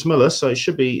and Chris Miller, so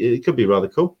it could be rather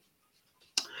cool.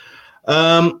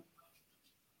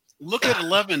 look at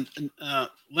 11,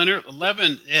 Leonard.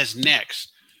 11 as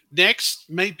next. Next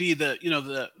might be an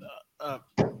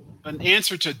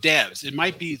answer to devs. It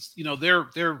might be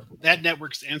that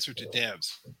network's answer to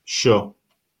devs. Sure.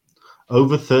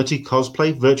 Over 30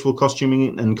 cosplay, virtual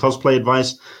costuming, and cosplay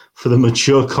advice for the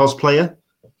mature cosplayer.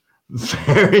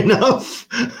 Fair enough.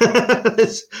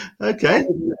 Okay.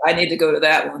 I need to go to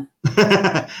that one.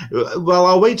 Well,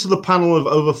 I'll wait till the panel of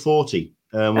over 40.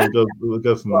 We'll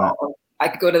go from that. I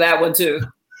could go to that one too.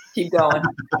 Keep going.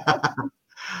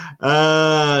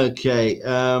 Okay.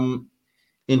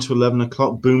 Into 11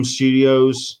 o'clock. Boom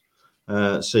Studios.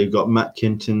 So you've got Matt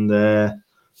Kinton there,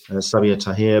 Sabia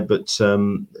Tahir, but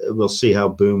we'll see how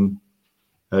Boom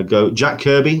go. Jack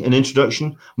Kirby, an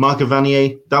introduction. Marc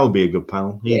Evanier, that would be a good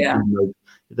panel.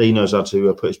 He knows how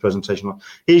to put his presentation on.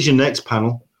 Here's your next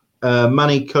panel.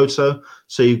 Manny Koto.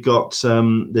 So you've got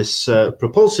this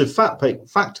propulsive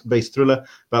fact-based thriller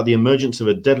about the emergence of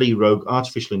a deadly rogue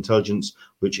artificial intelligence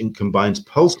which combines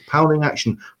pulse-pounding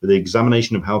action with the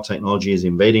examination of how technology is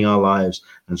invading our lives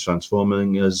and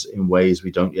transforming us in ways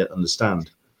we don't yet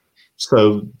understand.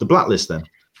 So the Blacklist then.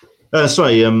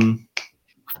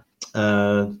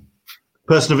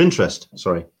 Person of interest.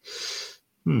 Sorry.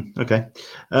 Okay.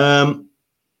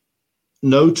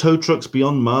 No tow trucks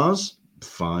beyond Mars.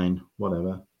 Fine,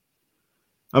 whatever.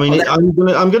 I mean,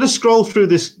 I'm gonna scroll through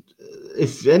this.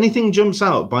 If anything jumps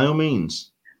out, by all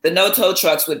means. The no tow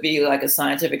trucks would be like a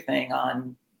scientific thing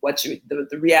on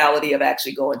the reality of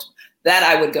actually going to that.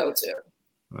 I would go to.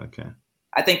 Okay.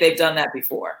 I think they've done that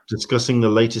before. Discussing the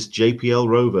latest JPL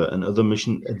rover and other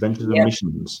adventures and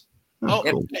missions.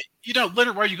 Cool.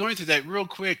 Leonard, while you're going through that real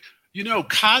quick,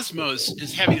 Cosmos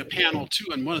is having a panel too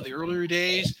in one of the earlier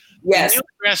days. Yes. Neil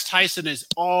deGrasse Tyson is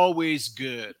always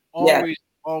good.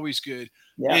 Always good.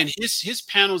 Yeah. And his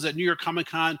panels at New York Comic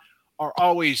Con are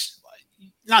always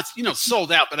not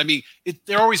sold out, but I mean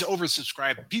they're always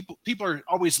oversubscribed. People are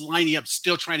always lining up,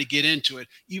 still trying to get into it.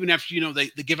 Even after they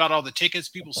give out all the tickets,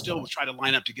 people still will try to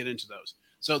line up to get into those.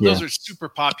 So those are super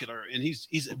popular, and he's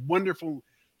a wonderful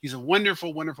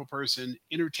person,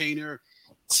 entertainer,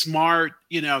 smart.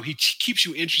 He keeps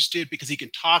you interested because he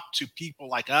can talk to people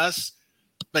like us,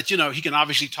 but he can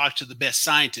obviously talk to the best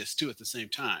scientists too at the same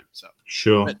time. So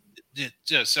sure. But,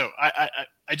 so I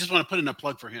just want to put in a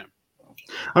plug for him.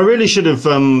 I really should have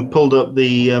pulled up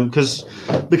the because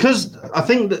I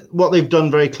think that what they've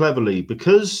done very cleverly,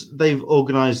 because they've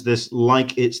organized this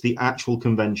like it's the actual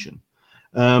convention,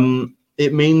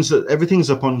 it means that everything's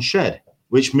up on Shed,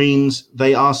 which means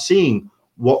they are seeing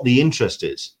what the interest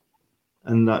is.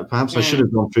 And perhaps I should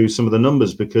have gone through some of the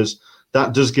numbers, because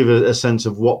that does give a sense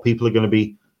of what people are going to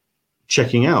be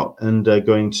checking out and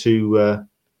going to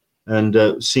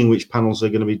and seeing which panels they're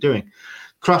going to be doing.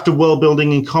 Craft of World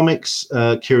Building in Comics,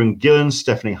 Kieran Gillen,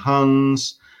 Stephanie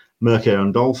Hans, Mirka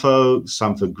Andolfo,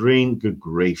 Sanford Green. Good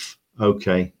grief.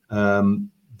 Okay.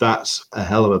 That's a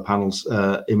hell of a panel.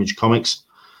 Image Comics.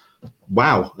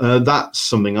 Wow. That's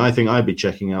something I think I'd be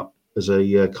checking out as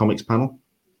a comics panel.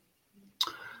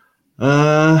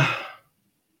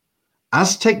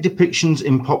 Aztec depictions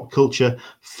in pop culture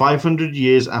 500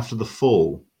 years after the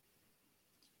fall.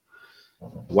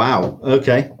 Wow.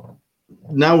 Okay.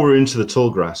 Now we're into the tall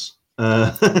grass.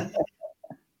 But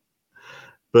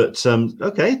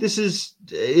okay, this is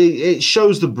it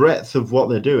shows the breadth of what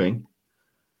they're doing.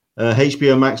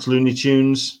 HBO Max Looney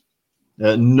Tunes,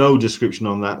 no description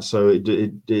on that, so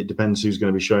it depends who's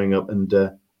going to be showing up and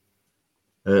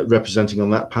representing on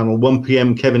that panel. 1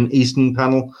 p.m. Kevin Easton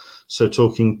panel, so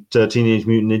talking Teenage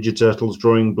Mutant Ninja Turtles,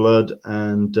 Drawing Blood,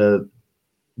 and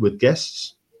with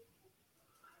guests.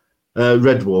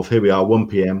 Red Dwarf, here we are, 1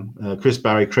 p.m. Chris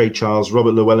Barry, Craig Charles,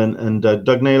 Robert Llewellyn, and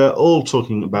Doug Naylor, all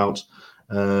talking about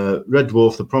Red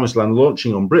Dwarf, The Promised Land,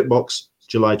 launching on BritBox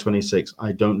July 26.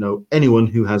 I don't know anyone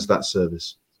who has that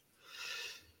service.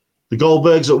 The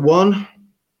Goldbergs at 1.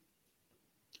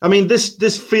 I mean,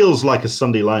 this feels like a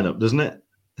Sunday lineup, doesn't it?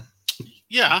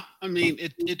 Yeah, I mean,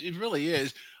 it really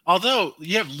is. Although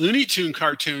you have Looney Tune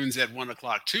cartoons at 1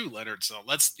 o'clock too, Leonard. So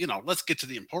let's get to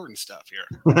the important stuff here.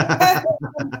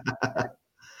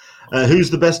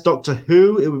 Who's the best Doctor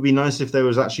Who? It would be nice if there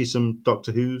was actually some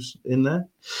Doctor Who's in there.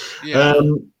 Yeah.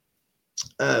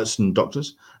 Some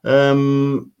doctors. Let's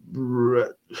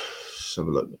have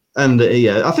a look. And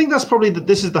yeah, I think that's probably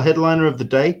this is the headliner of the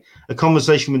day. A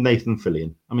conversation with Nathan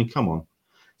Fillion. I mean, come on.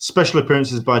 Special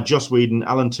appearances by Joss Whedon,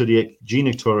 Alan Tudyk,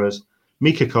 Gina Torres,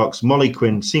 Mika Cox, Molly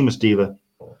Quinn, Seamus Diva,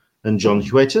 and John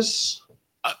Huetas.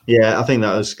 Yeah, I think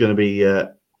that's going to be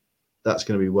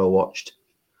well watched.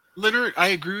 Leonard, I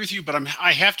agree with you, but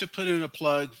I have to put in a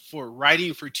plug for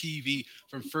writing for TV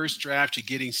from first draft to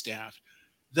getting staffed.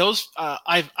 those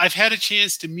I've had a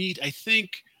chance to meet. I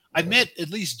think I met at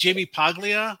least Jamie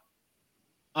Paglia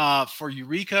for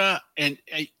Eureka, and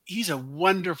he's a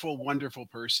wonderful, wonderful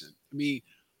person. I mean,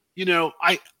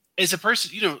 as a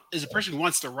person who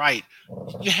wants to write,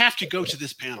 you have to go to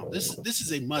this panel. This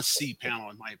is a must-see panel,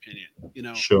 in my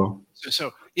opinion. Sure.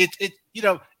 So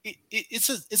it's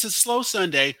a slow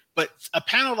Sunday, but a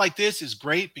panel like this is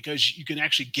great because you can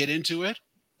actually get into it.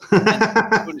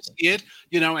 And see it,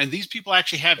 and these people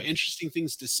actually have interesting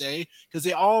things to say because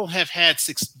they all have had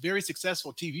very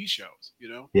successful TV shows.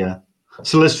 Yeah.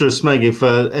 Solicitor Smeg, if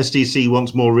SDC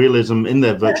wants more realism in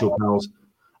their virtual panels.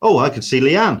 Oh, I could see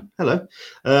Leanne. Hello.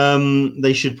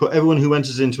 They should put everyone who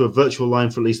enters into a virtual line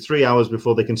for at least 3 hours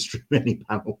before they can stream any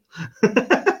panel.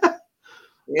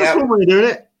 That's one way of doing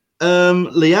it.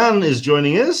 Leanne is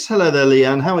joining us. Hello there,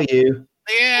 Leanne. How are you?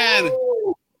 Leanne.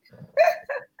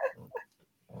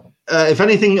 If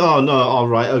anything, oh no, all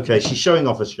right, okay. She's showing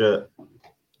off a shirt.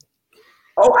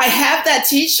 Oh, I have that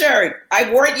T-shirt.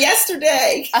 I wore it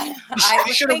yesterday. I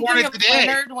was thinking of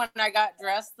Leonard when I got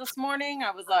dressed this morning.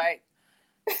 I was like,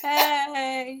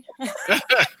 hey.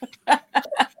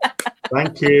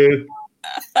 Thank you.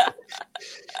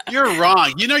 You're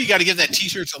wrong. You got to give that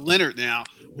T-shirt to Leonard now.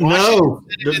 No,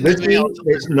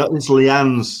 it's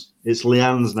Leanne's. It's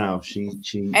Leanne's now. She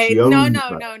owns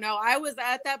No. I was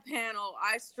at that panel.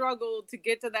 I struggled to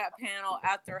get to that panel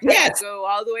after having to go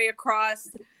all the way across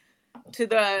to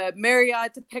the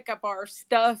Marriott to pick up our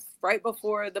stuff right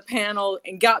before the panel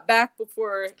and got back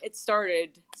before it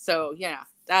started. So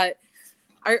that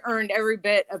I earned every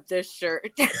bit of this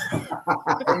shirt.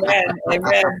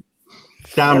 Amen.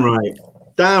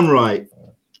 Damn right.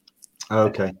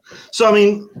 Okay. So I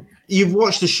mean, you've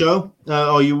watched the show,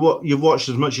 or you've watched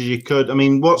as much as you could. I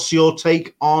mean, what's your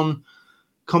take on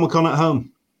Comic-Con at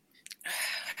home?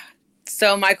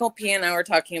 So Michael P. and I were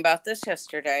talking about this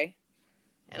yesterday,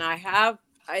 and I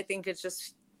think it's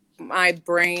just my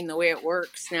brain, the way it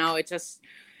works now.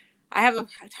 I have a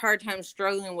hard time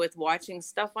struggling with watching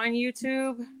stuff on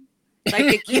YouTube. Like,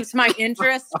 it keeps my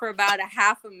interest for about a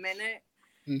half a minute.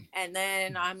 And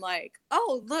then I'm like,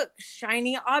 oh, look,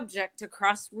 shiny object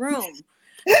across room.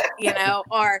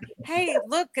 Or, hey,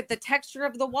 look at the texture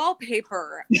of the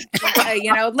wallpaper.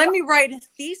 Let me write a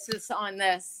thesis on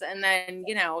this. And then,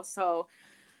 so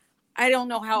I don't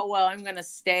know how well I'm going to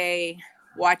stay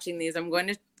watching these. I'm going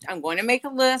to make a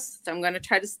list. I'm going to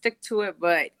try to stick to it,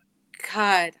 but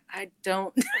God, I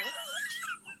don't.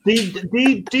 do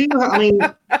you, I mean,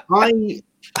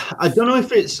 I don't know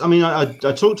if it's, I mean, I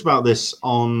talked about this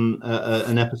on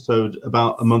an episode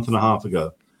about a month and a half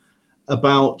ago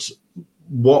about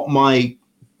what my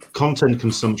content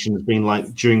consumption has been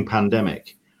like during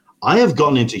pandemic. I have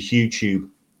gotten into YouTube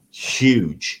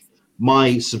huge.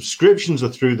 My subscriptions are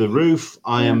through the roof.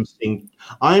 I am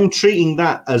treating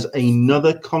that as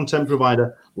another content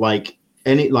provider like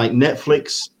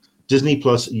Netflix, Disney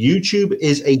Plus. YouTube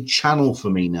is a channel for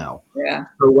me now. Yeah.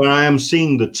 So where I am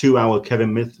seeing the 2-hour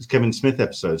Kevin Smith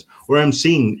episodes, where I'm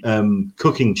seeing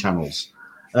cooking channels.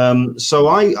 So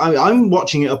I'm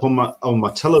watching it up on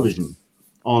my television,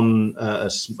 on a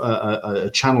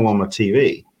channel on my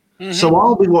TV. Mm-hmm. So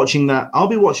I'll be watching that. I'll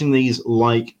be watching these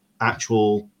like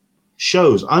actual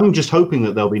shows. I'm just hoping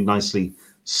that they'll be nicely,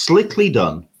 slickly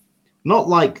done, not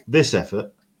like this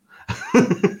effort.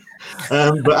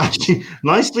 But actually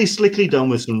nicely, slickly done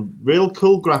with some real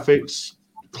cool graphics,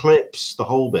 clips, the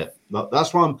whole bit.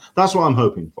 That's what I'm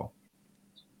hoping for.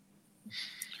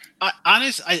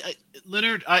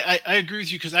 Leonard, I agree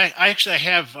with you because I actually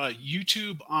have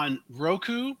YouTube on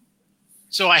Roku,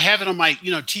 so I have it on my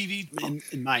TV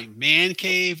in my man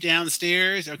cave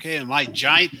downstairs. Okay, and my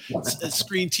giant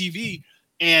screen TV,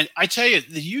 and I tell you,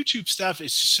 the YouTube stuff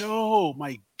is so,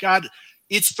 my God.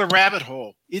 It's the rabbit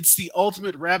hole. It's the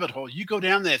ultimate rabbit hole. You go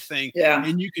down that thing,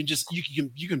 and you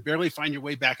can barely find your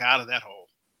way back out of that hole.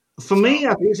 For me,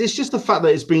 I think it's just the fact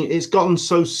that it's gotten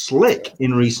so slick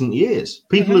in recent years.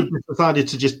 People have decided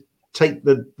to just take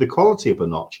the quality up a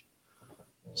notch.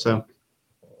 So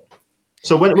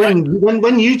when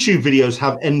YouTube videos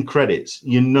have end credits,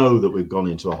 you know that we've gone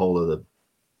into a whole other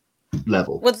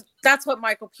level. Well, that's what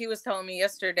Michael P was telling me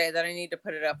yesterday, that I need to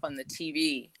put it up on the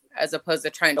TV as opposed to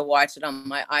trying to watch it on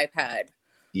my iPad,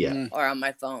 or on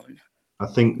my phone. I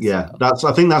think that's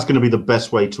going to be the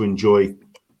best way to enjoy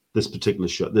this particular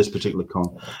show, this particular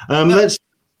con.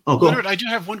 Leonard, I do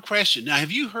have one question. Now,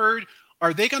 have you heard?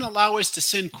 Are they going to allow us to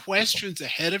send questions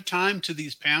ahead of time to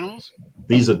these panels?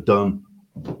 These are done.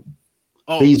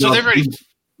 Oh, they're ready.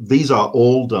 These are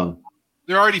all done.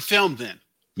 They're already filmed then.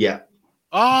 Yeah.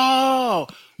 Oh!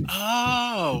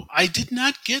 I did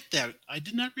not get that. I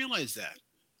did not realize that.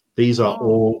 These are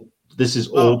all. This is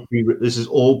all. This is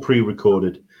all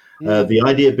pre-recorded. The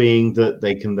idea being that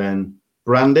they can then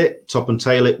brand it, top and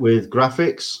tail it with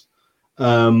graphics.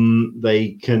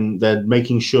 They're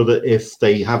making sure that if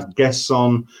they have guests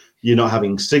on, you're not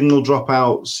having signal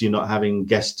dropouts, you're not having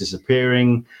guests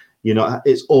disappearing,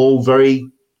 it's all very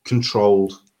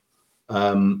controlled.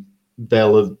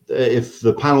 If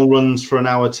the panel runs for an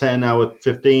hour 10, hour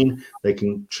 15, they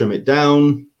can trim it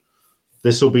down.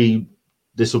 This will be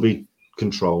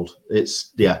controlled.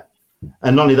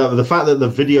 And not only that, the fact that the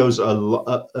videos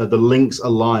are the links are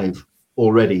live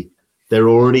already. They're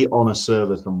already on a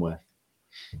server somewhere.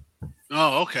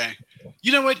 Oh, okay.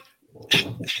 You know what?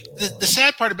 The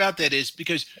sad part about that is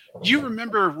because you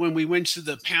remember when we went to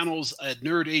the panels at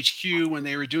Nerd HQ when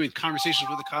they were doing conversations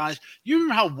with the cause. You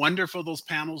remember how wonderful those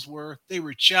panels were? They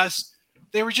were just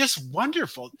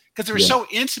wonderful because they were so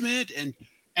intimate and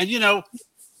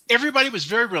everybody was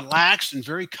very relaxed and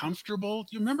very comfortable. Do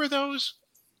you remember those?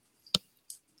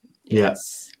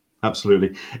 Yes.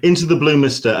 Absolutely. Into the Blue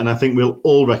Mister, and I think we'll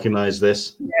all recognize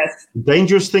this. Yes. The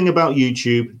dangerous thing about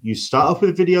YouTube, you start off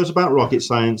with videos about rocket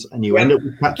science, and you end up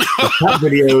with cat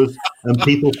videos and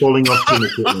people falling off gym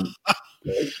equipment.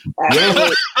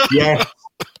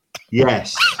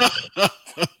 Yes.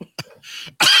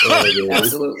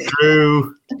 Absolutely.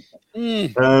 True.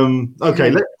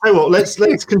 Okay,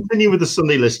 let's continue with the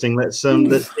Sunday listing. Let's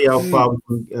see how far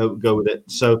we can go with it.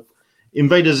 So,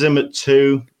 Invader Zim at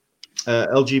 2.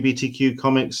 LGBTQ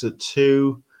comics at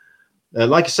 2.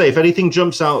 Like I say, if anything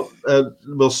jumps out,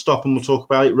 we'll stop and we'll talk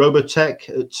about it. Robotech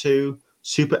at 2.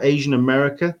 Super Asian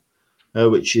America,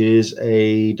 which is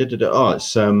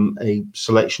it's a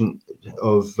selection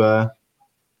of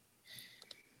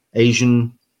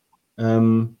Asian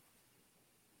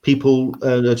people.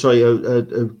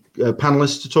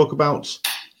 Panelists to talk about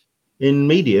in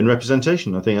media and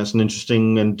representation. I think that's an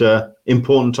interesting and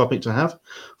important topic to have.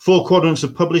 4 quadrants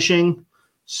of publishing.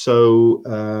 So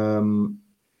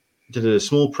did a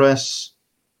small press,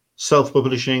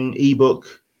 self-publishing,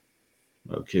 ebook.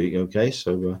 Okay.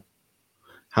 So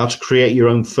how to create your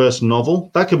own first novel.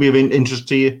 That could be of interest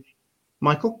to you,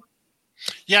 Michael.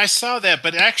 Yeah, I saw that,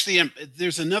 but actually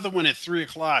there's another one at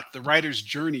 3:00, The Writer's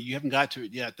Journey. You haven't got to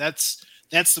it yet. That's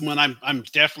the one I'm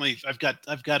definitely I've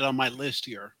got on my list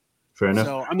here. Fair enough.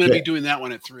 So I'm going to be doing that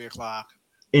one at 3:00.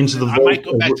 I might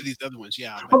go back to these other ones.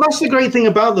 Yeah. Well, that's the great thing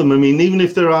about them. I mean, even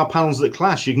if there are panels that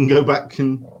clash, you can go back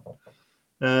and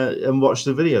watch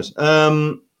the videos.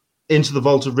 Into the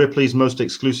Vault of Ripley's most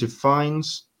exclusive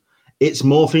finds. It's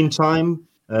Morphine Time.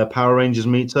 Power Rangers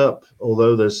meetup.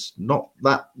 Although there's not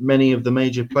that many of the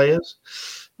major players.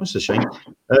 That's a shame.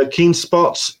 Keen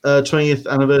Spot 20th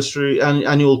anniversary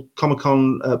annual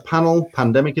Comic-Con panel,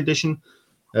 Pandemic Edition.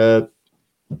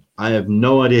 I have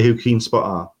no idea who Keen Spot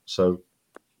are, so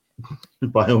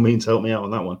by all means help me out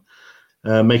on that one.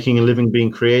 Making a living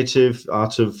being creative,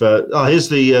 art of. Here's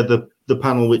the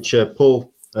panel which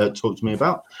Paul talked to me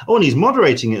about. Oh, and he's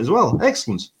moderating it as well.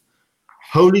 Excellent.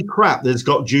 Holy crap! There's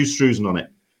got Juice Struzan on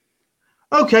it.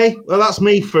 Okay, well that's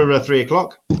me for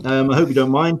 3:00. I hope you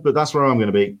don't mind, but that's where I'm going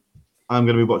to be. I'm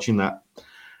going to be watching that.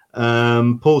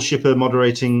 Paul Shipper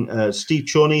moderating, Steve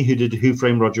Chorney, who did Who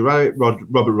Framed Roger Rabbit,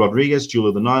 Robert Rodriguez, Jewel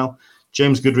of the Nile,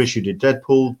 James Goodrich, who did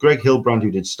Deadpool, Greg Hilbrand,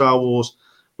 who did Star Wars,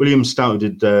 William Stout, who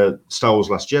did Star Wars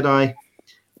Last Jedi,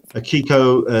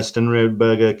 Akiko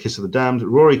Stenrenberger, Kiss of the Damned,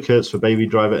 Rory Kurtz for Baby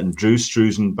Driver, and Drew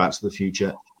Struzan, Back to the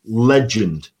Future.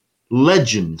 Legend.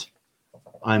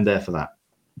 I'm there for that.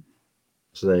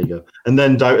 So there you go. And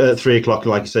then at 3:00,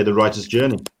 like I say, The Writer's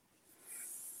Journey.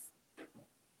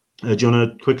 Do you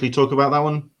want to quickly talk about that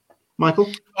one,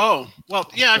 Michael? Oh, well,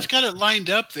 yeah, I've got it lined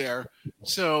up there.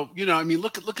 So, I mean,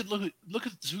 look at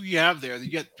who you have there.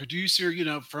 You got producer,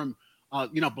 from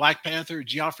Black Panther,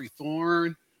 Geoffrey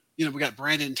Thorne. We got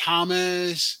Brandon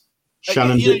Thomas.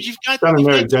 Shannon, you've got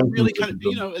Eric really kind of,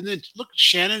 and then look,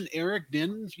 Shannon Eric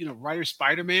Denton, writer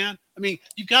Spider-Man. I mean,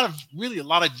 you've got a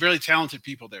lot of really talented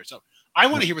people there. So I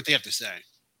want to hear what they have to say.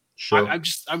 Sure.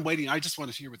 I'm waiting. I just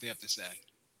want to hear what they have to say.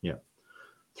 Yeah.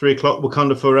 3:00,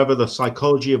 Wakanda Forever, The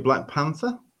Psychology of Black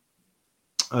Panther.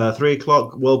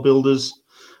 3:00, World Builders,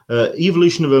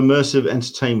 Evolution of Immersive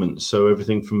Entertainment. So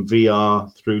everything from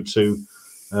VR through to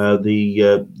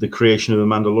the creation of the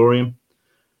Mandalorian.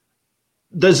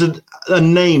 There's a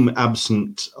name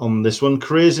absent on this one.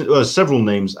 Several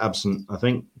names absent, I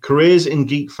think. Careers in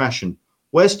Geek Fashion.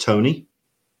 Where's Tony?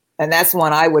 And that's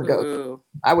one I would go to.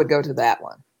 I would go to that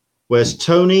one. Where's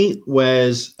Tony?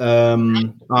 Where's her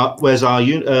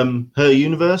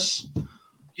universe?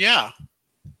 Yeah.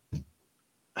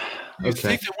 You Okay.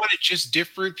 think they wanted just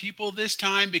different people this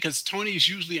time because Tony is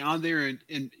usually on there and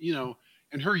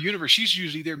in her universe, she's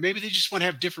usually there. Maybe they just want to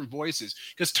have different voices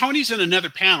because Tony's in another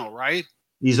panel, right?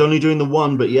 He's only doing the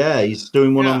one, but yeah, he's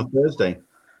doing one on the Thursday.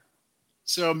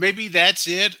 So maybe that's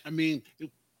it. I mean,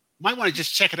 might want to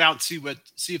just check it out and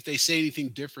see if they say anything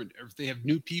different or if they have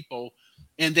new people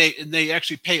and they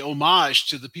actually pay homage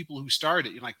to the people who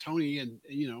started, like Tony and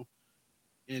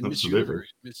Miss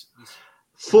Universe.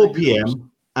 4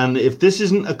 p.m. And if this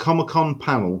isn't a Comic-Con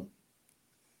panel,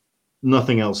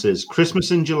 nothing else is.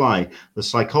 Christmas in July: The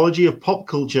Psychology of Pop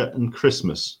Culture and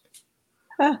Christmas.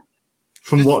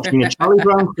 From watching a Charlie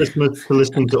Brown Christmas to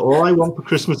listening to All I Want for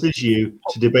Christmas Is You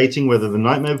to debating whether The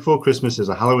Nightmare Before Christmas is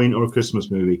a Halloween or a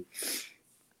Christmas movie.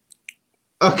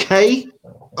 Okay.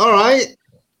 All right.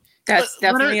 That's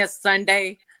definitely a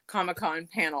Sunday Comic-Con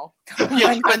panel.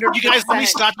 Yeah, you guys, let me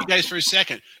stop you guys for a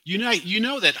second. You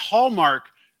know that Hallmark,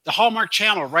 the Hallmark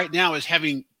Channel right now is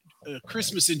having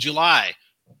Christmas in July,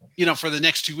 for the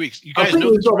next 2 weeks. You guys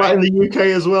know this, right? That in the UK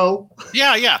as well.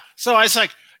 Yeah. So I was like,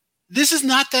 this is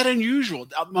not that unusual.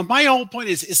 My whole point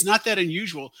is it's not that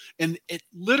unusual. And it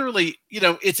literally,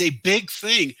 it's a big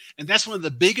thing. And that's one of the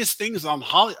biggest things on the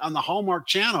Hallmark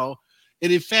Channel.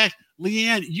 And in fact,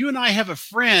 Leanne, you and I have a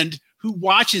friend who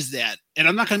watches that. And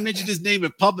I'm not going to mention his name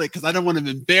in public because I don't want to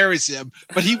embarrass him,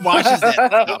 but he watches that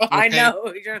stuff, okay? I know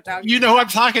who you're talking You know who I'm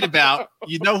talking about.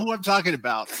 You know who I'm talking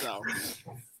about. So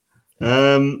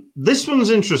this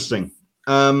one's interesting.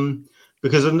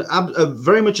 Because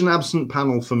very much an absent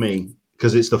panel for me,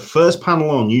 because it's the first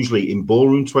panel on usually in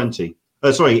Ballroom 20.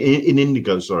 In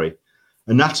Indigo,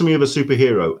 Anatomy of a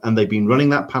Superhero, and they've been running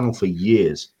that panel for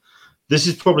years. This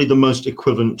is probably the most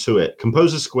equivalent to it.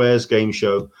 Composer Squares game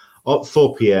show at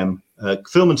 4 p.m.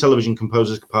 Film and television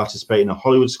composers participate in a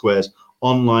Hollywood Squares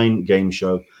online game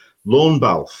show. Lorne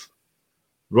Balfe,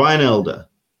 Ryan Elder,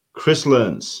 Chris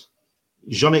Learns,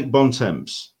 Yannick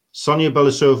Bontemps, Sonia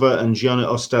Belisova and Gianna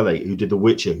Ostelli, who did The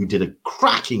Witcher, who did a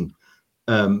cracking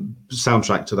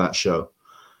soundtrack to that show.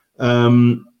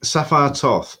 Sapphire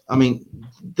Toth. I mean,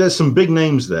 there's some big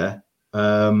names there.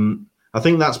 I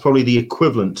think that's probably the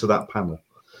equivalent to that panel.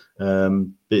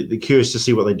 They're curious to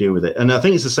see what they do with it. And I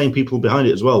think it's the same people behind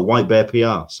it as well, White Bear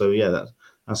PR. So, yeah, that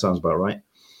sounds about right.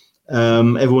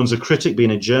 Everyone's a critic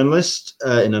being a journalist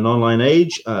in an online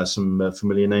age. Some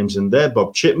familiar names in there.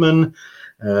 Bob Chipman,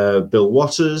 Bill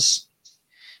Waters,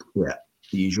 the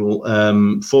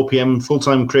usual. 4 p.m.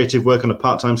 full-time creative work on a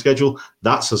part-time schedule.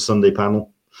 That's a Sunday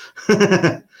panel.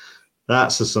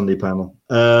 That's a Sunday panel.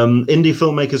 Indie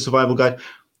filmmaker survival guide.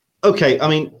 Okay, I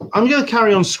mean, I'm going to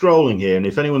carry on scrolling here, and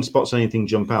if anyone spots anything,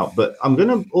 jump out. But I'm going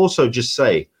to also just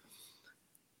say,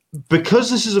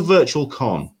 because this is a virtual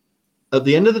con, at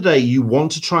the end of the day, you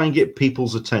want to try and get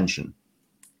people's attention.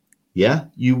 Yeah,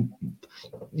 you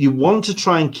want to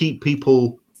try and keep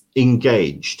people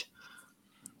engaged.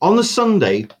 On the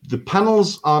Sunday, the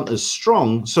panels aren't as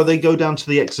strong, so they go down to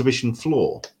the exhibition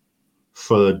floor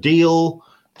for a deal,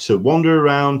 to wander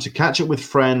around, to catch up with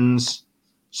friends.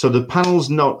 So the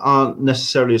panels aren't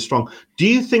necessarily as strong. Do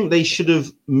you think they should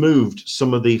have moved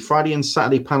some of the Friday and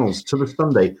Saturday panels to the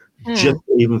Sunday just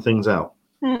to even things out?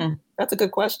 That's a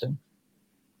good question.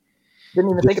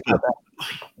 Didn't even think about that.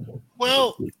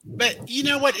 Well, but you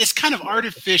know what? It's kind of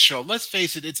artificial. Let's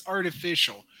face it, it's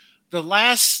artificial.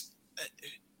 Because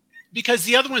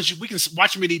the other ones, we can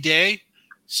watch them any day.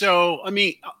 So, I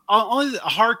mean, only the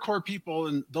hardcore people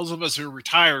and those of us who are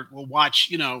retired will watch,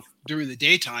 during the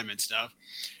daytime and stuff.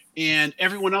 And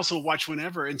everyone else will watch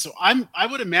whenever. And so I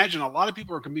would imagine a lot of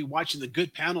people are going to be watching the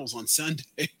good panels on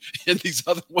Sunday, and these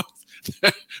other ones,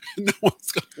 no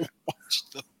one's going to watch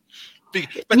them.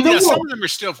 But some of them are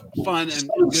still fun. And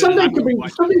Sunday could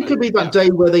be that day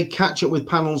where they catch up with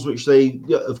panels which they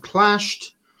have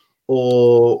clashed,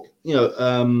 or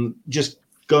just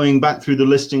going back through the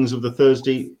listings of the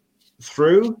Thursday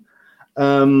through.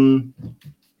 They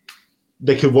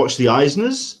could watch the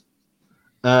Eisners.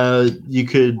 You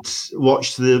could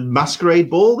watch the Masquerade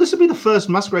Ball. This would be the first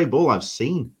Masquerade Ball I've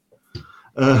seen.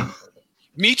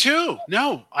 Me too.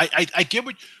 No, I get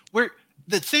where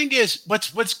the thing is.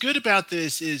 What's good about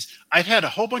this is I've had a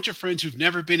whole bunch of friends who've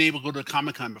never been able to go to a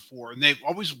Comic-Con before, and they've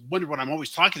always wondered what I'm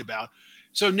always talking about.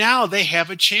 So now they have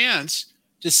a chance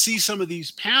to see some of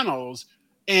these panels.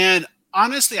 And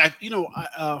honestly,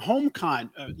 HomeCon,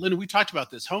 Linda, we talked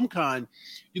about this. HomeCon,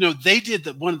 they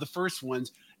did one of the first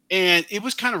ones. And it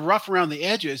was kind of rough around the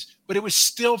edges, but it was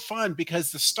still fun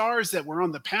because the stars that were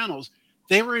on the panels,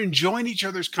 they were enjoying each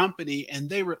other's company. And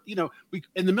they were,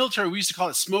 in the military, we used to call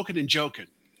it smoking and joking.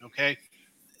 Okay.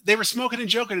 They were smoking and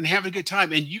joking and having a good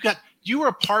time. And you were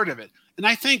a part of it. And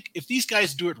I think if these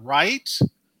guys do it right,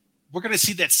 we're going to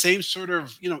see that same sort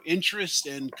of, interest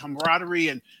and camaraderie,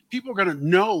 and people are going to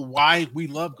know why we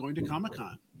love going to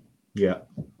Comic-Con. Yeah.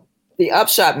 The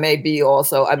upshot may be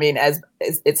also, I mean, as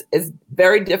it's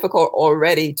very difficult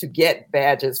already to get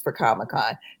badges for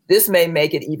Comic-Con. This may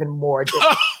make it even more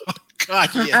difficult. God,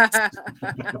 yes.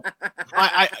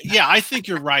 I think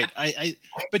you're right.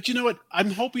 But you know what?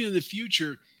 I'm hoping in the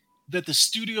future that the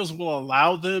studios will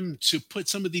allow them to put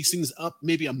some of these things up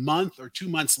maybe a month or 2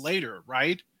 months later,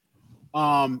 right?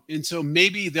 And so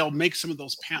maybe they'll make some of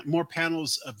those more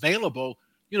panels available,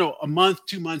 a month,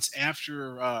 2 months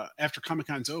after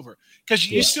Comic-Con's over, because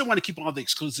you still want to keep all the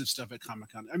exclusive stuff at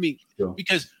Comic-Con. I mean,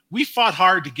 because we fought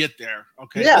hard to get there.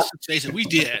 Okay, yeah. Let's face it, we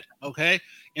did. Okay,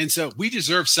 and so we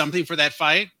deserve something for that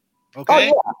fight.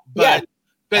 Okay, but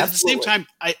at the same time,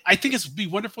 I think it would be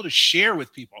wonderful to share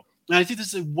with people, and I think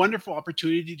this is a wonderful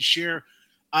opportunity to share.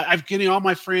 I'm getting all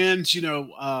my friends,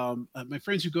 my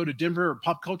friends who go to Denver or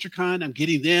Pop Culture Con. I'm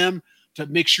getting them to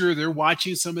make sure they're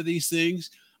watching some of these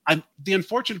things. The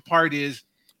unfortunate part is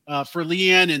for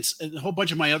Leanne and a whole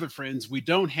bunch of my other friends, we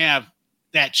don't have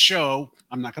that show.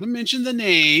 I'm not going to mention the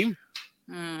name,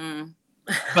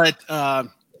 but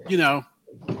I'm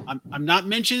not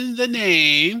mentioning the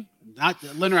name.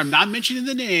 Leonard, I'm not mentioning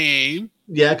the name.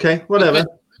 Yeah. Okay. Whatever.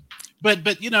 But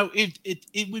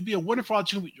it would be a wonderful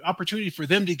opportunity for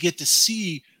them to get to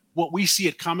see what we see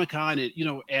at Comic-Con,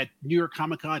 at New York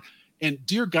Comic-Con. And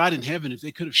dear God in heaven, if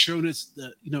they could have shown us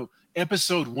the,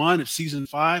 episode 1 of season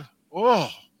 5. Oh,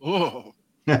 oh,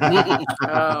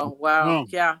 wow.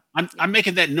 Yeah. I'm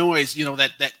making that noise,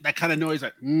 that kind of noise,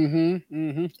 like,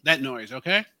 that noise.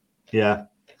 Okay. Yeah.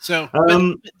 So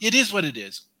it is what it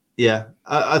is. Yeah.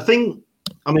 I think,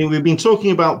 we've been talking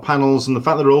about panels and the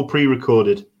fact that they're all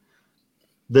pre-recorded.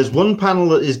 There's one panel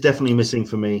that is definitely missing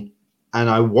for me, and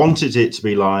I wanted it to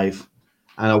be live,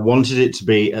 and I wanted it to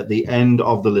be at the end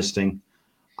of the listing.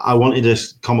 I wanted a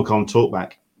Comic-Con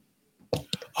talkback.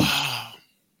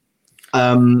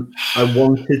 I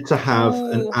wanted to have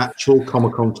an actual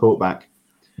Comic-Con talkback.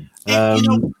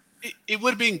 It would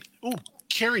have been. Oh,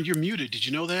 Karen, you're muted. Did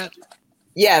you know that?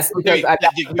 Yes, because I've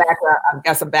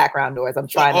got some background noise. I'm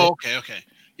trying to. Okay.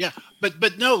 Yeah,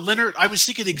 but no, Leonard, I was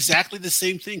thinking exactly the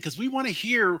same thing, because we want to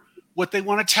hear what they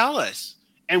want to tell us,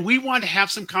 and we want to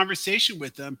have some conversation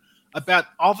with them about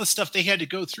all the stuff they had to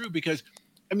go through. Because,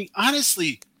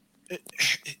 honestly,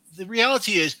 the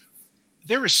reality is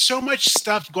there is so much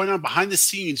stuff going on behind the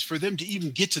scenes for them to even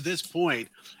get to this point,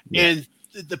 and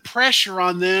the pressure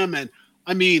on them, and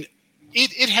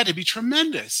it had to be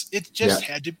tremendous. It just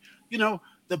had to,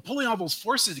 the pulling all those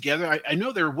forces together. I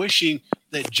know they're wishing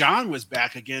that John was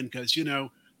back again, because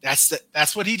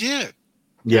that's what he did.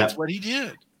 Yeah, that's what he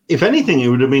did. If anything, it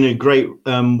would have been a great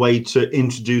way to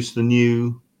introduce the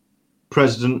new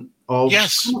president of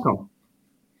Comic-Con.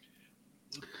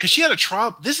 Because she had a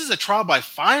trial. This is a trial by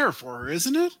fire for her,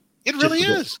 isn't it? It really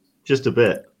is. Just a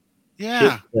bit.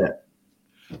 Yeah.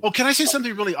 Oh, can I say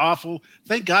something really awful?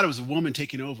 Thank God it was a woman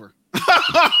taking over.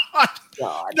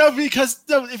 God. No, because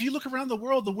if you look around the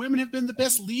world, the women have been the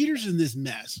best leaders in this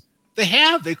mess. They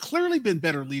have. They've clearly been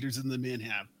better leaders than the men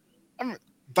have.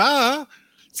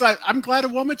 So I'm glad a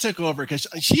woman took over, because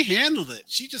she handled it.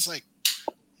 She just like,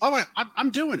 I'm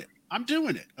doing it. I'm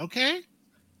doing it. Okay.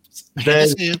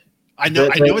 I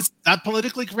know it's not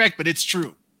politically correct, but it's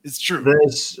true. It's true.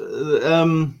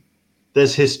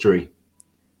 There's history.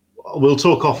 We'll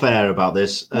talk off air about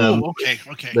this. Okay.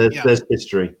 There's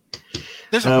history.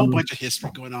 There's a whole bunch of history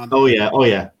going on. Oh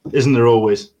yeah. Isn't there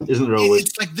always?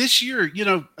 It's like this year,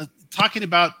 talking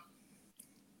about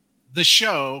the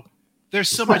show. There's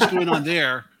so much going on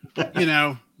there,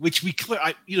 which we clear.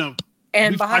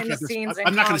 And behind the scenes,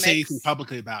 I'm not going to say anything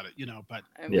publicly about it, but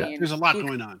there's a lot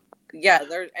going on. Yeah,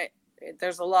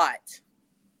 there's a lot.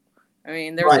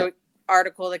 There's an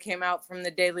article that came out from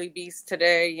the Daily Beast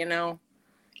today.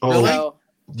 Oh, so,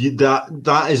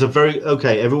 that is a very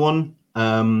everyone.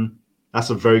 That's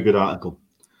a very good article.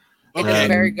 It's a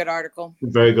very good article.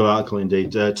 Very good article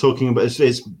indeed. Talking about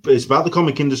it's about the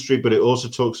comic industry, but it also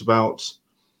talks about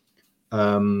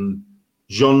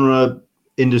genre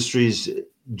industries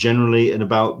generally, and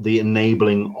about the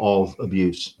enabling of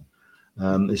abuse.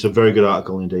 It's a very good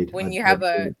article indeed. When you have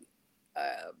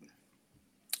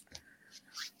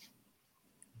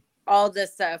all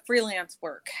this freelance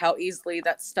work, how easily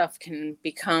that stuff can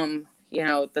become,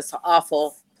 this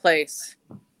awful place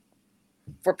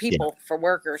for people, for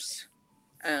workers,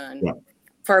 and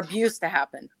for abuse to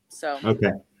happen. So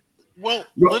Well,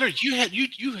 Leonard,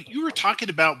 you were talking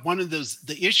about one of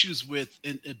the issues with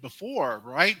before,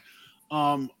 right?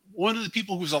 One of the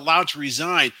people who was allowed to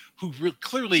resign, who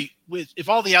clearly, if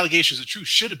all the allegations are true,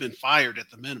 should have been fired at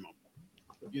the minimum.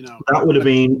 You know, that would have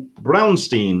been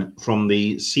Brownstein from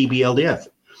the CBLDF.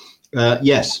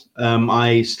 Yes,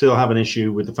 I still have an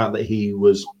issue with the fact that he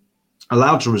was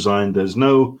allowed to resign. There's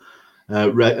no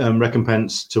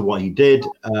recompense to what he did.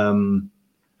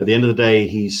 At the end of the day,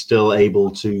 he's still able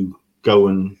to go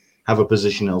and have a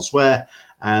position elsewhere.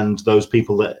 And those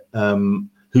people that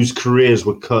whose careers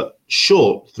were cut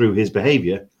short through his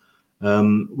behavior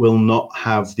will not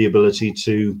have the ability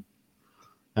to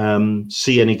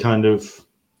see any kind of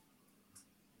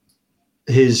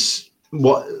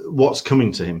what's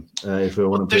coming to him. If I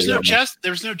want to, there's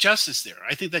no justice there.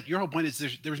 I think that your whole point is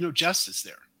there's no justice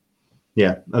there.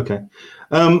 Yeah. Okay.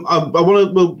 I want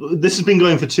to. Well, this has been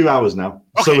going for 2 hours now,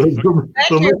 okay. So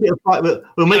we'll make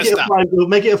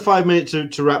it a 5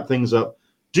 minute to wrap things up.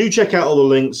 Do check out all the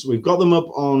links. We've got them up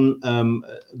on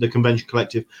the Convention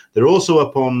Collective. They're also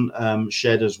up on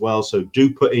Shed as well. So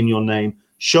do put in your name.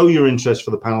 Show your interest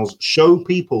for the panels. Show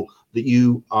people that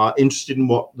you are interested in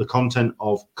what the content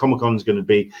of Comic-Con is going to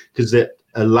be, because it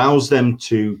allows them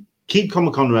to keep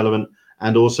Comic-Con relevant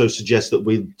and also suggest that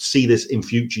we see this in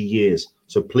future years.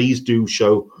 So please do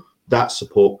show that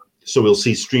support so we'll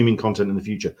see streaming content in the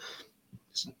future.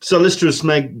 So Lister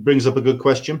Smeg brings up a good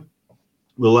question.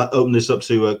 We'll open this up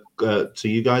to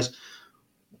you guys.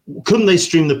 Couldn't they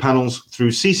stream the panels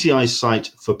through CCI's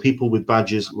site for people with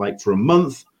badges, like for a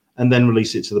month, and then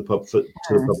release it to the public?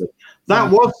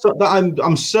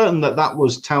 I'm certain that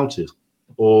was touted,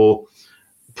 or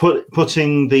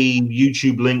putting the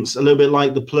YouTube links a little bit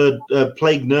like the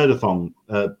Plague Nerdathon,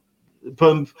 put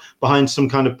them behind some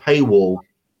kind of paywall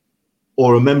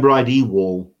or a member ID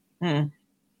wall.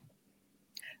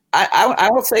 I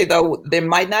will say, though, there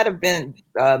might not have been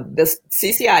this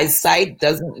CCI's site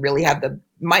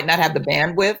might not have the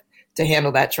bandwidth to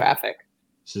handle that traffic.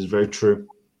 This is very true.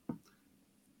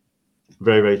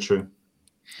 Very, very true.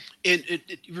 And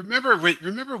remember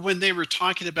when they were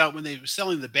talking about when they were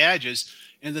selling the badges,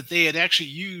 and that they had actually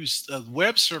used a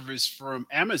web service from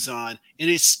Amazon, and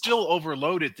it's still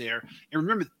overloaded there. And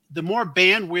remember, the more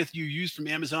bandwidth you use from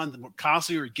Amazon, the more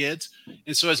costlier it gets.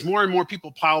 And so as more and more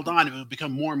people piled on, it will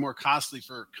become more and more costly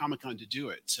for Comic-Con to do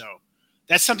it. So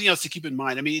that's something else to keep in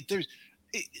mind. I mean,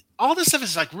 all this stuff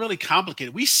is like really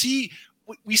complicated. We see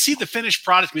the finished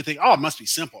product and we think, oh, it must be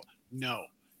simple. No,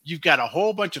 you've got a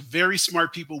whole bunch of very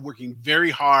smart people working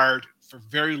very hard for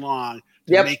very long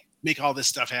to make all this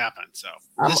stuff happen. So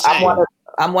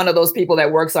I'm one of those people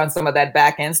that works on some of that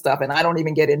back end stuff, and I don't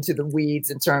even get into the weeds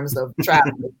in terms of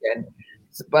traffic.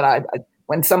 But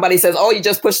when somebody says, "Oh, you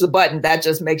just push the button," that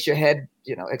just makes your head,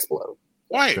 explode.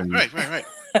 Right.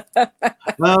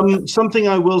 Something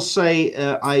I will say,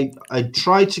 I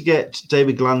tried to get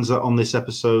David Glanzer on this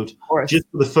episode just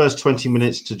for the first 20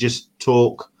 minutes to just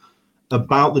talk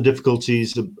about the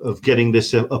difficulties of getting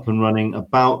this up and running,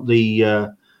 about the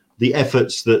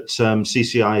efforts that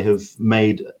CCI have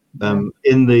made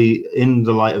in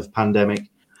the light of pandemic.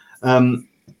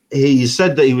 He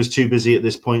said that he was too busy at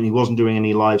this point. He wasn't doing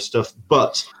any live stuff,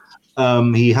 but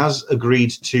he has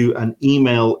agreed to an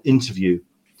email interview.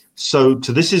 So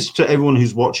this is to everyone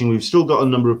who's watching. We've still got a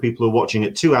number of people who are watching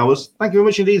at 2 hours. Thank you very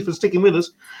much indeed for sticking with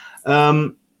us.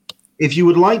 If you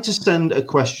would like to send a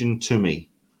question to me,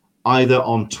 either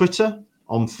on Twitter,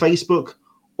 on Facebook,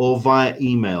 or via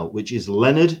email, which is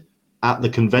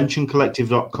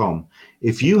leonard@theconventioncollective.com.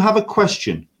 If you have a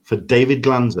question for David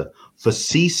Glanzer, for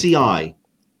CCI,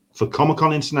 for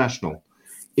Comic-Con International,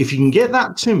 if you can get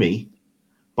that to me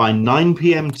by 9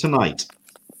 p.m. tonight,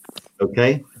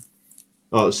 okay?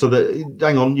 Oh, so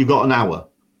hang on, you've got an hour.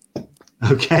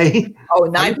 Okay? Oh,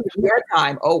 9 p.m. your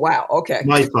time. Oh, wow. Okay.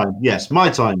 My time. Yes, my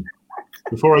time.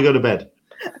 Before I go to bed.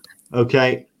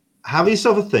 Okay? Have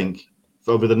yourself a think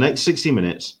over the next 60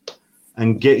 minutes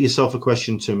and get yourself a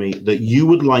question to me that you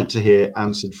would like to hear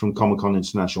answered from Comic-Con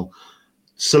International.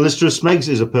 Solicitor Smegs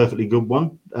is a perfectly good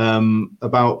one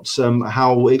about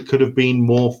how it could have been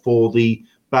more for the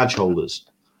badge holders.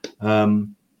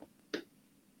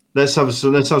 Let's have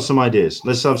some ideas.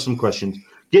 Let's have some questions.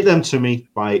 Get them to me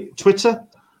by Twitter,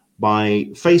 by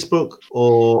Facebook,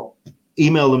 or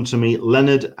email them to me,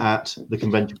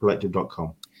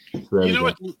 leonard@theconventioncollective.com. So you know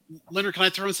what, Leonard, can I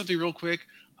throw in something real quick?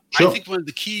 Sure. I think one of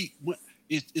the key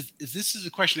is this is a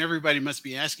question everybody must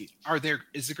be asking.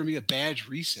 Is there going to be a badge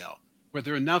resale? Were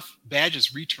there enough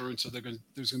badges returned so there's going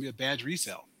to be a badge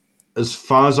resale? As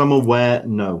far as I'm aware,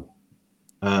 no.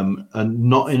 And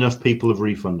not enough people have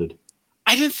refunded.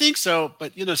 I didn't think so,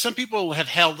 but some people have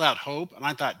held out hope, and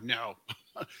I thought, no.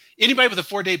 Anybody with a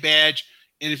 4-day badge,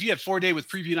 and if you had 4-day with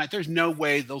preview night, there's no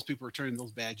way those people are turning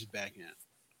those badges back in.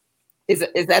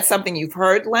 Is that something you've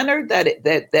heard, Leonard?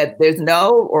 That there's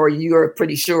no, or you're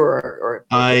pretty sure? Or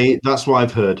That's what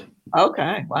I've heard.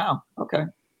 Okay. Wow. Okay.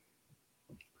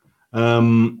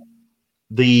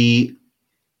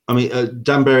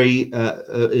 Danbury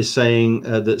is saying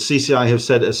that CCI have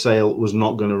said a sale was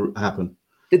not going to happen.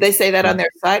 Did they say that on their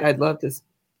site? I'd love to.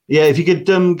 Yeah, if you could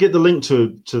get the link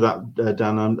to that,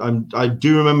 Dan. I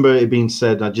do remember it being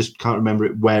said. I just can't remember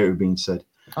where it had been said.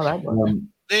 Oh, that was.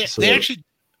 They actually.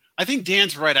 I think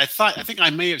Dan's right. I think I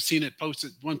may have seen it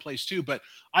posted one place too. But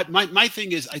my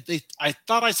thing is, I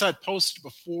thought I saw it posted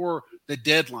before the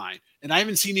deadline, and I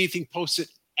haven't seen anything posted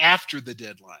after the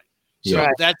deadline. So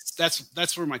Right.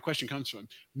 that's where my question comes from.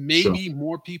 Maybe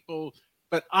more people,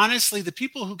 but honestly, the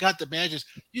people who got the badges,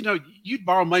 you'd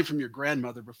borrow money from your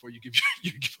grandmother before you give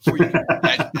your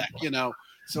badge back.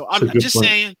 So I'm just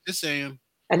saying.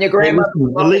 And your grandmother.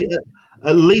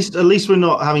 At least we're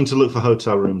not having to look for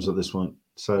hotel rooms at this point.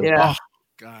 So yeah. Oh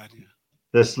God. Yeah.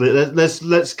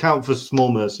 Let's count for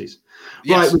small mercies.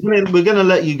 Yes. Right, we're gonna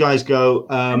let you guys go.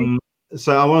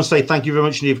 So I want to say thank you very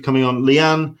much, Neve, for coming on.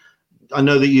 Leanne, I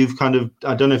know that you've I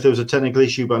don't know if there was a technical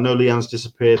issue, but I know Leanne's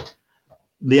disappeared.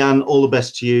 Leanne, all the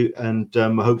best to you, and I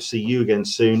hope to see you again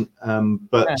soon.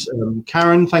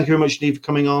 Karen, thank you very much, Neve, for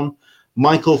coming on.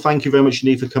 Michael, thank you very much,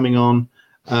 Neve, for coming on.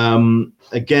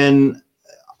 Again,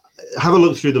 have a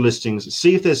look through the listings,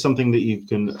 see if there's something that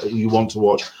you want to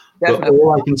watch. Definitely. But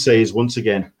all I can say is, once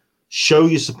again, show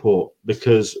your support,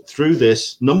 because through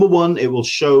this, number one, it will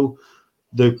show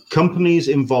the companies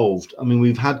involved. I mean,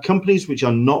 we've had companies which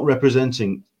are not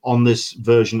representing on this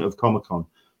version of Comic-Con.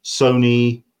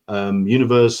 Sony,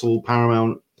 Universal,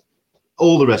 Paramount,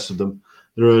 all the rest of them.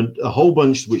 There are a whole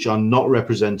bunch which are not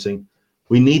representing.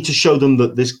 We need to show them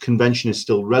that this convention is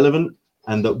still relevant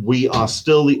and that we are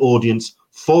still the audience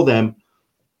for them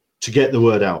to get the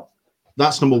word out.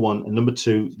 That's number one. And number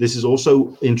two, this is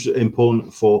also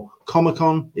important for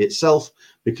Comic-Con itself,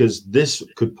 because this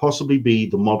could possibly be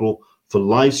the model for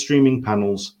live streaming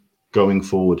panels going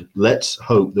forward. Let's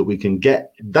hope that we can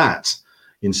get that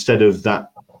instead of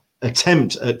that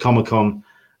attempt at Comic-Con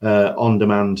on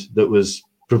demand that was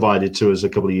provided to us a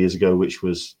couple of years ago, which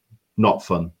was not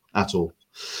fun at all.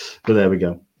 But there we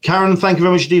go. Karen, thank you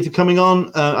very much indeed for coming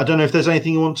on. I don't know if there's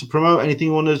anything you want to promote, anything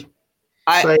you want to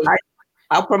say.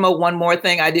 I'll promote one more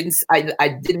thing. I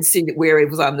didn't see where it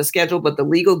was on the schedule, but the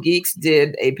Legal Geeks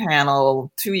did a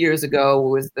panel 2 years ago. It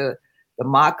was the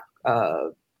mock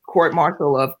court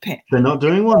martial of They're not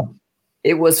doing one.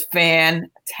 It was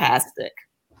fantastic,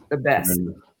 the best.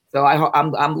 So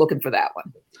I'm looking for that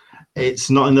one. It's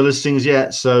not in the listings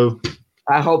yet, so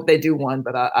I hope they do one,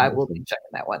 but I will be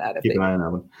checking that one out. Keep an eye on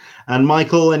that one. And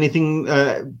Michael,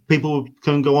 anything people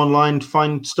can go online to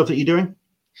find stuff that you're doing?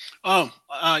 I'm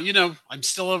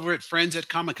still over at Friends at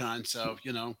Comic-Con, so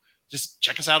just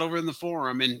check us out over in the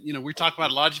forum. And we talk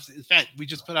about a lot of. In fact, we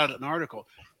just put out an article,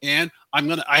 and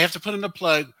I have to put in a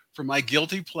plug for my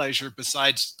guilty pleasure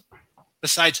besides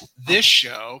this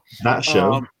show. That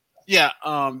show.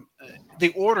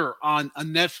 The Order on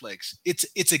Netflix.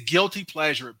 It's a guilty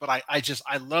pleasure, but I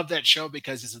love that show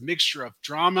because it's a mixture of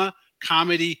drama,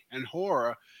 comedy, and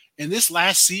horror. And this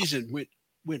last season went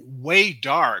way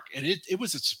dark, and it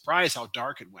was a surprise how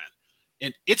dark it went.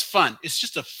 And it's fun. It's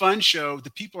just a fun show. The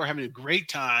people are having a great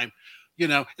time,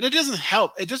 and it doesn't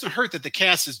help. It doesn't hurt that the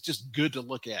cast is just good to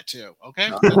look at too. Okay.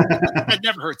 That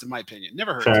never hurts in my opinion.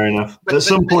 Never hurts. Fair enough. At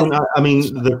some point,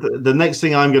 the next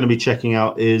thing I'm going to be checking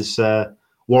out is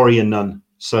Warrior Nun.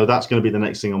 So that's going to be the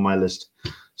next thing on my list.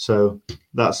 So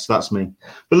that's me.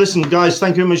 But listen, guys,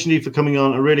 thank you very much indeed for coming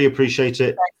on. I really appreciate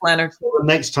it. Thanks, Leonard.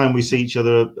 Next time we see each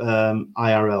other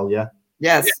IRL, yeah?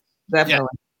 Yes, definitely.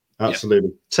 Yeah. Absolutely.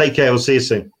 Yeah. Take care. We'll see you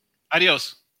soon.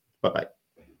 Adios. Bye-bye.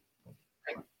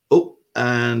 Oh,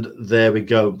 and there we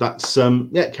go. That's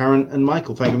Karen and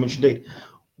Michael. Thank you very much indeed.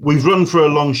 We've run for a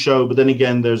long show, but then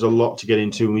again, there's a lot to get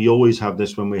into, and we always have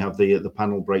this when we have the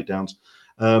panel breakdowns.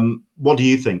 What do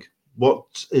you think? What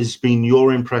has been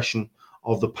your impression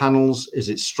of the panels? Is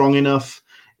it strong enough?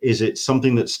 Is it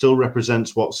something that still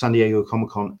represents what San Diego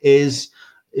Comic-Con is?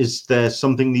 Is there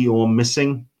something that you're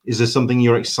missing? Is there something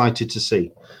you're excited to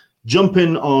see? Jump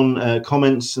in on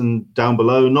comments and down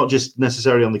below, not just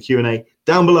necessarily on the Q&A,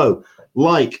 down below.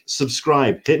 Like,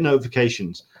 subscribe, hit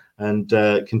notifications, and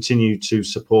continue to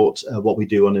support what we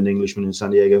do on An Englishman in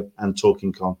San Diego and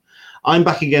Talking Con. I'm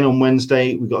back again on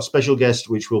Wednesday. We've got a special guest,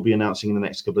 which we'll be announcing in the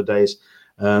next couple of days.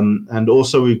 And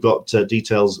also we've got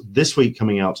details this week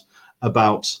coming out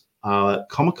about our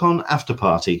Comic-Con after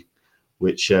party,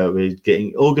 which we're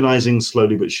organizing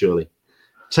slowly but surely.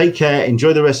 Take care.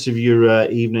 Enjoy the rest of your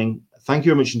evening. Thank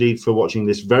you very much indeed for watching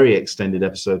this very extended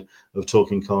episode of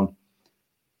Talking Con.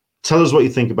 Tell us what you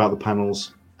think about the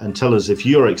panels, and tell us if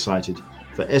you're excited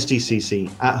for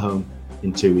SDCC at home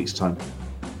in 2 weeks' time.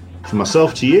 From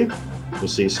myself to you, we'll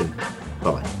see you soon.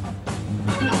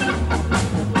 Bye-bye.